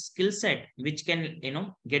relevant skill set which can,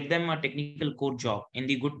 get them a technical core job in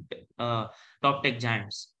the good top tech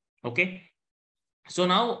giants. Okay, so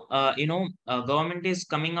now, government is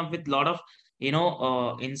coming up with a lot of,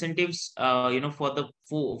 incentives, for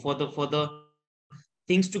the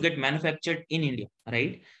things to get manufactured in India,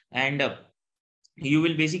 right? And you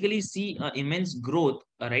will basically see immense growth,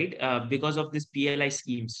 right, because of this PLI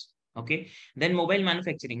schemes. Okay, then mobile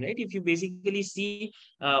manufacturing, right? If you basically see,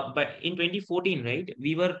 but in 2014, right,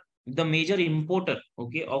 we were the major importer,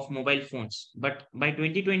 okay, of mobile phones, but by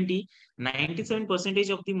 2020, 97%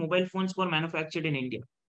 of the mobile phones were manufactured in India,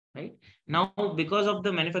 right? Now, because of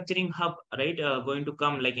the manufacturing hub, right, going to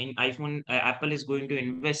come, like in iPhone, Apple is going to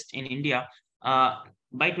invest in India.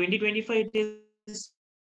 By 2025, it is,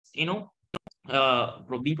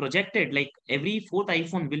 being projected like every fourth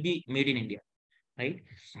iPhone will be made in India, right?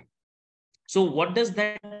 So what does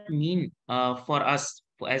that mean for us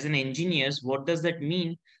as an engineers? What does that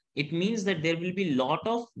mean? It means that there will be lot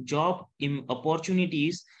of job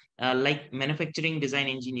opportunities, like manufacturing design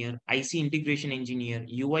engineer, IC integration engineer,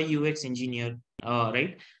 UI UX engineer,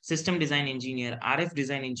 right? System design engineer, RF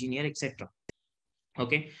design engineer, etc.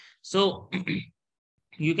 Okay, so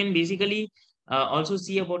you can basically also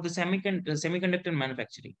see about the semiconductor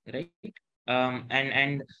manufacturing, right?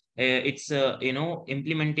 And its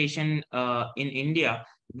implementation in India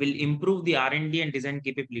will improve the R&D and design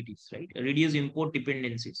capabilities, right? Reduce import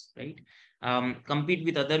dependencies, right? Compete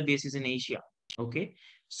with other bases in Asia. Okay,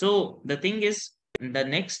 so the thing is, the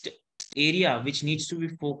next area which needs to be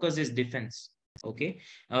focused is defense. Okay,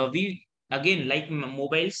 we again, like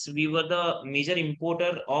mobiles, we were the major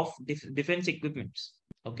importer of defense equipments.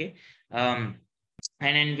 Okay, um,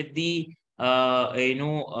 and with the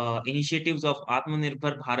initiatives of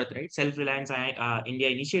Atmanirbhar Bharat, right, self-reliance India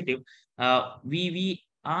initiative, we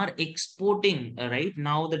are exporting, right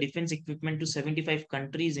now, the defense equipment to 75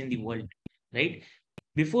 countries in the world, right?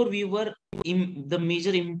 Before we were the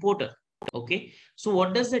major importer. Okay, so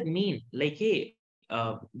what does that mean? Like, hey,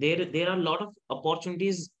 there are a lot of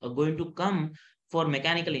opportunities going to come for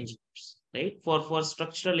mechanical engineers, right? For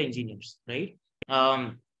structural engineers, right?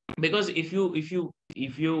 Because if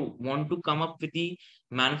you want to come up with the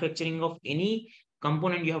manufacturing of any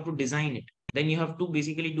component, you have to design it, then you have to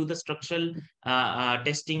basically do the structural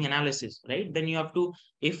testing analysis, right? Then you have to,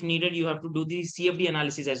 if needed, you have to do the CFD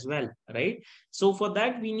analysis as well, right? So for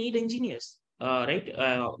that, we need engineers, right,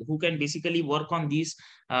 who can basically work on these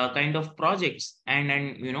kind of projects, and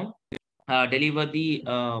deliver the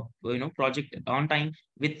project on time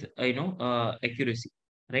with accuracy,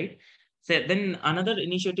 right? So then another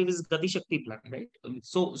initiative is Gati Shakti plan, right?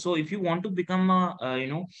 So if you want to become a,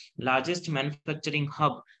 largest manufacturing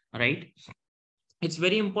hub, right, it's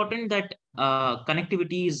very important that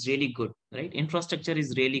connectivity is really good, right? Infrastructure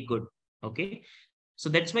is really good. Okay, so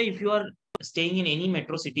that's why if you are staying in any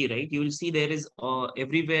metro city, right, you will see there is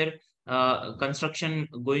everywhere construction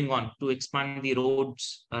going on to expand the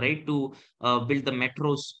roads, right, to build the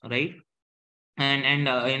metros, right? And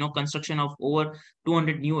construction of over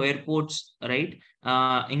 200 new airports, right?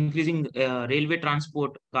 Increasing railway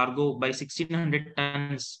transport cargo by 1600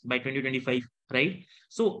 tons by 2025, right?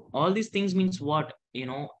 So all these things means what?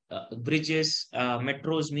 Bridges,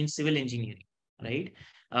 metros means civil engineering, right?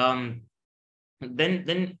 um,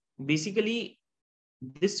 then basically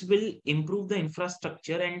this will improve the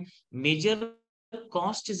infrastructure, and major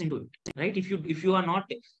cost is into it, right? If you are not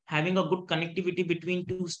having a good connectivity between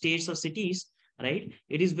two states or cities, right,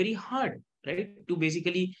 it is very hard, right, to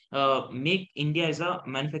basically make India as a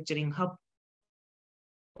manufacturing hub.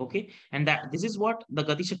 Okay, Okay, and that this is what the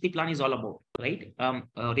Gati Shakti plan is all about, right?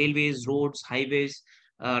 Railways, roads, highways,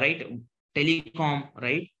 right? Telecom,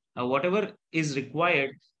 right? Whatever is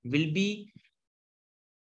required will be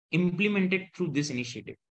implemented through this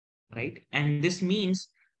initiative, right? And this means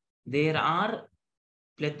there are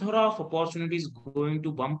plethora of opportunities going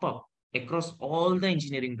to bump up across all the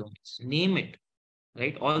engineering domains. Name it,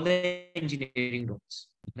 right? All the engineering domains,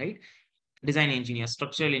 right? Design engineer,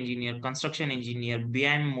 structural engineer, construction engineer,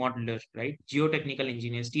 BIM modeler, right? Geotechnical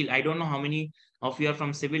engineer, steel. I don't know how many of you are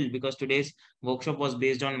from civil because today's workshop was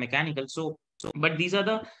based on mechanical. But these are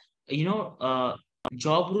the, you know,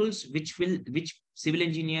 job rules which civil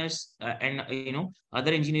engineers and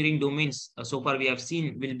other engineering domains so far we have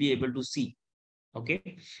seen will be able to see.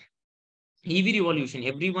 Okay, EV revolution.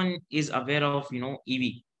 Everyone is aware of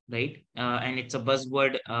EV, right? And it's a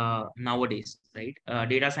buzzword nowadays, right?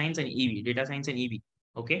 Data science and EV, data science and EV.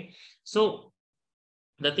 Okay, so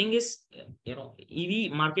the thing is,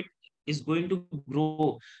 EV market is going to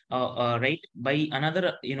grow, right, by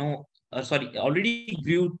another, sorry, already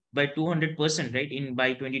grew by 200%, right, in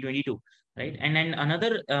by 2022, right? And then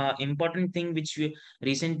another important thing which we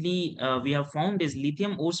have found is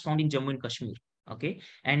lithium ores found in Jammu and Kashmir. Okay,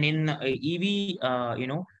 and in EV,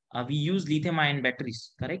 we use lithium ion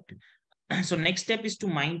batteries, correct? So next step is to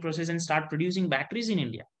mine, process, and start producing batteries in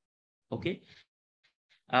India. Okay,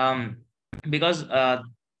 because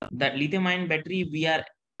that lithium ion battery we are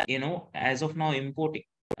as of now importing,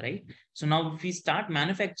 right? So now if we start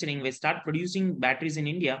manufacturing, we start producing batteries in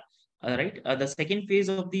India, right? The second phase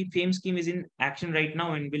of the FAME scheme is in action right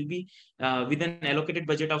now and will be with an allocated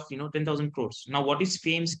budget of 10,000 crores. Now what is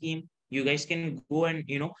FAME scheme? You guys can go and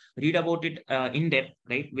read about it in depth,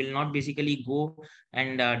 right? Will not basically go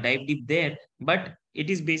and dive deep there, but it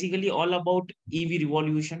is basically all about EV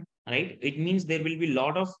revolution, right? It means there will be a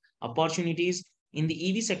lot of opportunities in the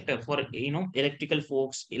EV sector for electrical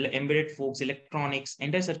folks, embedded folks, electronics,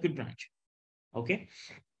 entire circuit branch. Okay,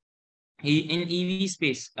 in EV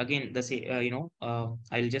space again, the say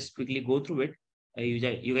I'll just quickly go through it.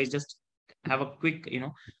 You guys just have a quick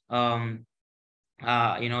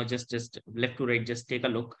just left to right, just take a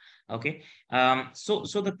look. Okay, so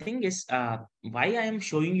the thing is, why I am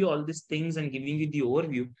showing you all these things and giving you the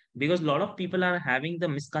overview, because a lot of people are having the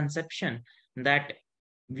misconception that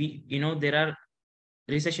there are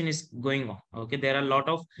recession is going on. Okay, there are a lot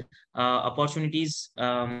of opportunities,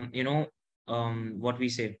 what we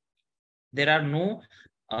say, there are no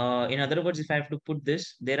in other words, if I have to put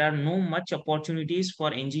this, there are no much opportunities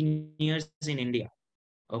for engineers in India.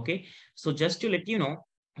 Okay, so just to let you know,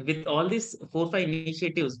 with all these 4 5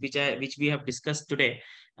 initiatives which we have discussed today,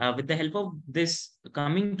 with the help of this,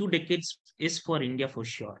 coming 2 decades is for India for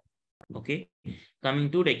sure. Okay, coming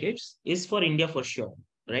 2 decades is for India for sure,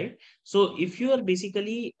 right? So if you are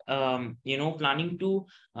basically planning to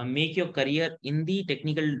make your career in the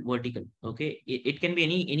technical vertical, okay, it can be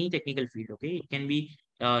any technical field. Okay, it can be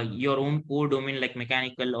your own core domain like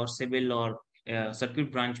mechanical or civil or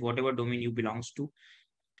circuit branch, whatever domain you belongs to,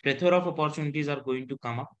 plethora of opportunities are going to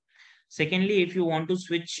come up. Secondly, if you want to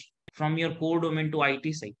switch from your core domain to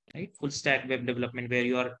IT side, right, full stack web development, where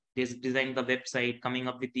you are designing the website, coming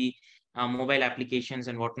up with the mobile applications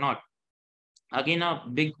and whatnot, again a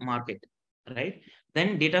big market, right?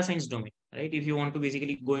 Then data science domain, right? If you want to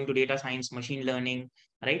basically go into data science, machine learning,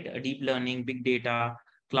 right, deep learning, big data,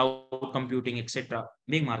 cloud computing, etc.,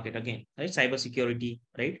 big market again, right? Cyber security,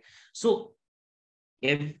 right? So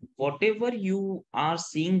if whatever you are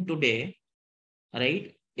seeing today,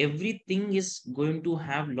 right, everything is going to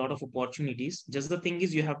have a lot of opportunities. Just the thing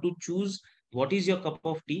is, you have to choose what is your cup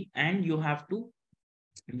of tea, and you have to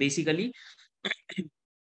basically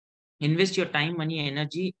invest your time, money,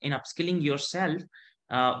 energy in upskilling yourself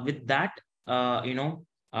with that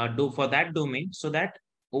do for that domain, so that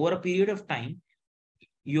over a period of time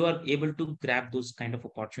you are able to grab those kind of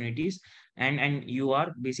opportunities, and you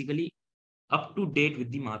are basically up to date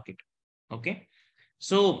with the market. Okay,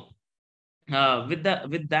 so with that,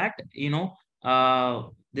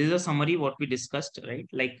 this is a summary what we discussed, right?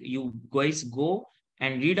 Like, you guys go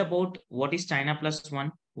and read about what is China plus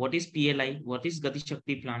one, what is PLI, what is Gati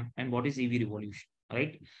Shakti plan, and what is EV revolution,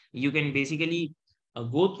 right? You can basically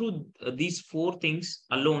go through these 4 things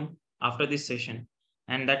alone after this session,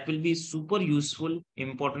 and that will be super useful,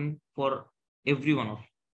 important for every one of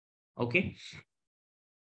you. Okay,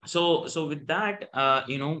 so with that,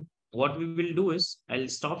 what we will do is, I'll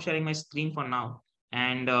stop sharing my screen for now,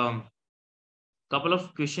 and couple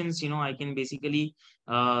of questions I can basically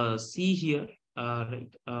see here, right?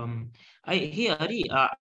 I Hey Ari,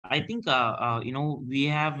 I think we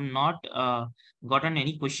have not gotten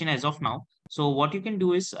any question as of now. So what you can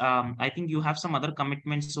do is, I think you have some other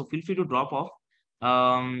commitments, so feel free to drop off.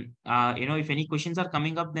 If any questions are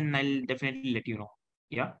coming up, then I'll definitely let you know.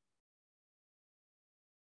 Yeah,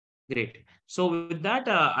 great. So with that,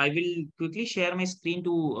 I will quickly share my screen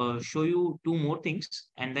to show you two more things,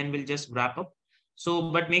 and then we'll just wrap up.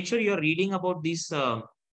 So, but make sure you're reading about these what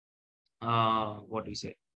do you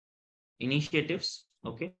say, initiatives.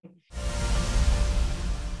 Okay.